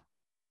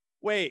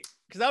 wait,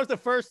 because that was the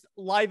first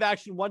live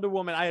action Wonder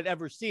Woman I had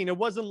ever seen. It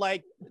wasn't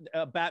like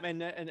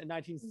Batman in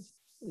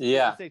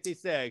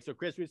 1966 or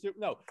Christmas.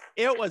 No,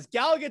 it was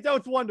Gal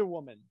Gadot's Wonder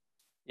Woman.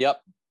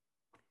 Yep.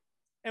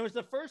 And it was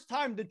the first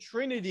time the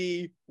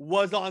Trinity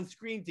was on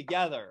screen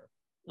together,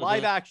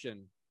 live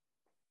action.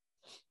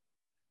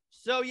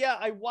 So yeah,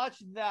 I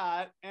watched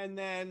that, and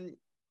then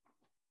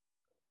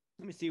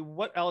let me see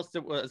what else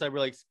was I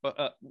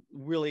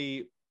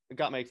really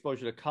got my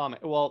exposure to comic.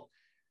 Well,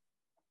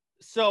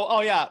 so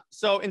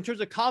in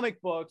terms of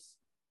comic books,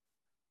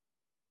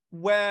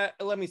 where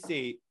let me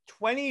see,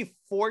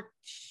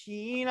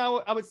 2014,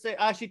 I would say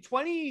actually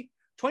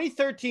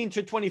 2013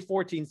 to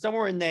 2014,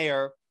 somewhere in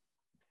there.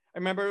 I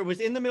remember it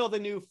was in the middle of the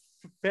new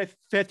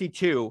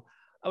 52.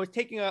 I was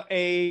taking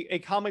a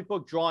comic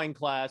book drawing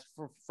class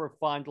for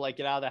fun to like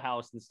get out of the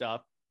house and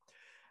stuff.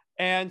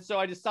 And so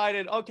I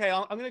decided, okay,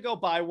 I'm going to go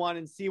buy one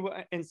and see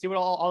what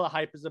all the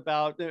hype is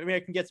about. Maybe I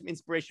can get some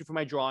inspiration for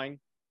my drawing.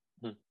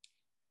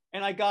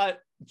 And I got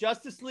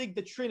Justice League,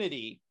 the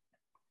Trinity,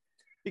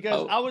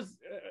 because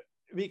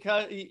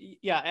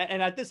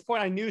and at this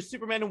point I knew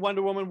Superman and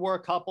Wonder Woman were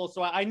a couple.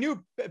 So I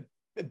knew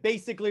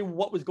basically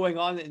what was going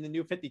on in the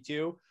new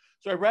 52.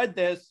 So I read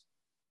this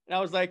and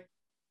I was like,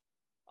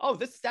 oh,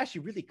 this is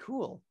actually really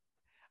cool.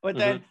 But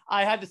then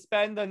I had to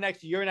spend the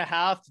next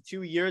 1.5 to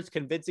 2 years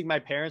convincing my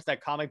parents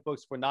that comic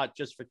books were not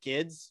just for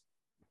kids.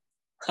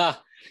 You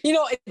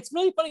know, it's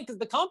really funny because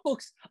the comic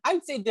books, I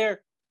would say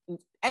they're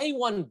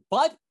anyone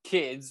but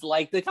kids.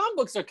 Like the comic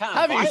books are kind of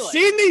Have violent. you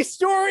seen these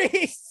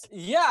stories?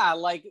 Yeah,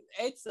 like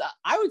it's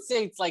I would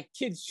say it's like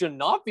kids should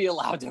not be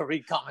allowed to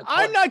read comic books.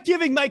 I'm not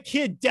giving my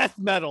kid death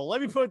metal.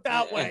 Let me put it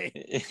that way.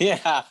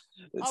 Yeah.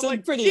 It's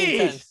like, pretty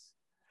geez. intense.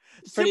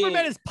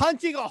 Superman is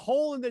punching a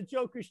hole in the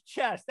Joker's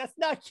chest. That's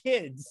not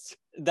kids.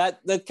 That's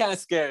kind of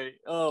scary.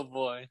 Oh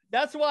boy.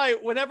 That's why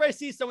whenever I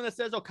see someone that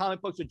says, oh,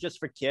 comic books are just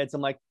for kids,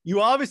 I'm like,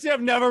 you obviously have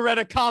never read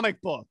a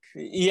comic book.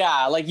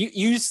 Yeah, like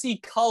you see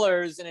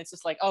colors and it's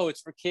just like, oh,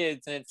 it's for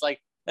kids. And it's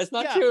like, that's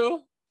not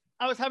true.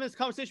 I was having this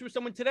conversation with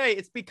someone today.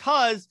 It's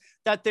because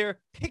that they're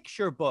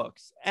picture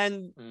books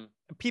and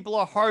people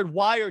are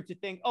hardwired to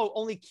think, oh,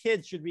 only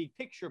kids should read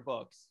picture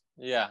books.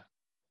 Yeah.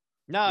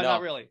 No,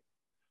 not really.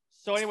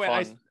 So anyway,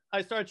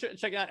 I started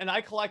checking out, and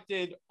I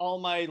collected all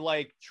my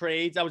like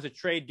trades. I was a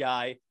trade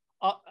guy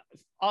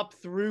up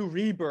through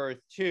Rebirth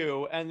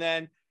too, and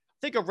then I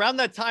think around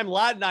that time,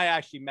 Lad and I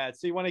actually met.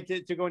 So you want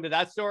to go into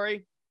that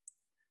story?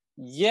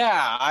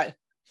 Yeah,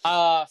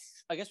 I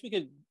guess we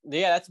could.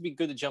 Yeah, that'd be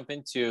good to jump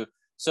into.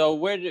 So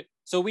we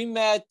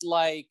met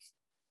like,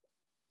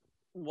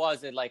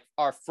 was it like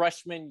our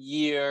freshman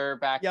year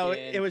back? Yeah,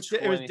 it was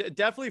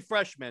definitely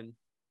freshman.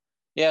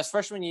 Yeah, it's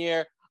freshman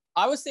year.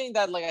 I was saying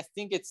that like I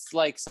think it's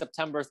like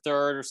September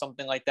 3rd or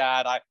something like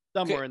that. I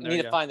somewhere in there.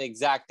 Need to find the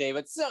exact day,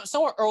 but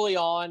somewhere early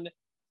on.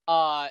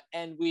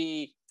 And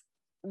we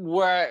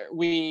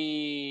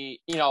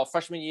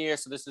freshman year.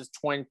 So this is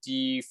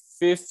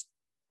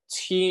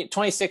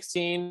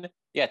 2016.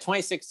 Yeah,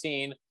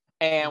 2016,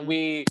 and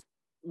we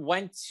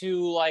went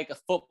to like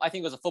I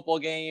think it was a football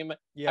game.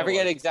 Yeah, I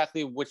forget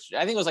exactly which.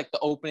 I think it was like the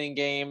opening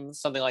game,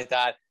 something like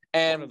that.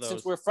 And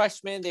since we're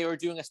freshmen, they were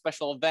doing a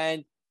special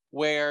event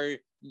where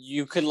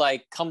you could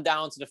like come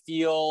down to the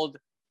field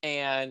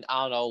and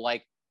I don't know,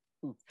 like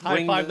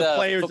high five the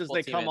players as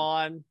they come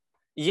on.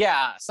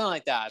 Yeah, something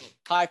like that.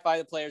 High five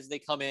the players as they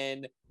come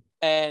in.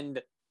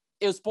 And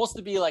it was supposed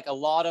to be like a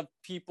lot of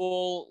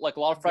people, like a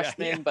lot of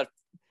freshmen, but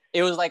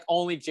it was like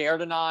only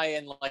Jared and I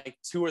and like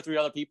 2 or 3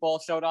 other people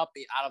showed up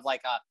out of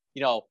like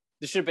there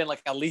should have been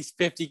like at least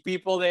 50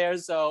 people there.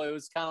 So it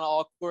was kind of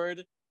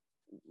awkward,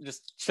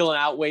 just chilling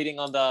out, waiting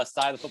on the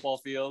side of the football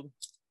field.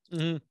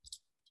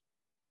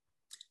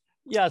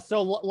 Yeah,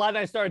 so Lad and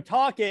I started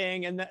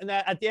talking, and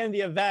at the end of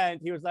the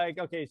event, he was like,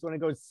 okay, so want to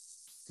go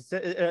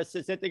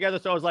sit together?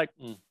 So I was like,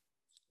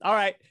 all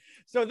right.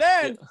 So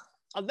then,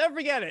 I'll never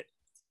forget it.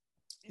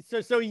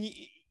 So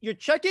you're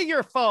checking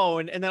your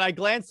phone, and then I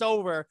glance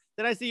over,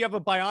 then I see you have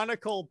a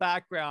Bionicle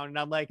background, and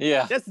I'm like,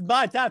 this is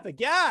my type of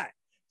guy.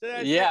 So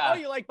then I said, oh,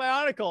 you like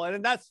Bionicle? And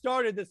then that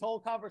started this whole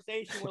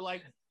conversation where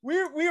like, we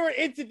were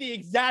into the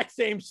exact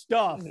same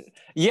stuff.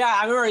 Yeah,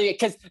 I remember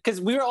because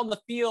we were on the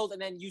field,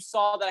 and then you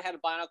saw that I had a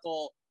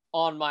Bionicle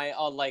on my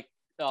on my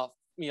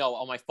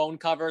phone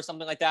cover or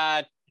something like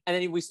that, and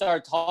then we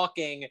started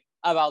talking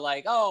about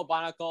like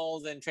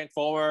Bionicles and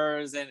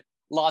Transformers and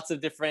lots of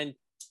different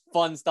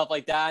fun stuff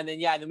like that. And then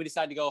then we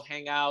decided to go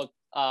hang out,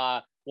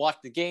 watch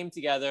the game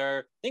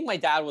together. I think my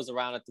dad was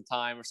around at the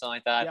time or something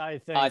like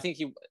that. Yeah,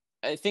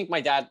 I think my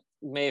dad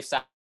may have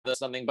sat or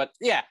something. But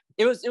yeah,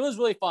 it was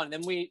really fun.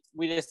 And we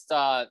just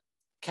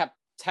kept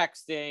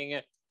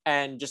texting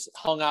and just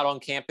hung out on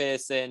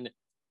campus and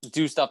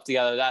do stuff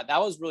together. That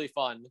was really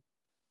fun.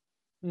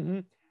 Mm-hmm.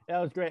 That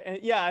was great. And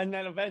yeah, and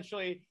then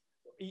eventually,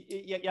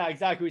 yeah,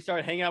 exactly. We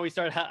started hanging out. We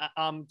started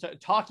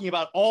talking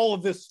about all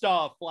of this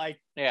stuff. Like,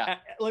 yeah,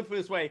 look for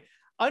this way.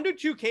 Under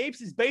Two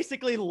Capes is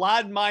basically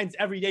Lad Mind's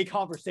everyday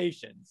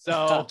conversation.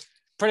 So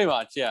pretty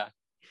much, yeah.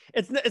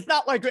 It's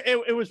not like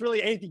it was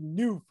really anything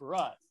new for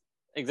us.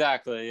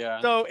 Exactly,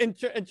 yeah. So in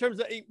terms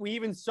of, we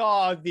even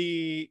saw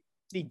the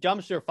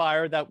dumpster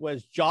fire that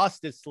was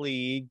Justice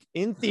League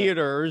in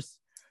theaters,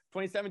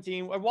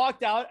 2017. I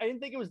walked out. I didn't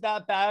think it was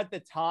that bad at the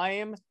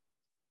time.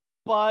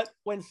 But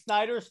when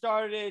Snyder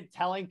started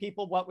telling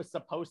people what was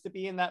supposed to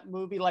be in that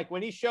movie, like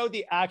when he showed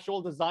the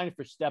actual design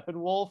for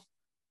Steppenwolf,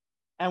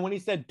 and when he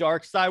said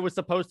Darkseid was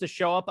supposed to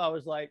show up, I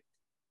was like,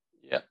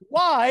 yeah,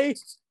 why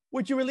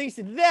would you release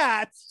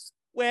that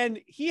when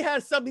he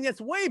has something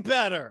that's way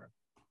better?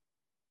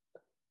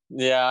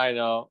 Yeah, I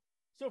know.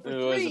 So for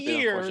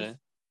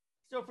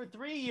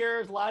 3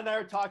 years, Lad and I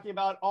are talking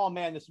about, oh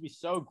man, this would be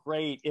so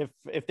great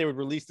if they would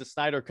release the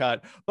Snyder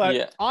Cut.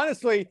 But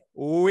honestly,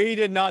 we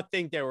did not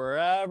think they were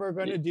ever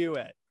going to do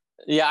it.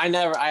 Yeah, I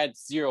had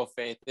zero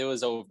faith. It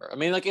was over. I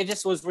mean, like, it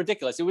just was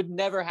ridiculous. It would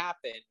never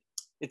happen.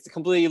 It's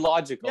completely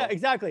illogical. Yeah,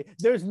 exactly.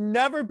 There's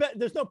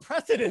no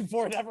precedent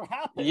for it ever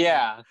happening.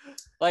 Yeah.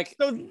 Like,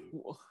 so,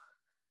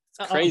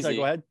 it's crazy. Sorry,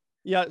 go ahead.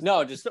 Yeah.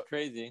 No, just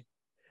crazy.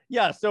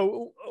 Yeah,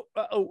 so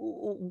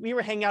we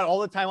were hanging out all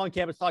the time on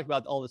campus talking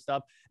about all this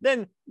stuff.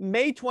 Then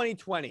May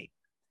 2020,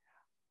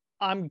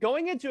 I'm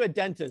going into a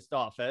dentist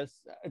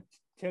office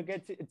to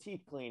get a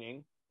teeth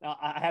cleaning. Now,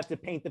 I have to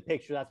paint the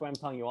picture. That's why I'm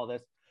telling you all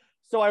this.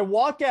 So I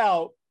walk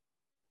out.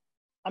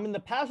 I'm in the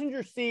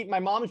passenger seat. My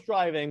mom's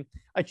driving.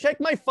 I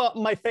check my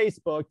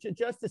Facebook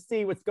just to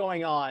see what's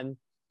going on.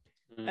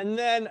 Mm-hmm. And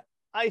then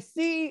I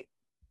see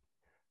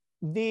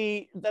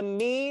the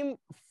meme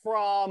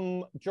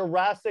from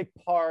Jurassic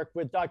Park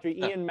with Dr.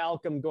 Ian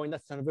Malcolm going,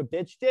 that son of a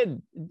bitch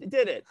did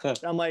it. And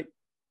I'm like,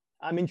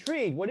 I'm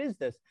intrigued. What is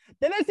this?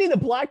 Then I see the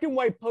black and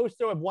white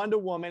poster of Wonder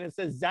Woman. It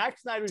says Zack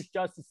Snyder's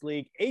Justice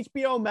League,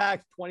 HBO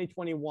Max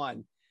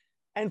 2021.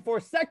 And for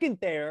a second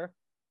there,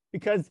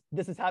 because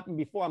this has happened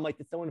before, I'm like,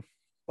 did someone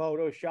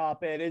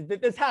Photoshop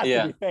it? This has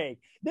to be fake.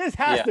 This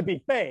has to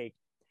be fake.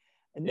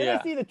 And then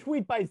I see the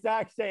tweet by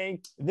Zack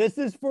saying, this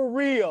is for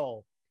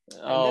real.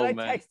 And then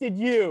I texted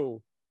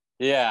you.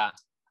 Yeah.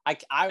 I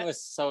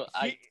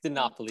did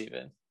not believe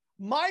it.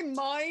 My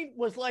mind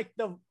was like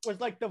the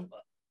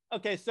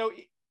okay, so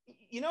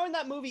you know in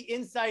that movie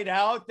Inside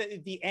Out,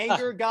 the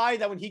anger guy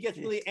that when he gets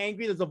really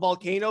angry, there's a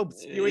volcano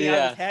spewing out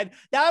of his head.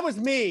 That was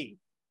me.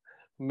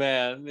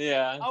 Man,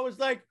 yeah. I was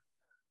like,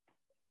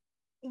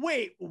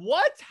 wait,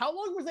 what? How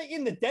long was I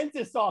in the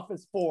dentist's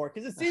office for?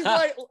 Because it seems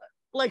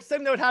like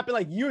something that would happen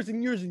like years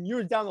and years and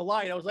years down the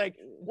line. I was like,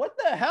 what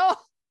the hell?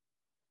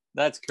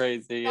 That's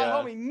crazy. Yeah. My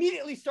home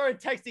immediately started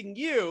texting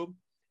you,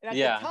 and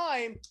at the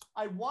time,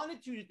 I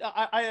wanted to.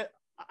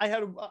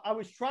 I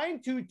was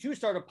trying to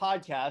start a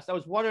podcast. I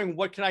was wondering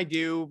what can I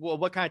do? Well,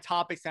 what kind of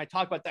topics can I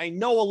talk about that I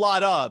know a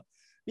lot of?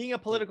 Being a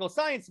political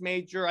science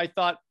major, I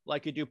thought I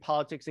could do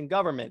politics and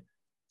government.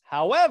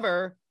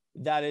 However,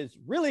 that is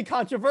really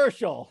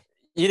controversial.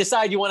 You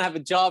decide you want to have a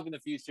job in the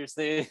future,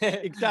 see?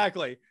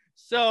 Exactly.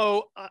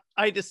 So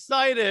I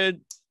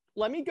decided,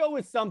 let me go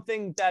with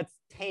something that's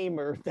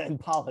tamer than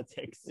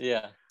politics.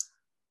 Yeah.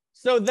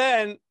 So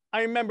then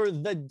I remember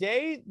the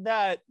day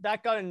that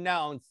got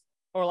announced,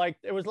 or like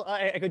it was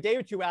like a day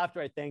or two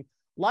after, I think,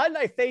 Lad and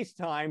I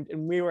FaceTimed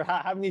and we were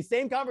having these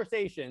same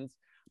conversations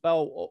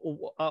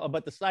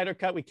about the Snyder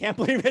Cut. We can't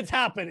believe it's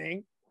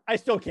happening. I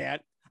still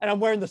can't. And I'm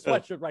wearing the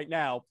sweatshirt right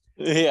now.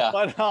 Yeah.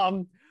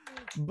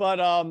 But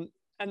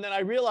and then I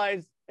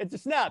realized it's a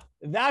snap.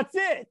 That's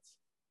it.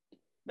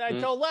 Then I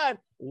told Lad,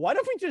 what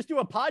if we just do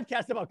a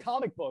podcast about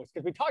comic books?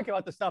 Because we talk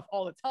about this stuff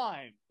all the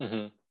time.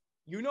 Mm-hmm.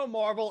 You know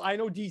Marvel, I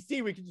know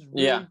DC. We could just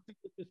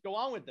just go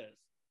on with this.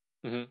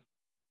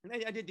 Mm-hmm.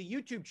 And I did the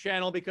YouTube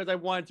channel because I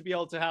wanted to be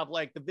able to have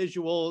like the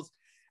visuals.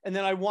 And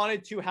then I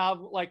wanted to have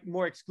like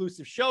more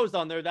exclusive shows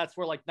on there. That's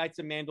where like Knights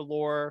of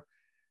Mandalore,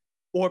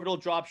 Orbital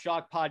Drop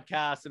Shock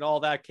podcast, and all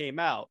that came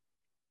out.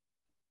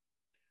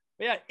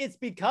 But yeah, it's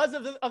because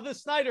of the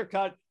Snyder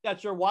Cut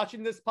that you're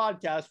watching this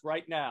podcast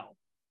right now.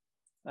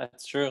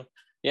 That's true.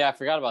 Yeah, I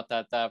forgot about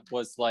that. That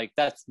was like,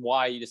 that's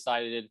why you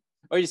decided,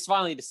 or you just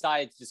finally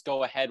decided to just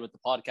go ahead with the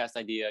podcast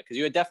idea, because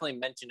you had definitely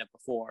mentioned it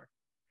before.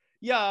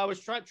 Yeah, I was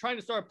trying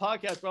to start a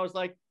podcast, but I was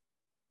like,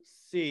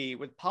 see,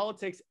 with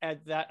politics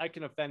at that, I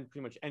can offend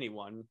pretty much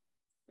anyone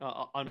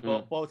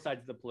on both sides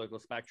of the political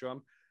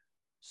spectrum.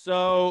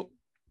 So,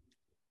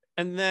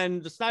 and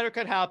then the Snyder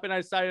Cut happened.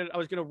 I decided I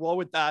was going to roll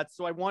with that.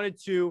 So I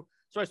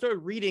started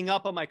reading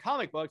up on my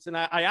comic books, and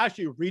I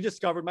actually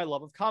rediscovered my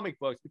love of comic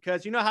books,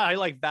 because you know how I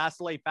like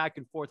vacillate back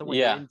and forth on what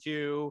I'm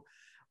into,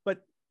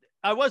 but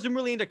I wasn't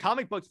really into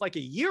comic books for like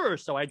a year or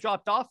so. I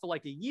dropped off for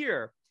like a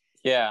year.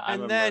 Yeah.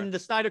 And then the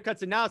Snyder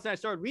Cut's announced, and I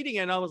started reading it,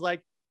 and I was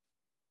like,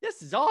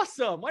 this is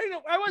awesome. Why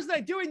wasn't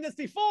I doing this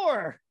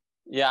before?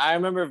 Yeah, I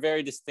remember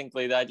very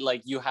distinctly that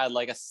like you had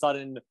like a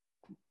sudden,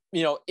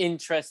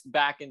 interest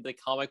back into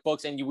comic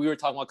books, and we were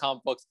talking about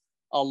comic books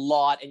a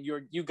lot, and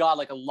you got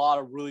like a lot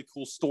of really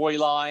cool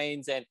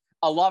storylines, and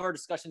a lot of our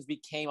discussions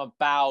became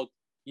about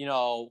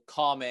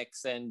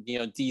comics and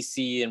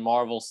DC and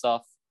Marvel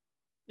stuff.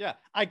 Yeah,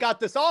 I got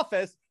this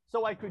office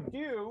so I could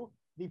do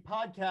the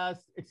podcast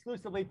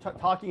exclusively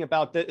talking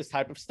about this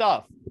type of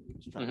stuff.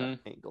 Just trying to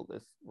angle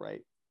this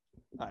right.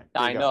 All right,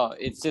 I know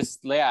it's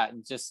just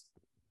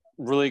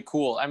really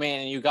cool. I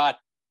mean, you got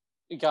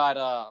a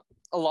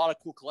lot of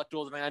cool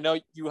collectibles. I mean, I know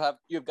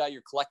you've got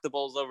your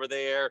collectibles over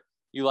there.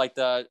 You like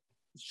to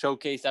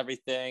showcase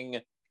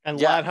everything. And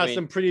Lad has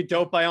some pretty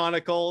dope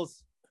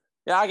Bionicles.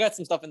 Yeah, I got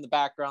some stuff in the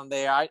background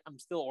there. I'm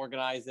still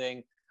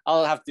organizing.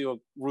 I'll have to do a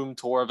room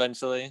tour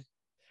eventually.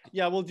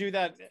 Yeah, we'll do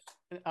that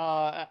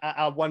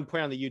at one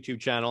point on the YouTube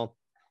channel.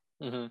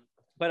 Mm-hmm.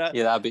 But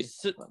yeah, that'd be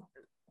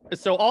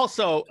so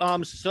also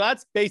so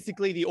that's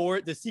basically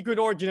the secret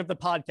origin of the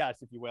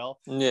podcast, if you will.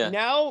 Yeah.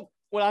 Now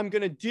what I'm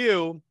gonna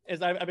do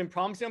is I've been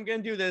promising I'm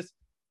gonna do this.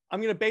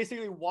 I'm gonna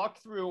basically walk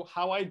through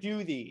how I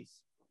do these.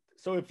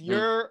 So if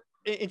you're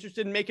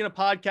interested in making a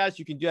podcast,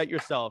 you can do that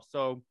yourself.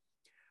 So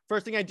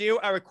first thing I do,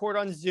 I record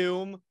on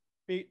Zoom.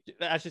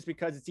 That's just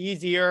because it's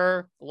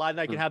easier. A lot of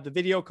I can have the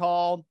video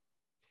call.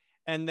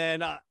 And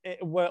then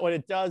what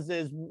it does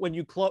is when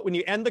you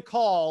end the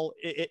call,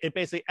 it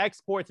basically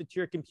exports it to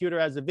your computer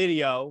as a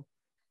video.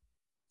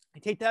 I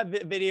take that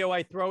video,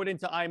 I throw it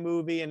into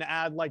iMovie and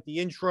add like the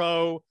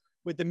intro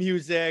with the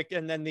music,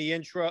 and then the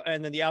intro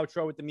and then the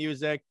outro with the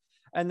music.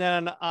 And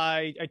then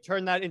I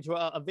turn that into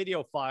a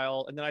video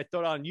file, and then I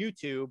throw it on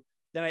YouTube.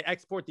 Then I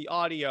export the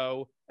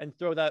audio and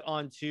throw that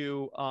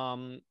onto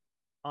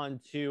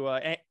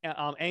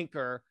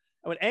Anchor.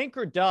 And what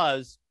Anchor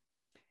does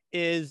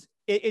is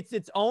it's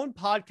its own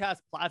podcast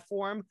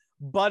platform,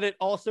 but it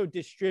also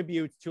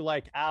distributes to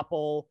like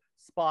Apple,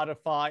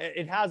 Spotify.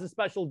 It has a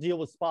special deal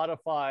with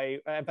Spotify.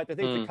 In fact, I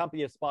think it's a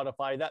company of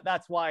Spotify.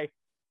 That's why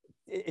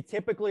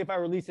typically if I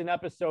release an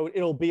episode,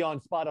 it'll be on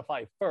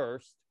Spotify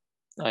first.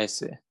 I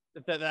see.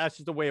 That's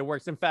just the way it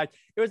works. In fact,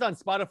 it was on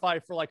Spotify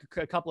for like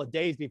a couple of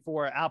days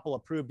before Apple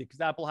approved it,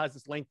 because Apple has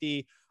this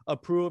lengthy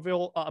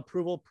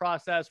approval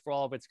process for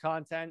all of its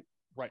content.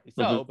 Rightly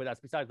so, but that's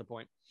besides the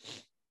point.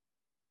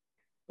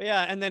 But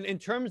yeah, and then in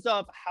terms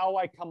of how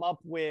I come up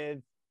with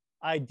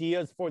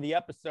ideas for the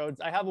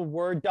episodes, I have a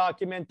Word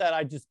document that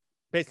I just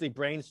basically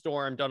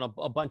brainstormed on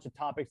a bunch of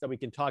topics that we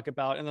can talk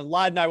about. And then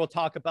Lad and I will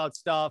talk about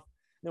stuff.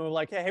 And we're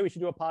like, hey, we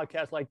should do a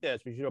podcast like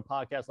this. We should do a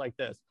podcast like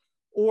this.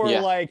 Or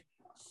like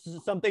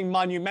something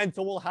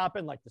monumental will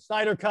happen, like the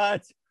Snyder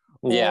Cut,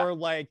 or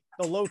like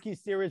the Loki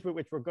series,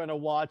 which we're going to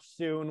watch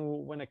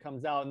soon when it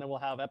comes out. And then we'll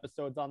have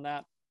episodes on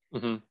that.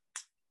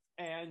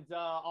 And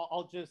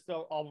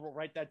I'll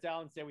write that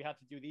down, say we have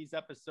to do these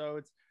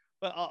episodes.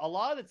 But a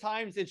lot of the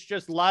times it's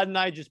just Lad and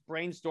I just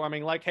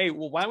brainstorming like, hey,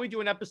 well, why don't we do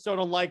an episode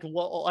on like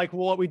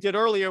what we did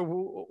earlier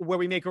where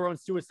we make our own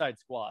Suicide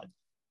Squad?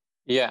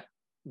 Yeah,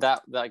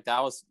 that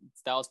was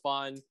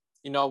fun.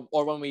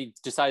 Or when we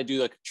decided to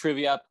do like a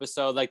trivia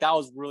episode, like that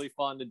was really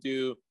fun to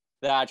do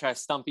that. Try to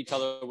stump each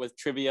other with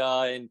trivia,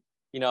 and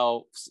I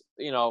know a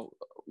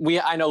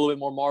little bit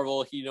more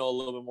Marvel, he a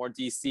little bit more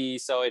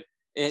DC, so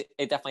it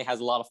definitely has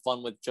a lot of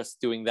fun with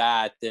just doing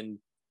that. And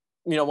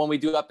when we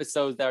do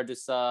episodes that are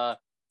just a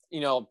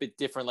bit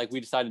different, like we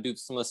decided to do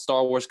some of the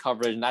Star Wars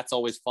coverage, and that's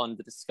always fun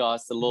to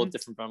discuss, a little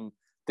different from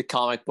the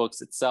comic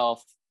books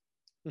itself.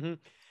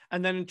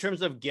 And then in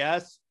terms of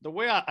guests, the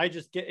way I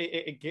just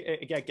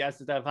get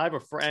guests is that if I have a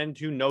friend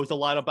who knows a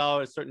lot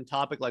about a certain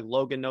topic, like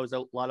Logan knows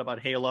a lot about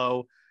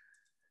Halo,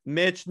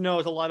 Mitch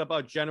knows a lot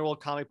about general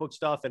comic book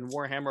stuff and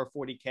Warhammer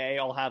 40K.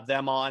 I'll have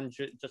them on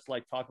just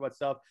like talk about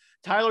stuff.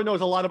 Tyler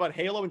knows a lot about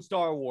Halo and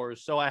Star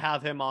Wars, so I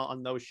have him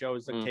on those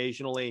shows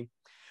occasionally.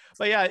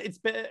 But yeah, it's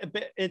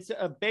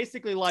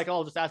basically like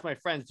I'll just ask my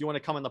friends, do you want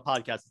to come on the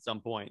podcast at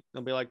some point?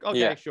 They'll be like,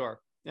 okay, sure.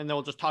 And then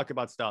we'll just talk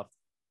about stuff.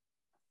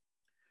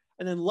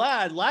 And then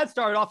Lad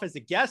started off as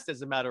a guest,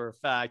 as a matter of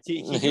fact.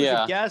 He was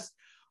a guest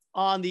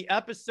on the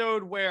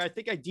episode where I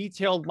think I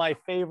detailed my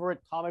favorite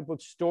comic book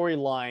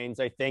storylines,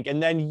 I think.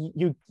 And then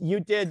you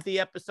did the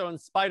episode on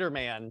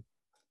Spider-Man.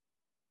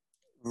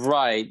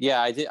 Right. Yeah,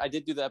 I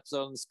did do the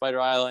episode on Spider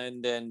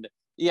Island. And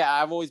yeah,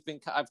 I've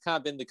kind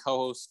of been the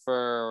co-host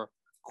for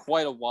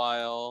quite a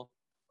while.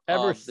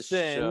 Ever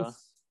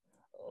since,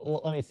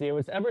 let me see, it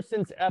was ever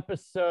since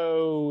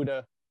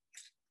episode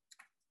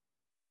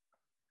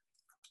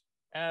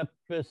it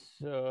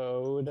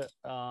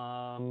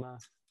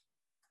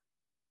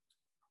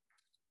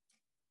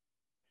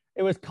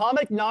was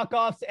Comic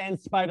Knockoffs and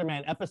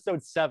Spider-Man,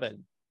 episode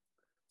 7.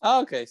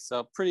 Oh, okay,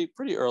 so pretty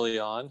early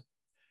on.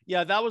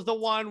 Yeah, that was the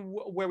one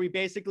where we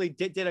basically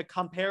did a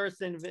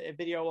comparison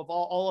video of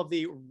all of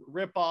the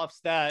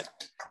ripoffs that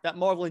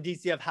Marvel and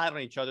DC have had on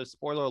each other.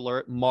 Spoiler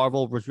alert,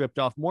 Marvel was ripped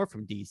off more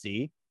from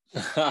DC.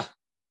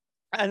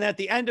 And at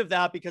the end of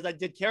that, because I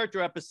did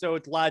character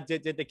episodes, Lad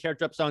did the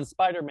character episode on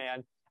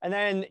Spider-Man. And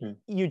then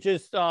you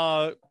just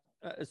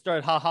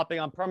started hopping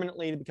on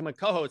permanently to become a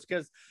co-host,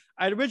 because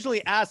I'd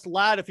originally asked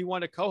Lad if he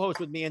wanted to co-host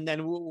with me, and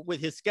then with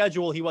his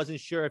schedule, he wasn't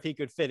sure if he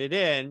could fit it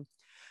in.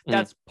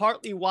 That's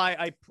partly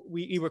why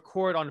we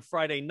record on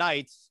Friday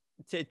nights,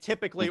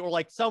 typically, or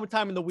like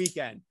sometime in the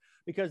weekend,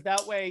 because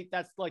that way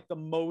that's like the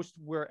most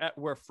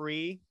we're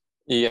free.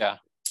 Yeah.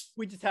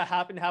 We just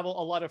happen to have a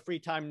lot of free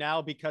time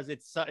now because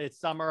it's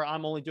summer.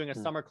 I'm only doing a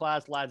summer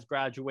class. Lad's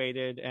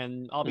graduated,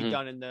 and I'll be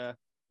done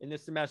in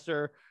this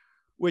semester,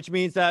 which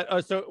means that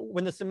so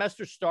when the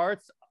semester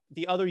starts,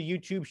 the other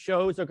YouTube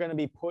shows are going to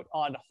be put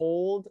on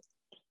hold.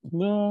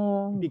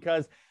 No,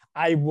 because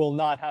I will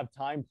not have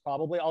time.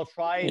 Probably I'll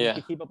try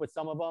to keep up with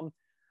some of them,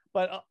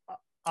 but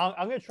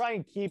I'm going to try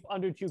and keep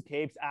Under Two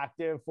Capes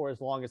active for as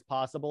long as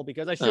possible,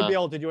 because I should be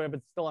able to do it,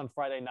 but still on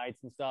Friday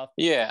nights and stuff.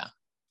 Yeah.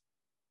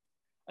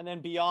 And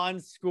then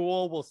beyond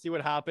school, we'll see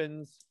what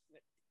happens.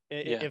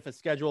 If a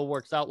schedule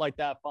works out like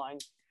that, fine.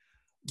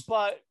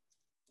 But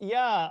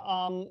yeah,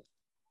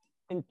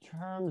 in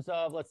terms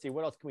of, let's see,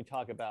 what else can we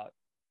talk about?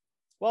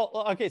 Well,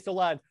 okay, so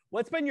Lad,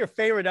 what's been your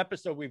favorite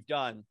episode we've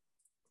done?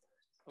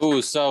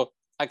 Ooh, so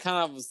I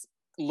kind of was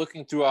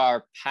looking through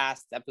our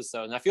past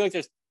episodes, and I feel like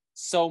there's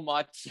so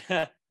much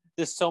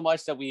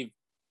that we've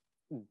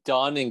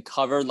done and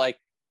covered, like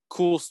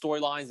cool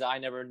storylines that I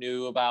never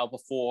knew about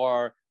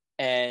before.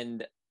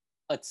 And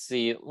let's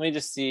see, let me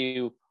just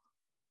see.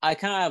 I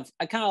kind of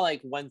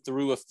like went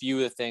through a few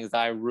of the things that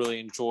I really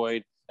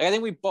enjoyed. Like, I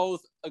think we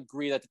both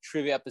agree that the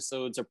trivia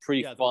episodes are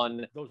pretty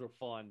fun. Those are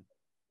fun.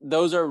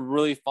 Those are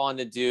really fun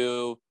to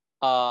do.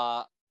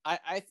 I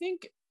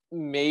think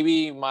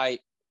maybe my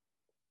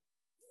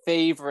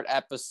favorite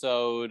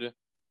episode,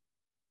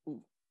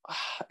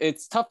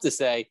 it's tough to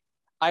say.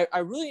 I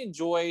really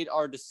enjoyed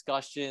our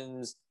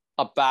discussions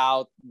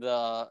about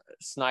the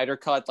Snyder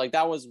Cut. Like,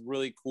 that was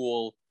really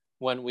cool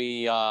when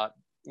we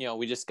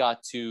we just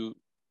got to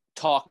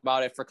talk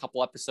about it for a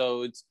couple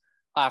episodes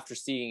after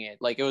seeing it.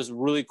 Like, it was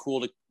really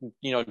cool to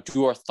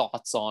do our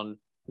thoughts on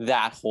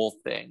that whole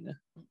thing.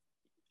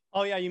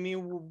 Oh yeah, you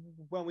mean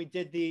when we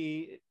did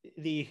the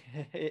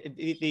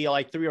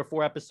like 3 or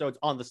 4 episodes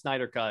on the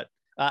Snyder Cut?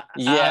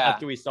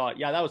 After we saw it,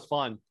 yeah, that was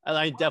fun.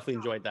 I definitely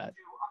enjoyed that.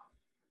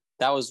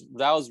 That was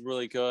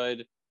really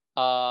good.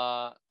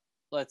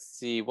 Let's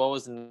see, what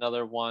was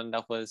another one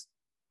that was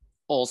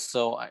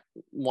also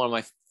one of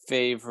my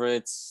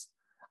favorites?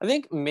 I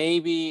think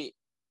maybe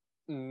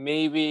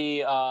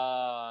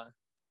I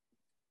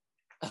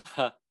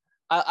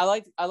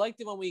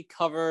liked it when we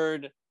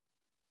covered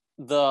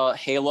the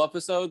Halo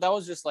episode. That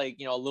was just like,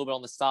 a little bit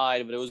on the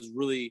side, but it was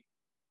really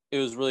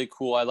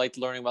cool. I liked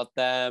learning about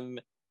them.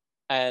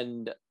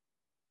 And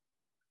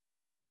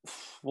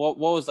what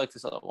was like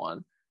this other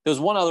one? There was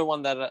one other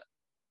one that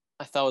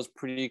I thought was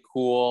pretty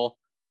cool.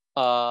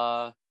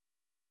 Let's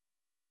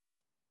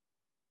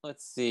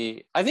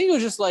see. I think it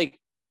was just like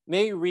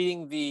maybe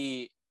reading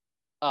the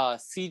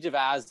Siege of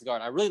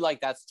Asgard. I really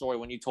liked that story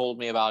when you told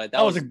me about it.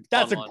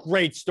 That's a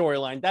great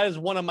storyline. That is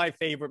one of my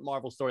favorite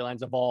Marvel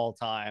storylines of all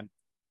time.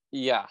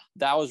 Yeah,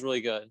 that was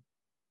really good.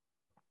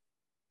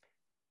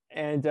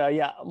 And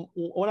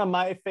one of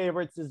my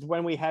favorites is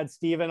when we had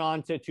Steven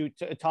on to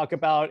talk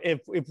about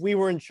if we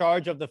were in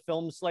charge of the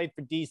film slate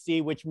for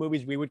DC, which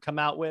movies we would come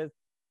out with.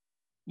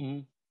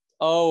 Mm-hmm.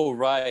 Oh,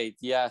 right.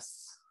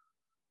 Yes.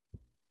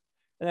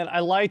 And then I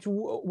liked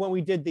when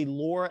we did the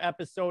lore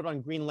episode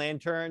on Green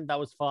Lantern. That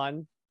was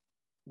fun.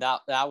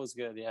 That was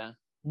good, yeah.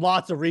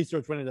 Lots of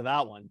research went into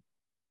that one.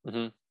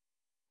 Mm-hmm.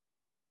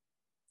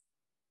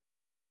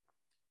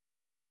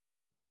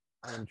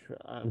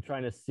 I'm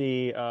trying to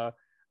see.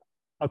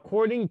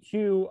 According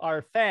to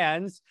our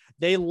fans,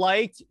 they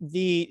liked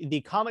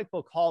the comic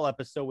book haul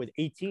episode with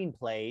 18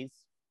 plays.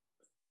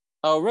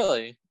 Oh,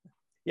 really?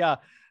 Yeah.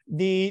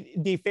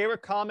 The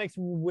favorite comics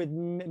with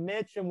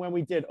Mitch, and when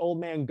we did Old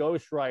Man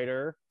Ghost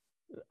Rider,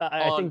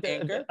 I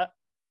think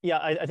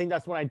I think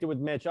that's what I did with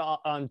Mitch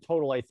on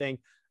total. I think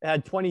it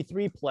had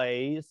 23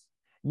 plays.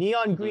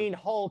 Neon Green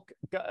Hulk,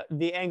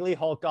 the Ang Lee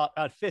Hulk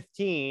got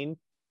 15.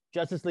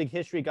 Justice League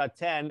History got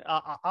 10.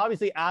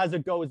 Obviously, as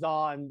it goes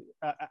on,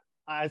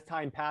 as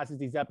time passes,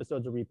 these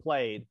episodes are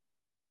replayed.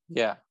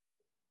 Yeah.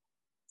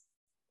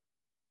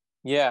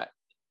 Yeah.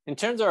 In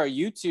terms of our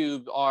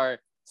YouTube, our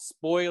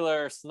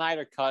spoiler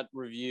Snyder Cut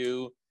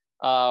review,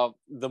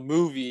 the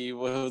movie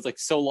was like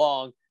so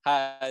long,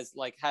 has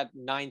like had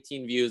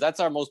 19 views. That's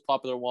our most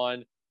popular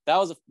one. That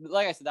was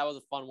like I said, that was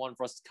a fun one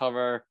for us to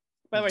cover.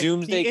 By the way,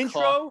 Doomsday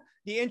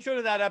the intro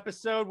to that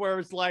episode where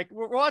it's like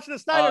we're watching the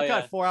Snyder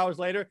Cut 4 hours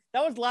later.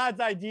 That was Lad's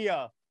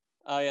idea.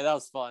 Oh yeah, that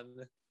was fun.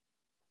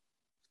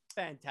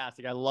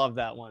 Fantastic. I love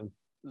that one.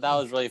 That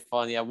was really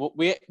fun. Yeah,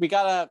 we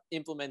gotta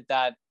implement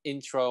that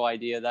intro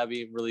idea. That'd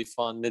be really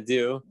fun to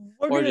do.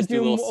 Or just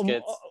do little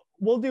skits.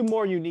 We'll do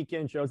more unique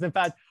intros. In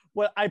fact,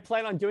 what I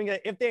plan on doing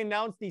if they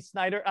announce the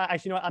Snyder.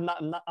 Actually, I'm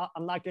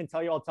not going to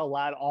tell you. I'll tell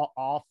Lad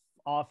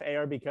off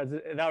air because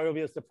that will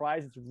be a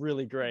surprise. It's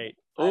really great.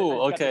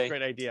 Oh, okay.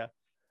 Great idea.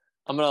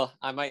 I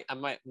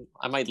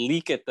might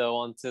leak it though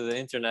onto the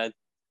internet.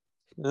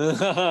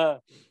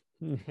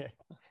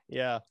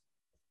 Yeah.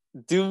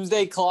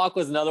 Doomsday Clock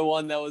was another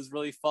one that was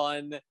really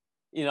fun.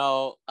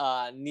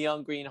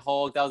 Neon Green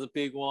Hulk, that was a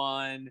big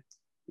one.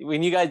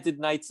 When you guys did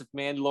Knights of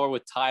Mandalore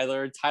with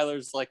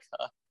Tyler's like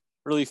a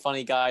really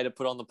funny guy to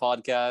put on the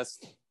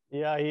podcast.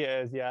 Yeah, he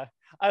is. Yeah,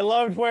 I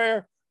loved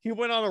where he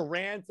went on a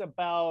rant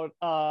about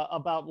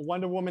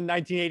Wonder Woman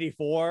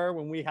 1984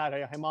 when we had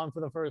him on for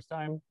the first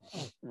time.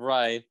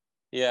 Right.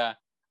 Yeah.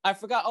 I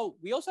forgot. Oh,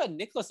 we also had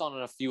Nicholas on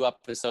in a few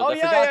episodes. Oh,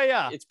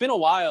 yeah. It's been a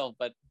while,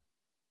 but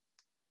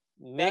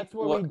that's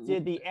where we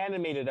did the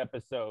animated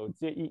episodes.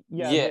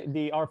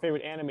 The Our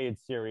Favorite Animated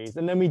series.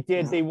 And then we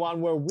did the one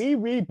where we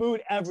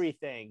reboot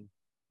everything.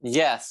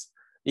 Yes.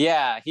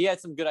 Yeah. He had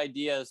some good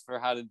ideas for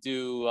how to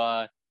do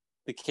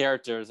the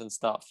characters and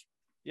stuff.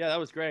 Yeah, that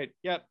was great.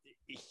 Yeah.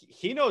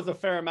 He knows a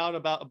fair amount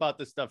about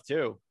this stuff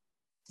too.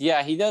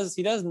 Yeah, he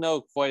does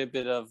know quite a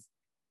bit of,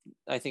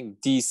 I think,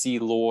 DC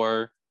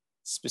lore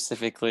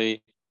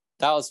specifically.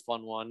 That was a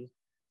fun one.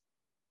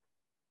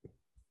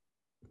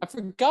 I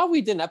forgot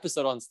we did an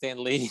episode on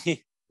Stan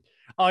Lee.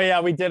 Oh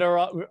yeah, we did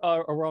our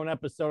own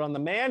episode on the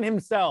man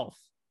himself.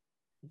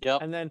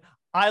 Yep. And then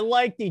I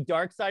like the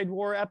Dark Side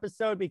War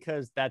episode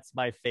because that's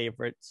my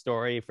favorite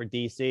story for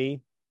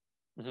DC.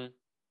 Mm-hmm.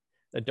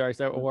 The Dark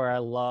Side War, I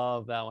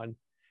love that one.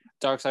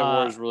 Dark Side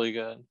War is really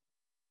good.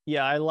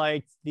 Yeah, I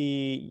liked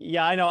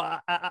I know.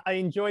 I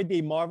enjoyed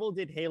the Marvel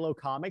did Halo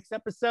Comics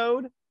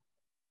episode.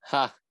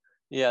 Ha.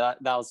 Yeah,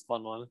 that was a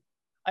fun one.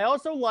 I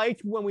also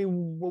liked when we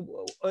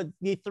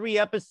the 3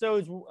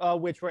 episodes,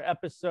 which were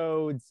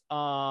episodes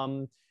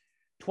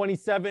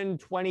 27,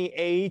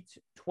 28,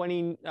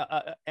 20,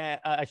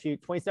 actually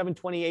 27,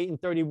 28,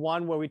 and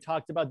 31, where we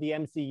talked about the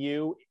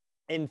MCU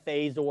in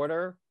phase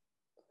order.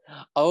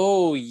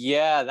 Oh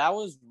yeah, that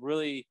was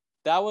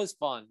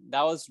fun.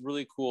 That was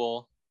really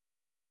cool.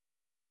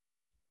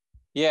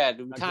 Yeah,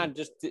 kind of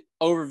just the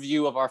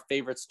overview of our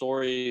favorite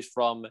stories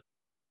from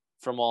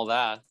all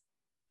that.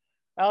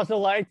 I also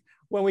liked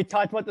when we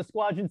talked about the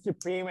Squadron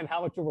Supreme and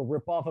how much of a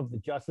ripoff of the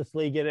Justice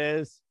League it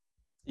is.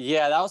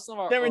 Yeah, that was some of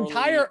our Their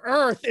entire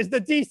Earth is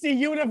the DC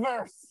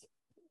universe.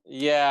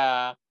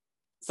 Yeah.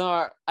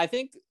 So I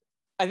think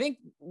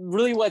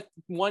really what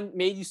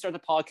made you start the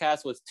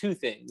podcast was 2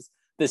 things.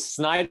 The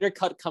Snyder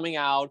Cut coming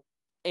out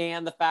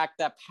and the fact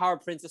that Power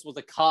Princess was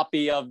a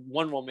copy of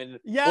Wonder Woman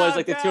was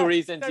like the 2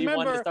 reasons you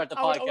wanted to start the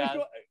podcast.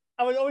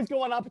 I would always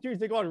go on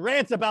opportunities to go on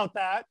rants about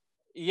that.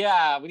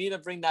 Yeah, we need to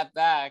bring that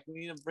back.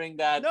 No,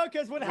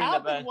 because what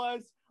happened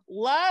was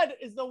Lad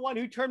is the one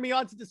who turned me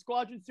on to the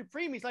Squadron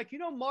Supreme. He's like,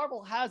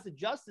 Marvel has the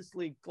Justice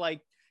League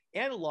like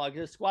analog,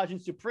 the Squadron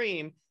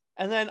Supreme.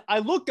 And then I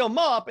look them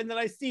up and then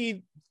I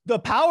see the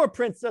Power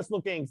Princess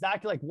looking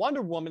exactly like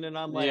Wonder Woman. And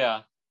I'm like,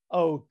 yeah.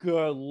 Oh,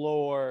 good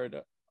Lord.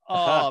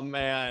 Oh,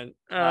 man.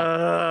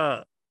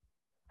 How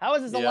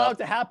is this allowed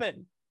to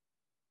happen?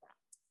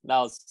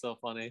 That was so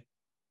funny.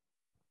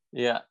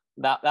 Yeah.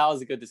 That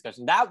was a good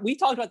discussion. That we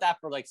talked about that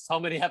for like so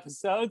many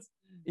episodes.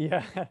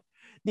 Yeah,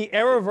 the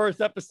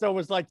Arrowverse episode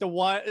was like the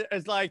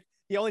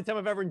only time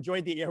I've ever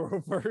enjoyed the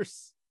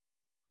Arrowverse.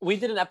 We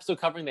did an episode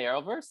covering the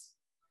Arrowverse.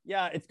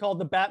 Yeah, it's called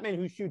The Batman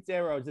Who Shoots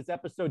Arrows. It's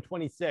episode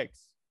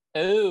 26.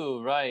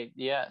 Oh, right.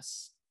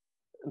 Yes,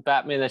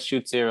 Batman that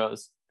shoots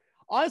arrows.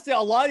 Honestly, a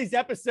lot of these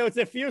episodes,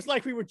 it feels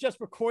like we were just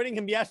recording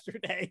him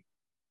yesterday.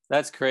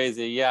 That's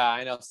crazy. Yeah,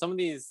 I know. Some of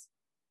these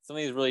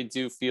really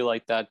do feel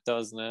like that,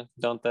 doesn't it?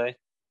 Don't they?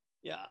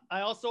 Yeah, I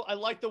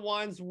like the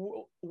ones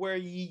where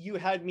you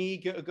had me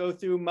go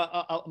through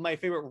my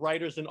favorite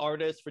writers and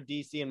artists for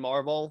DC and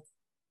Marvel.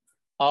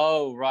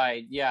 Oh,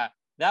 right. Yeah,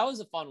 that was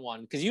a fun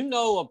one because you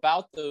know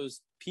about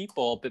those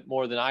people a bit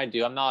more than I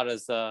do. I'm not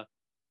as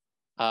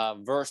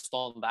versed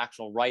on the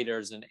actual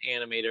writers and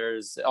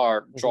animators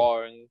or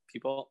drawing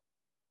people.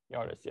 The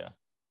artists, yeah.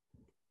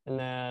 And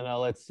then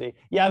let's see.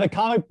 Yeah, the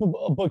comic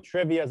book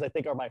trivias I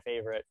think are my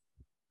favorite.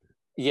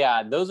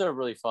 Yeah, those are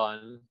really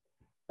fun.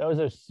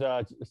 Those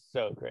are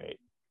so great.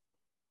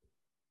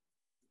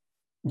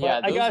 But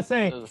yeah, I gotta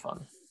say, those are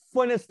fun.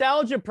 For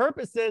nostalgia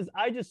purposes,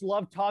 I just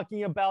love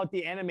talking about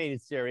the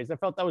animated series. I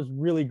felt that was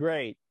really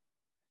great.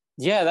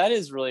 Yeah, that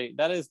is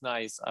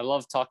nice. I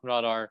love talking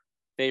about our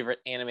favorite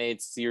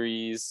animated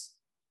series.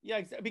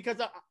 Yeah, because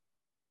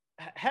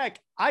heck,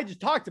 I just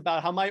talked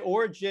about how my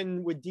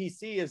origin with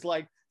DC is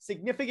like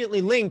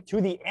significantly linked to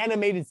the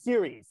animated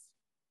series.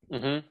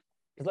 Mm-hmm.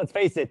 Because let's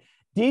face it,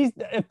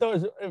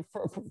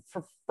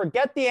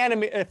 forget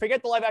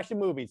the live action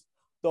movies.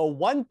 The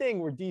one thing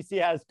where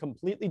DC has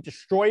completely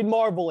destroyed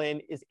Marvel in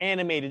is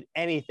animated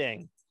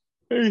anything.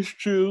 It's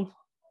true.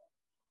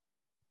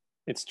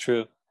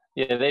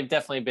 Yeah, they've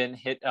definitely been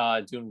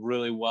doing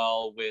really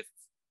well with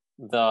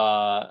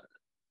the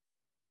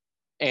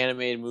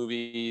animated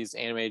movies,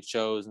 animated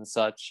shows, and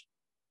such.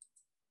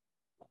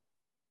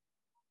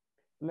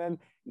 And then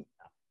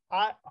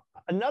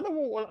another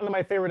one of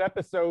my favorite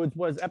episodes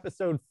was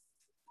episode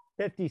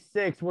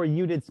 56, where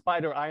you did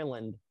Spider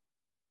Island.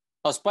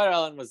 Oh, Spider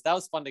Island was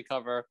fun to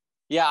cover.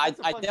 Yeah, I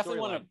definitely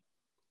want to.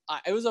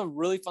 It was a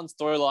really fun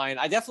storyline.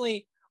 I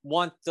definitely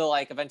want to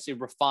like eventually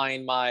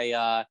refine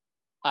my,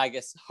 I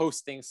guess,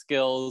 hosting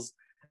skills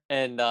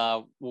and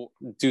we'll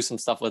do some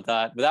stuff with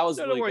that. But that was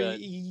really good.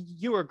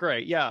 You were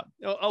great. Yeah.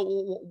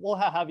 We'll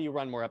have you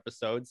run more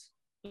episodes.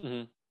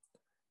 Mm-hmm.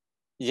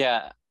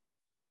 Yeah.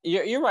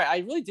 You're right. I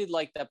really did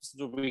like the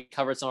episode where we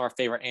covered some of our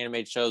favorite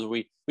animated shows.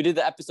 We did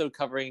the episode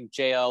covering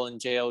JL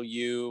and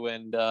JLU,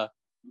 and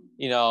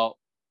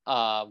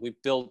we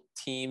built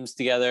teams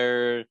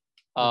together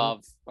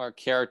of our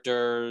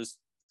characters.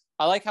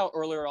 I like how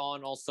earlier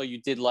on also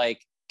you did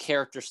like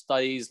character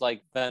studies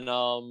like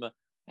Venom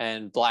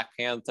and Black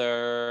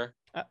Panther.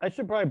 I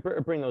should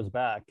probably bring those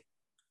back.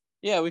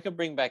 Yeah, we could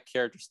bring back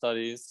character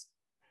studies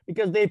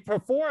because they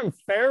performed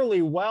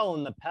fairly well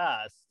in the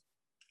past.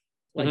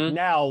 Like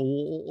now,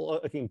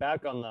 looking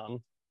back on them,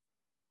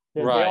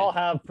 they all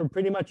have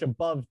pretty much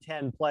above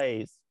 10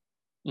 plays.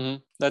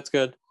 That's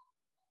good.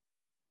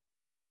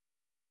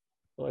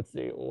 Let's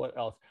see what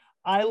else.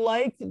 I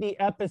liked the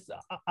episode.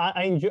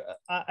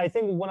 I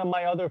think one of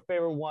my other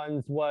favorite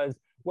ones was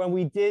when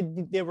we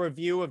did the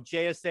review of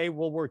JSA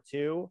World War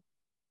II.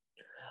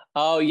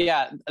 Oh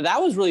yeah,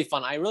 that was really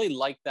fun. I really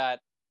liked that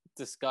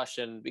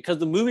discussion because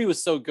the movie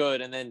was so good,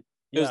 and then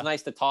it was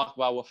nice to talk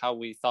about how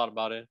we thought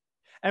about it.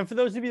 And for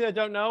those of you that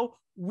don't know,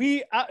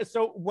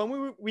 so when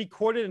we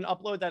recorded and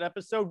uploaded that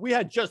episode, we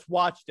had just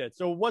watched it,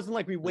 so it wasn't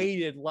like we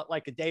waited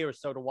like a day or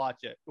so to watch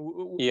it.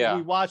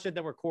 We watched it,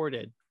 then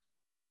recorded.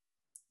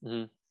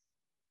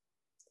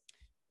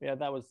 Yeah,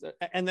 that was,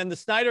 and then the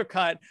Snyder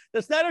Cut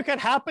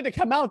happened to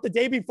come out the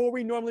day before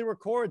we normally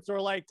record, so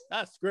we're like,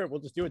 screw it, we'll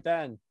just do it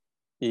then.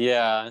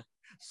 Yeah.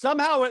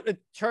 Somehow it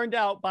turned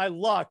out by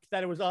luck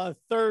that it was on a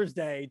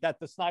Thursday that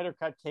the Snyder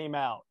Cut came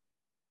out.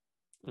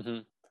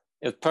 It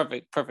was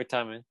perfect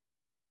timing.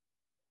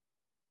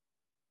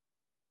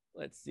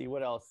 Let's see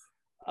what else.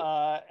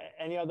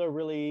 Any other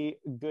really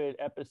good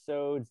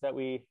episodes that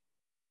we?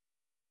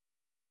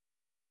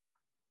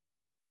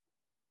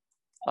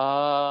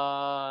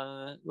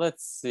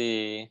 Let's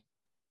see.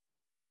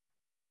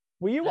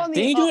 Were you on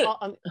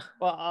the?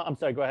 I'm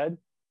sorry. Go ahead.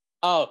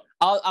 Oh,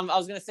 I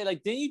was gonna say,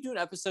 like, didn't you do an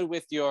episode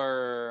with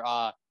your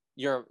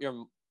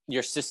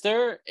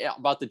sister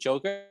about the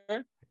Joker?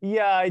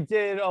 Yeah, I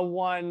did a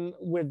one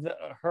with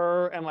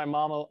her and my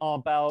mom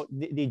about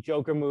the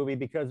Joker movie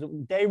because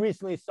they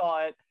recently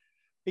saw it.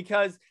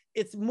 Because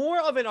it's more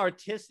of an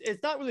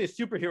it's not really a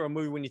superhero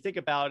movie when you think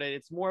about it.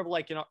 It's more of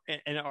like an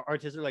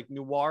artistic, like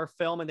noir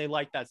film, and they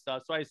like that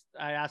stuff. So I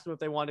asked them if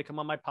they wanted to come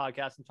on my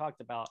podcast and talk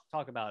about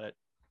it.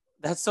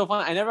 That's so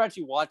fun. I never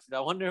actually watched it. I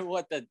wonder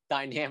what the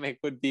dynamic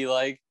would be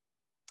like.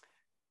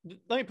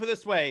 Let me put it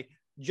this way.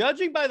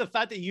 Judging by the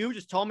fact that you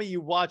just told me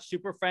you watched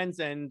Super Friends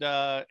and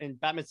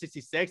Batman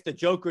 66, the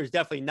Joker is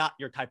definitely not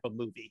your type of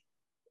movie.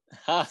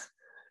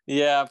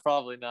 Yeah,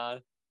 probably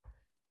not.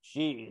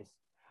 Jeez.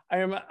 I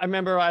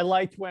remember I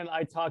liked when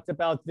I talked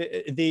about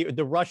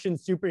the Russian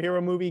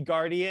superhero movie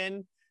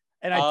Guardian,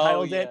 and I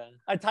titled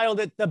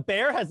it "The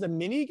Bear Has a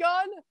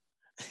Minigun."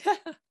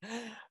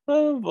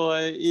 Oh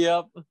boy,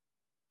 yep.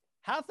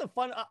 Half the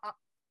fun.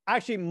 I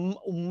think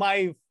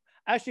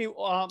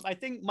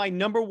my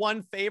number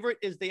one favorite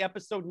is the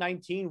episode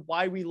 19,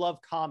 "Why We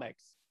Love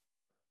Comics."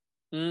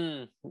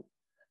 That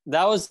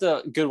was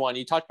the good one.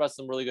 You talked about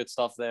some really good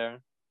stuff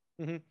there.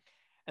 And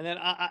then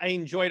I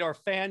enjoyed our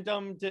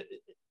fandom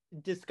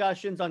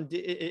discussions on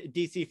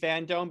DC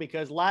Fandom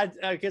because I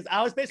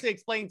was basically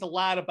explaining to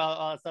Lad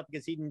about stuff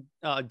because he didn't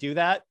do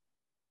that.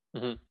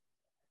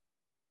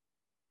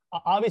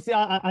 Obviously,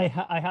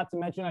 I have to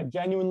mention I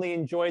genuinely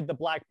enjoyed the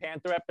Black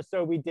Panther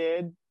episode we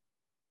did.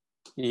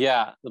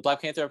 Yeah, the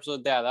Black Panther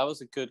episode, that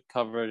was a good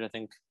coverage, I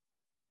think.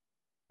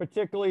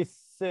 Particularly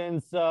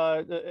since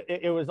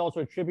it was also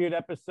a tribute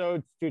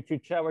episode to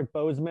Chadwick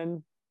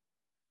Boseman.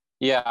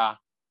 Yeah,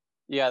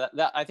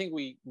 that I think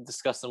we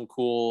discussed some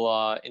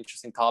cool,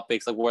 interesting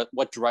topics, like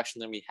what direction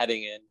they're be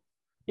heading in.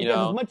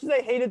 Because as much as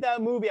I hated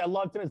that movie, I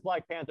loved him as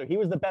Black Panther. He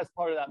was the best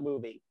part of that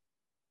movie.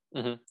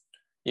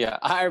 Yeah,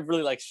 I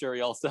really like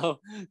Shuri also.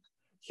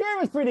 Shuri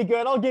was pretty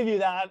good. I'll give you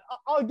that.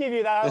 I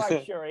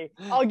like Shuri.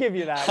 I'll give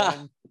you that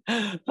one.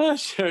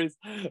 Sure.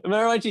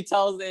 Remember when she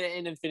tells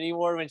in Infinity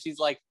War when she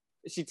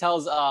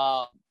tells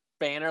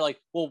Banner, like,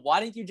 well, why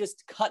didn't you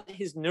just cut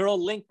his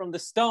neural link from the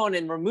stone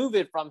and remove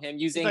it from him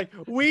using like,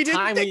 we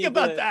didn't think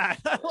about that.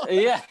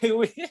 Yeah,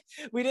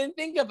 we didn't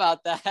think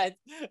about that.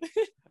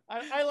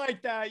 I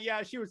like that.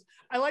 Yeah,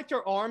 I liked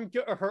her arm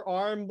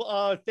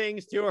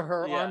things too,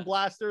 her arm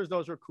blasters.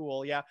 Those were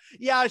cool. Yeah.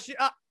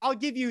 I'll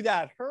give you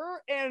that.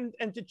 Her and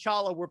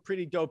T'Challa were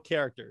pretty dope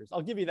characters.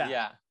 I'll give you that.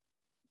 Yeah.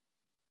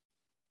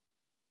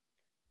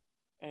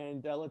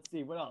 And let's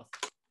see what else.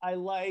 I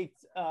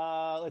liked.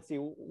 Let's see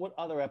what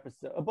other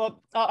episode. But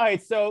all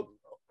right, so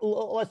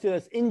let's do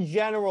this. In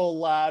general,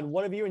 Lad,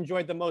 what have you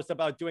enjoyed the most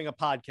about doing a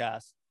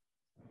podcast?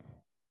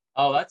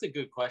 Oh, that's a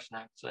good question,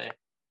 actually.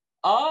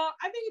 I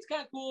think it's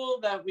kind of cool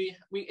that we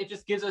it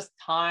just gives us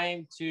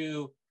time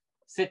to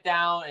sit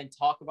down and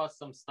talk about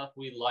some stuff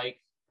we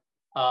like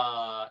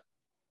to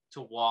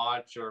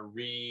watch or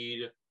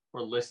read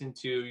or listen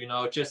to.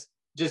 Just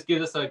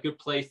gives us a good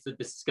place to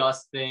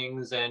discuss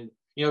things, and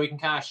we can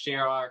kind of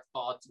share our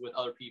thoughts with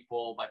other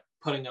people by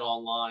putting it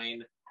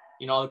online.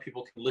 other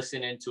people can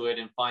listen into it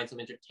and find some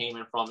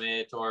entertainment from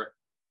it, or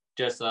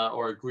just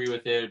or agree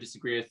with it or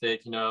disagree with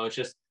it.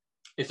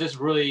 It's just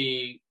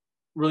really,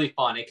 really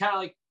fun. It kind of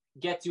like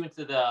gets you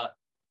into the,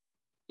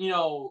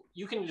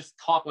 you can just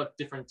talk about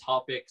different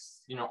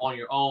topics, on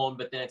your own,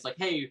 but then it's like,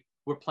 hey,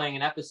 we're playing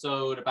an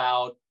episode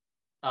about,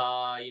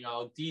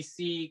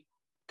 DC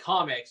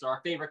comics or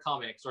our favorite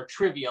comics or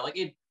trivia. Like,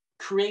 it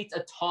creates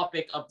a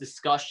topic of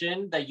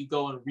discussion that you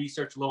go and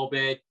research a little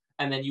bit,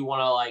 and then you want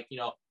to, like,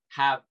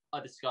 have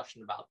a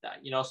discussion about that,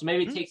 so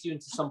maybe it takes you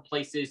into some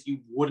places you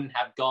wouldn't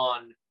have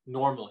gone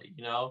normally,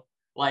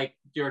 like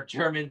your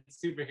German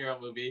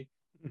superhero movie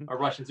or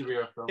Russian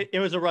superhero film. It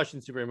was a Russian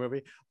superhero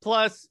movie.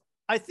 Plus,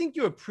 I think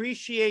you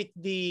appreciate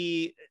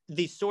the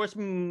source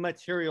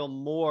material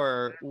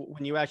more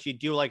when you actually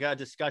do like a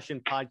discussion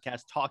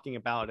podcast talking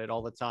about it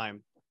all the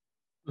time.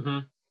 Mm-hmm.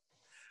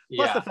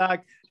 Plus,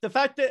 the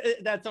fact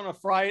that that's on a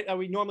Friday,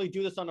 we normally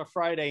do this on a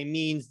Friday,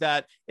 means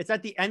that it's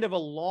at the end of a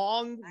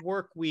long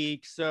work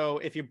week. So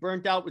if you're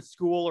burnt out with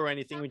school or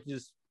anything, we can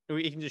just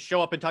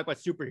show up and talk about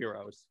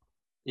superheroes.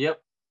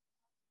 Yep,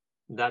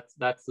 that's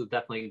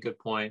definitely a good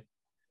point.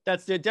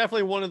 That's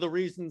definitely one of the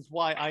reasons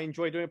why I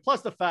enjoy doing it.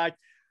 Plus the fact,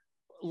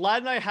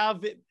 Lad and I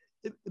have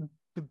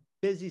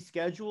busy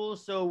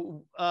schedules,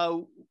 so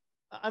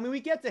we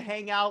get to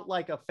hang out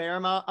like a fair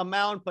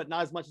amount, but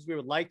not as much as we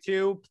would like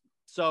to.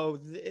 So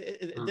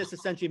this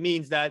essentially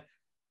means that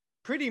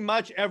pretty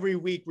much every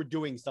week we're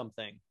doing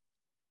something.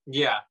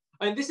 Yeah,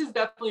 and this has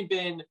definitely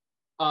been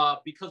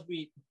because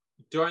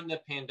during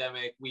the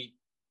pandemic we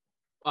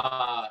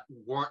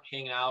weren't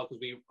hanging out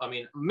because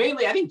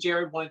mainly I think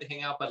Jared wanted to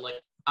hang out, but like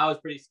I was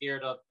pretty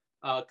scared of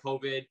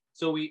COVID,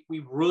 so we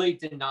really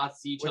did not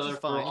see each other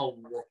for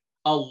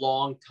a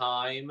long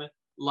time.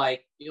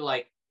 Like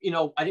I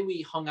think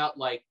we hung out,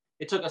 like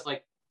it took us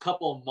like a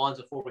couple of months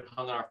before we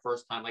hung out our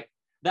first time. Like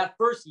that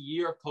first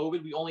year of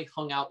COVID, we only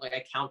hung out, like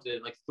I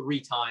counted like 3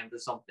 times or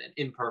something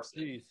in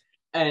person.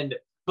 Jeez.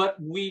 But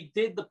we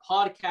did the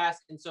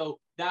podcast, and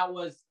so that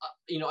was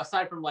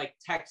aside from like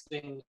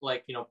texting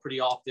like pretty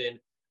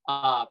often,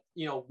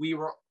 we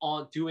were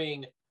on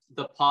doing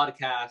the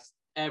podcast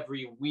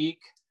every week,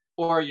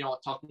 or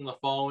talking on the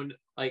phone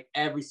like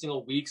every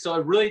single week. So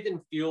it really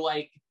didn't feel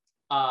like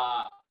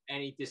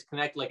any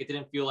disconnect. Like it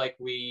didn't feel like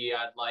we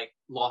had like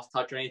lost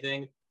touch or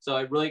anything. So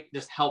it really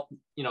just helped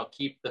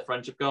keep the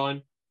friendship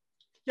going.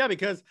 Yeah,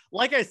 because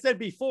like I said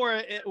before,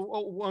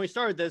 when we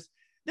started this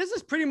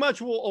is pretty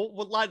much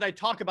what Lad and I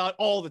talk about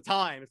all the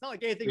time. It's not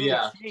like anything really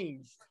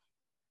changed.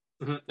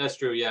 Mm-hmm. That's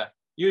true. Yeah,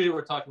 usually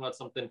we're talking about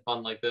something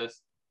fun like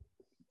this.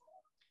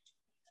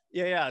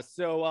 Yeah.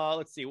 So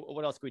let's see,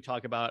 what else can we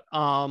talk about?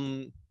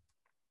 So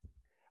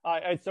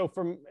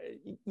for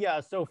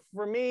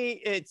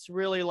me, it's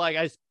really like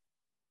I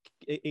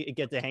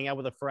get to hang out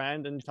with a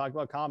friend and talk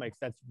about comics.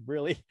 That's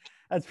really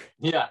good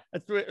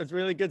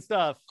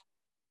stuff.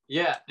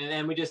 Yeah, and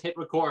then we just hit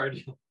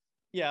record.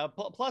 Yeah.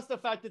 Plus the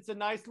fact it's a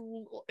nice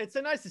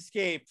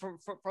escape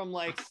from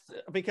like,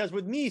 because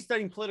with me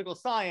studying political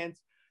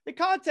science, the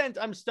content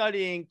I'm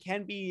studying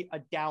can be a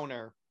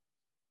downer.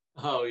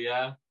 Oh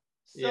yeah.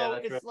 So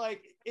it's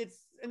like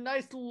it's a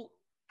nice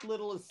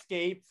little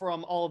escape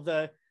from all of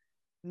the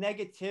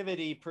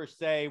negativity per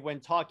se when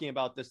talking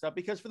about this stuff,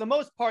 because for the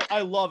most part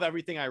I love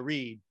everything I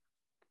read.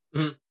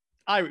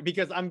 Mm-hmm.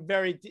 Because I'm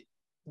very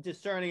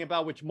discerning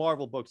about which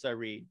Marvel books I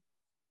read,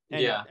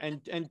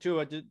 and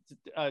to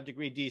a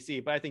degree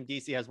DC, but I think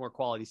DC has more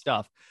quality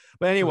stuff.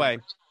 But anyway,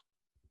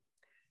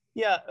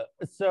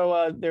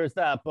 so there's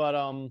that. But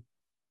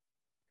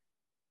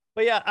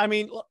yeah, I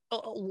mean,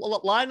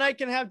 Lad and I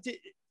can have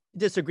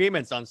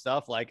disagreements on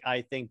stuff. Like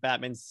I think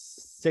Batman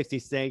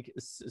 66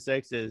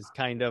 is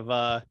kind of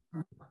I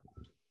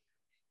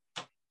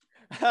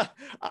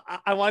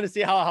want to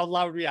see how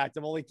Lad would react.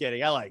 I'm only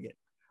kidding. I like it.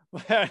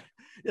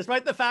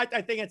 Despite the fact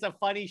I think it's a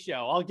funny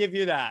show, I'll give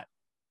you that.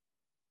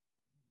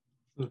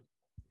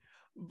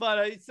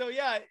 But so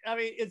yeah, I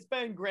mean, it's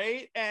been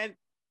great, and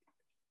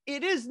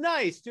it is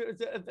nice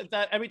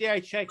that every day I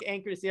check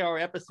Anchor to see how our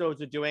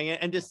episodes are doing,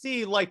 and to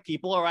see like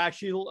people are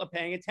actually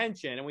paying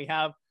attention, and we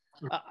have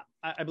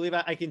I believe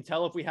I can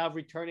tell if we have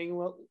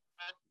returning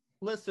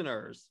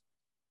listeners.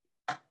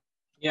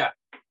 Yeah,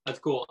 that's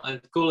cool. And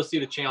it's cool to see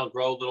the channel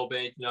grow a little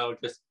bit,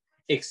 just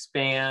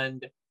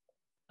expand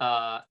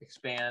the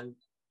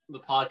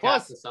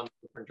podcast in some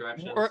different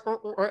directions.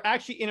 Or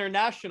actually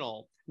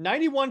international.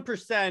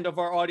 91% of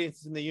our audience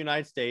is in the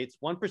United States.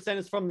 1%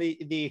 is from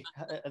the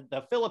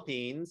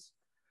Philippines.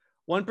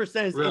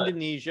 1% is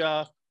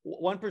Indonesia.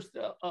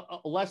 1%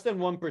 less than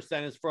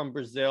 1% is from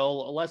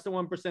Brazil. Less than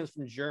 1% is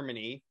from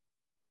Germany.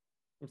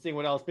 I'm seeing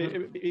what else,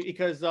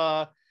 because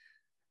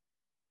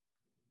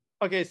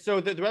okay, so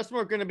the rest of them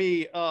are going to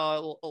be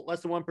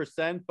less than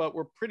 1%, but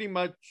we're pretty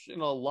much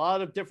in a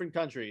lot of different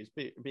countries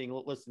being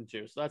listened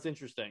to. So that's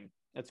interesting.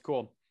 That's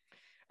cool.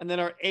 And then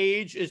our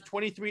age is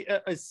 23.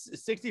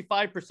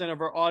 65%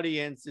 of our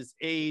audience is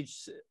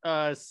age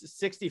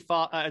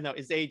 65.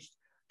 Is aged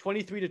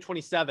 23 to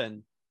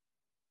 27.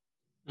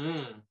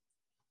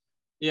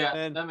 Yeah,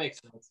 and that makes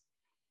sense.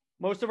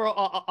 Most of our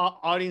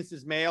audience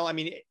is male. I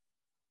mean,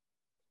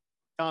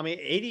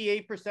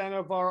 88%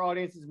 of our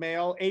audience is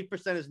male,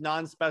 8% is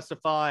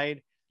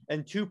non-specified,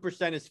 and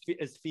 2%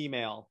 is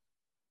female.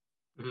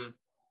 Mm-hmm.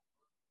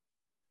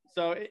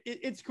 So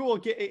it's cool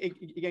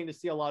getting to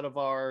see a lot of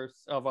our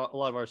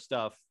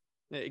stuff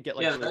get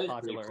like really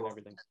popular cool. and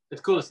everything.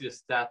 It's cool to see the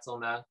stats on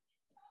that.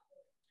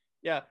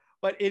 Yeah,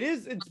 but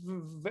it's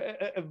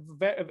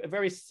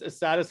very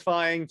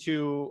satisfying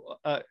to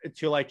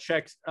like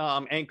check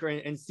Anchor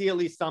and see at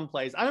least some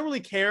plays. I don't really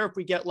care if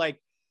we get like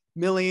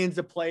millions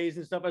of plays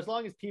and stuff, as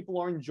long as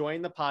people are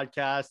enjoying the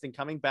podcast and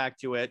coming back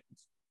to it.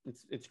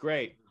 It's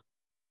great.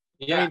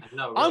 Yeah, I mean,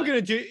 no,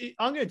 really.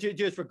 I'm gonna do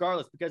this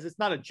regardless because it's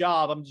not a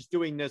job. I'm just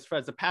doing this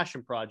as a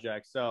passion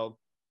project. So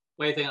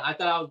wait a second, I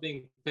thought I was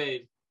being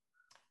paid.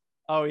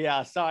 Oh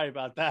yeah, sorry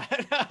about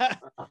that.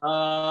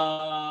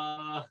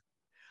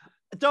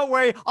 Don't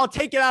worry, I'll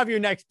take it out of your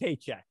next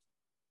paycheck.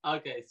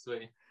 Okay,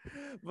 sweet.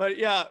 But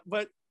yeah,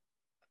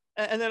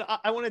 and then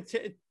I want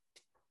to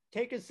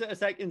take a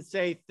second and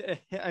say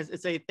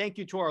thank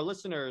you to our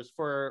listeners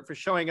for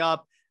showing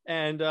up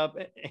and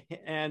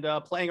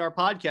playing our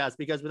podcast,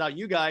 because without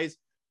you guys,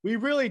 we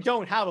really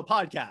don't have a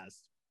podcast.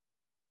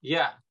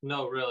 Yeah,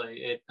 no,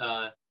 really,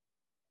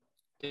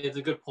 it's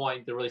a good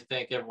point to really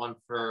thank everyone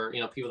for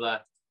people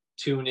that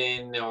tune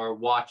in or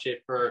watch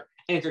it for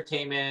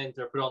entertainment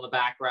or put on the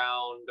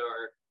background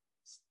or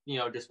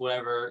just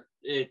whatever.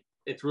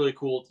 It's really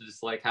cool to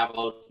just like have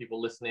other people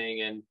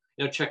listening and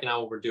checking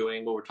out what we're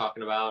doing, what we're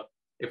talking about.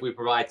 If we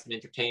provide some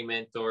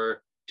entertainment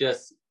or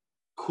just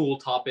cool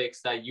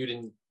topics that you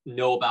didn't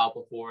know about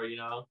before,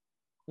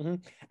 Mm-hmm.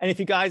 And if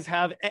you guys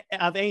have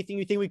anything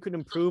you think we could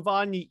improve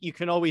on, you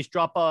can always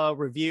drop a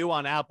review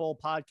on Apple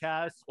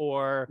Podcasts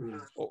or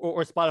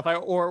Spotify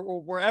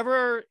or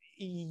wherever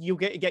you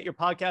get your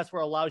podcast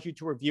where it allows you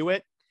to review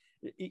it.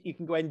 You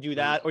can go ahead and do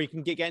that, or you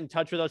can get in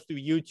touch with us through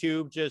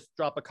YouTube. Just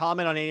drop a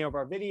comment on any of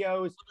our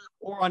videos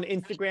or on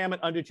Instagram at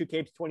Under Two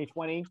Capes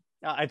 2020.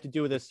 I have to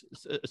do this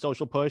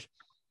social push.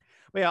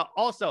 But yeah,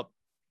 also,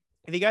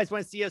 if you guys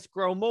want to see us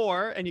grow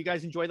more and you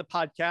guys enjoy the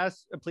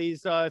podcast,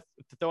 please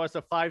throw us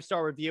a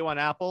 5-star review on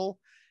Apple.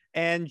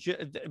 And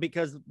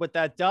because what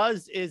that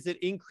does is it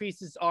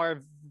increases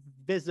our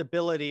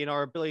visibility and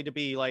our ability to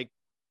be like,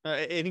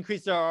 it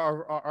increases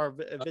our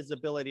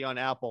visibility on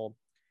Apple.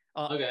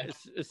 Okay.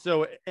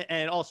 So,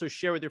 and also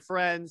share with your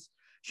friends,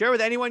 share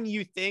with anyone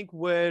you think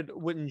would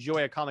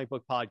enjoy a comic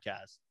book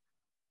podcast.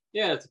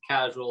 Yeah, it's a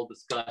casual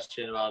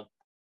discussion about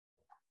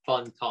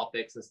fun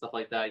topics and stuff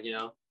like that,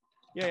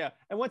 Yeah.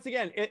 And once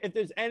again, if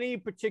there's any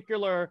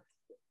particular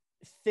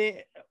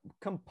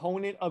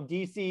component of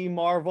DC,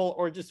 Marvel,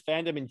 or just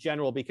fandom in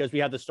general, because we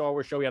have the Star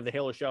Wars show, we have the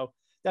Halo show,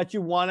 that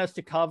you want us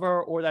to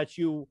cover or that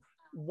you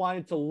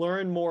wanted to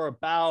learn more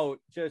about,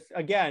 just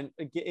again,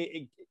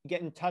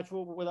 get in touch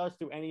with us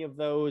through any of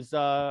those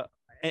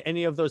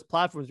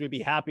platforms. We'd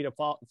be happy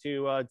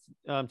to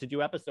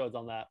do episodes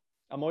on that.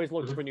 I'm always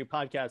looking for new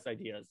podcast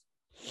ideas.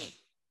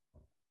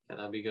 Yeah,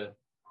 that'd be good.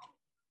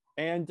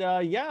 And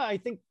I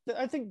think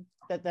that's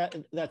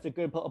a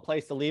good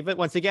place to leave it.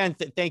 Once again,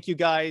 thank you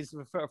guys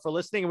for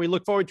listening, and we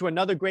look forward to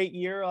another great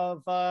year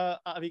of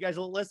you guys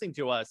listening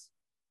to us.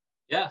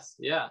 Yes,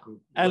 yeah.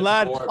 And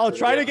lad, I'll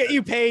try to get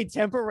you paid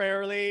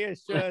temporarily.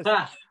 It's just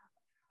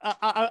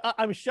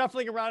I'm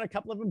shuffling around a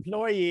couple of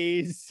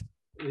employees.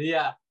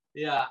 Yeah,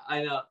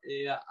 I know.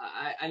 Yeah,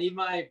 I need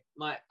my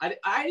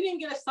I didn't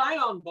get a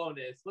sign-on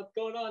bonus. What's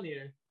going on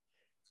here?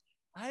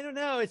 I don't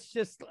know. It's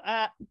just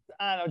I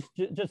don't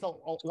know, just a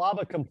lot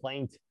of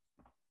complaint.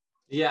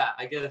 Yeah,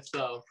 I guess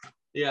so.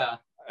 Yeah.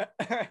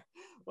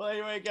 Well,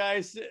 anyway,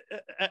 guys,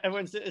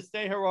 everyone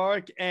stay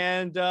heroic,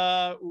 and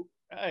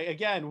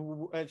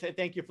again,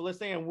 thank you for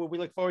listening, and we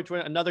look forward to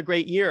another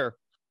great year.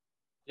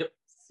 Yep.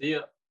 See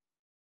ya.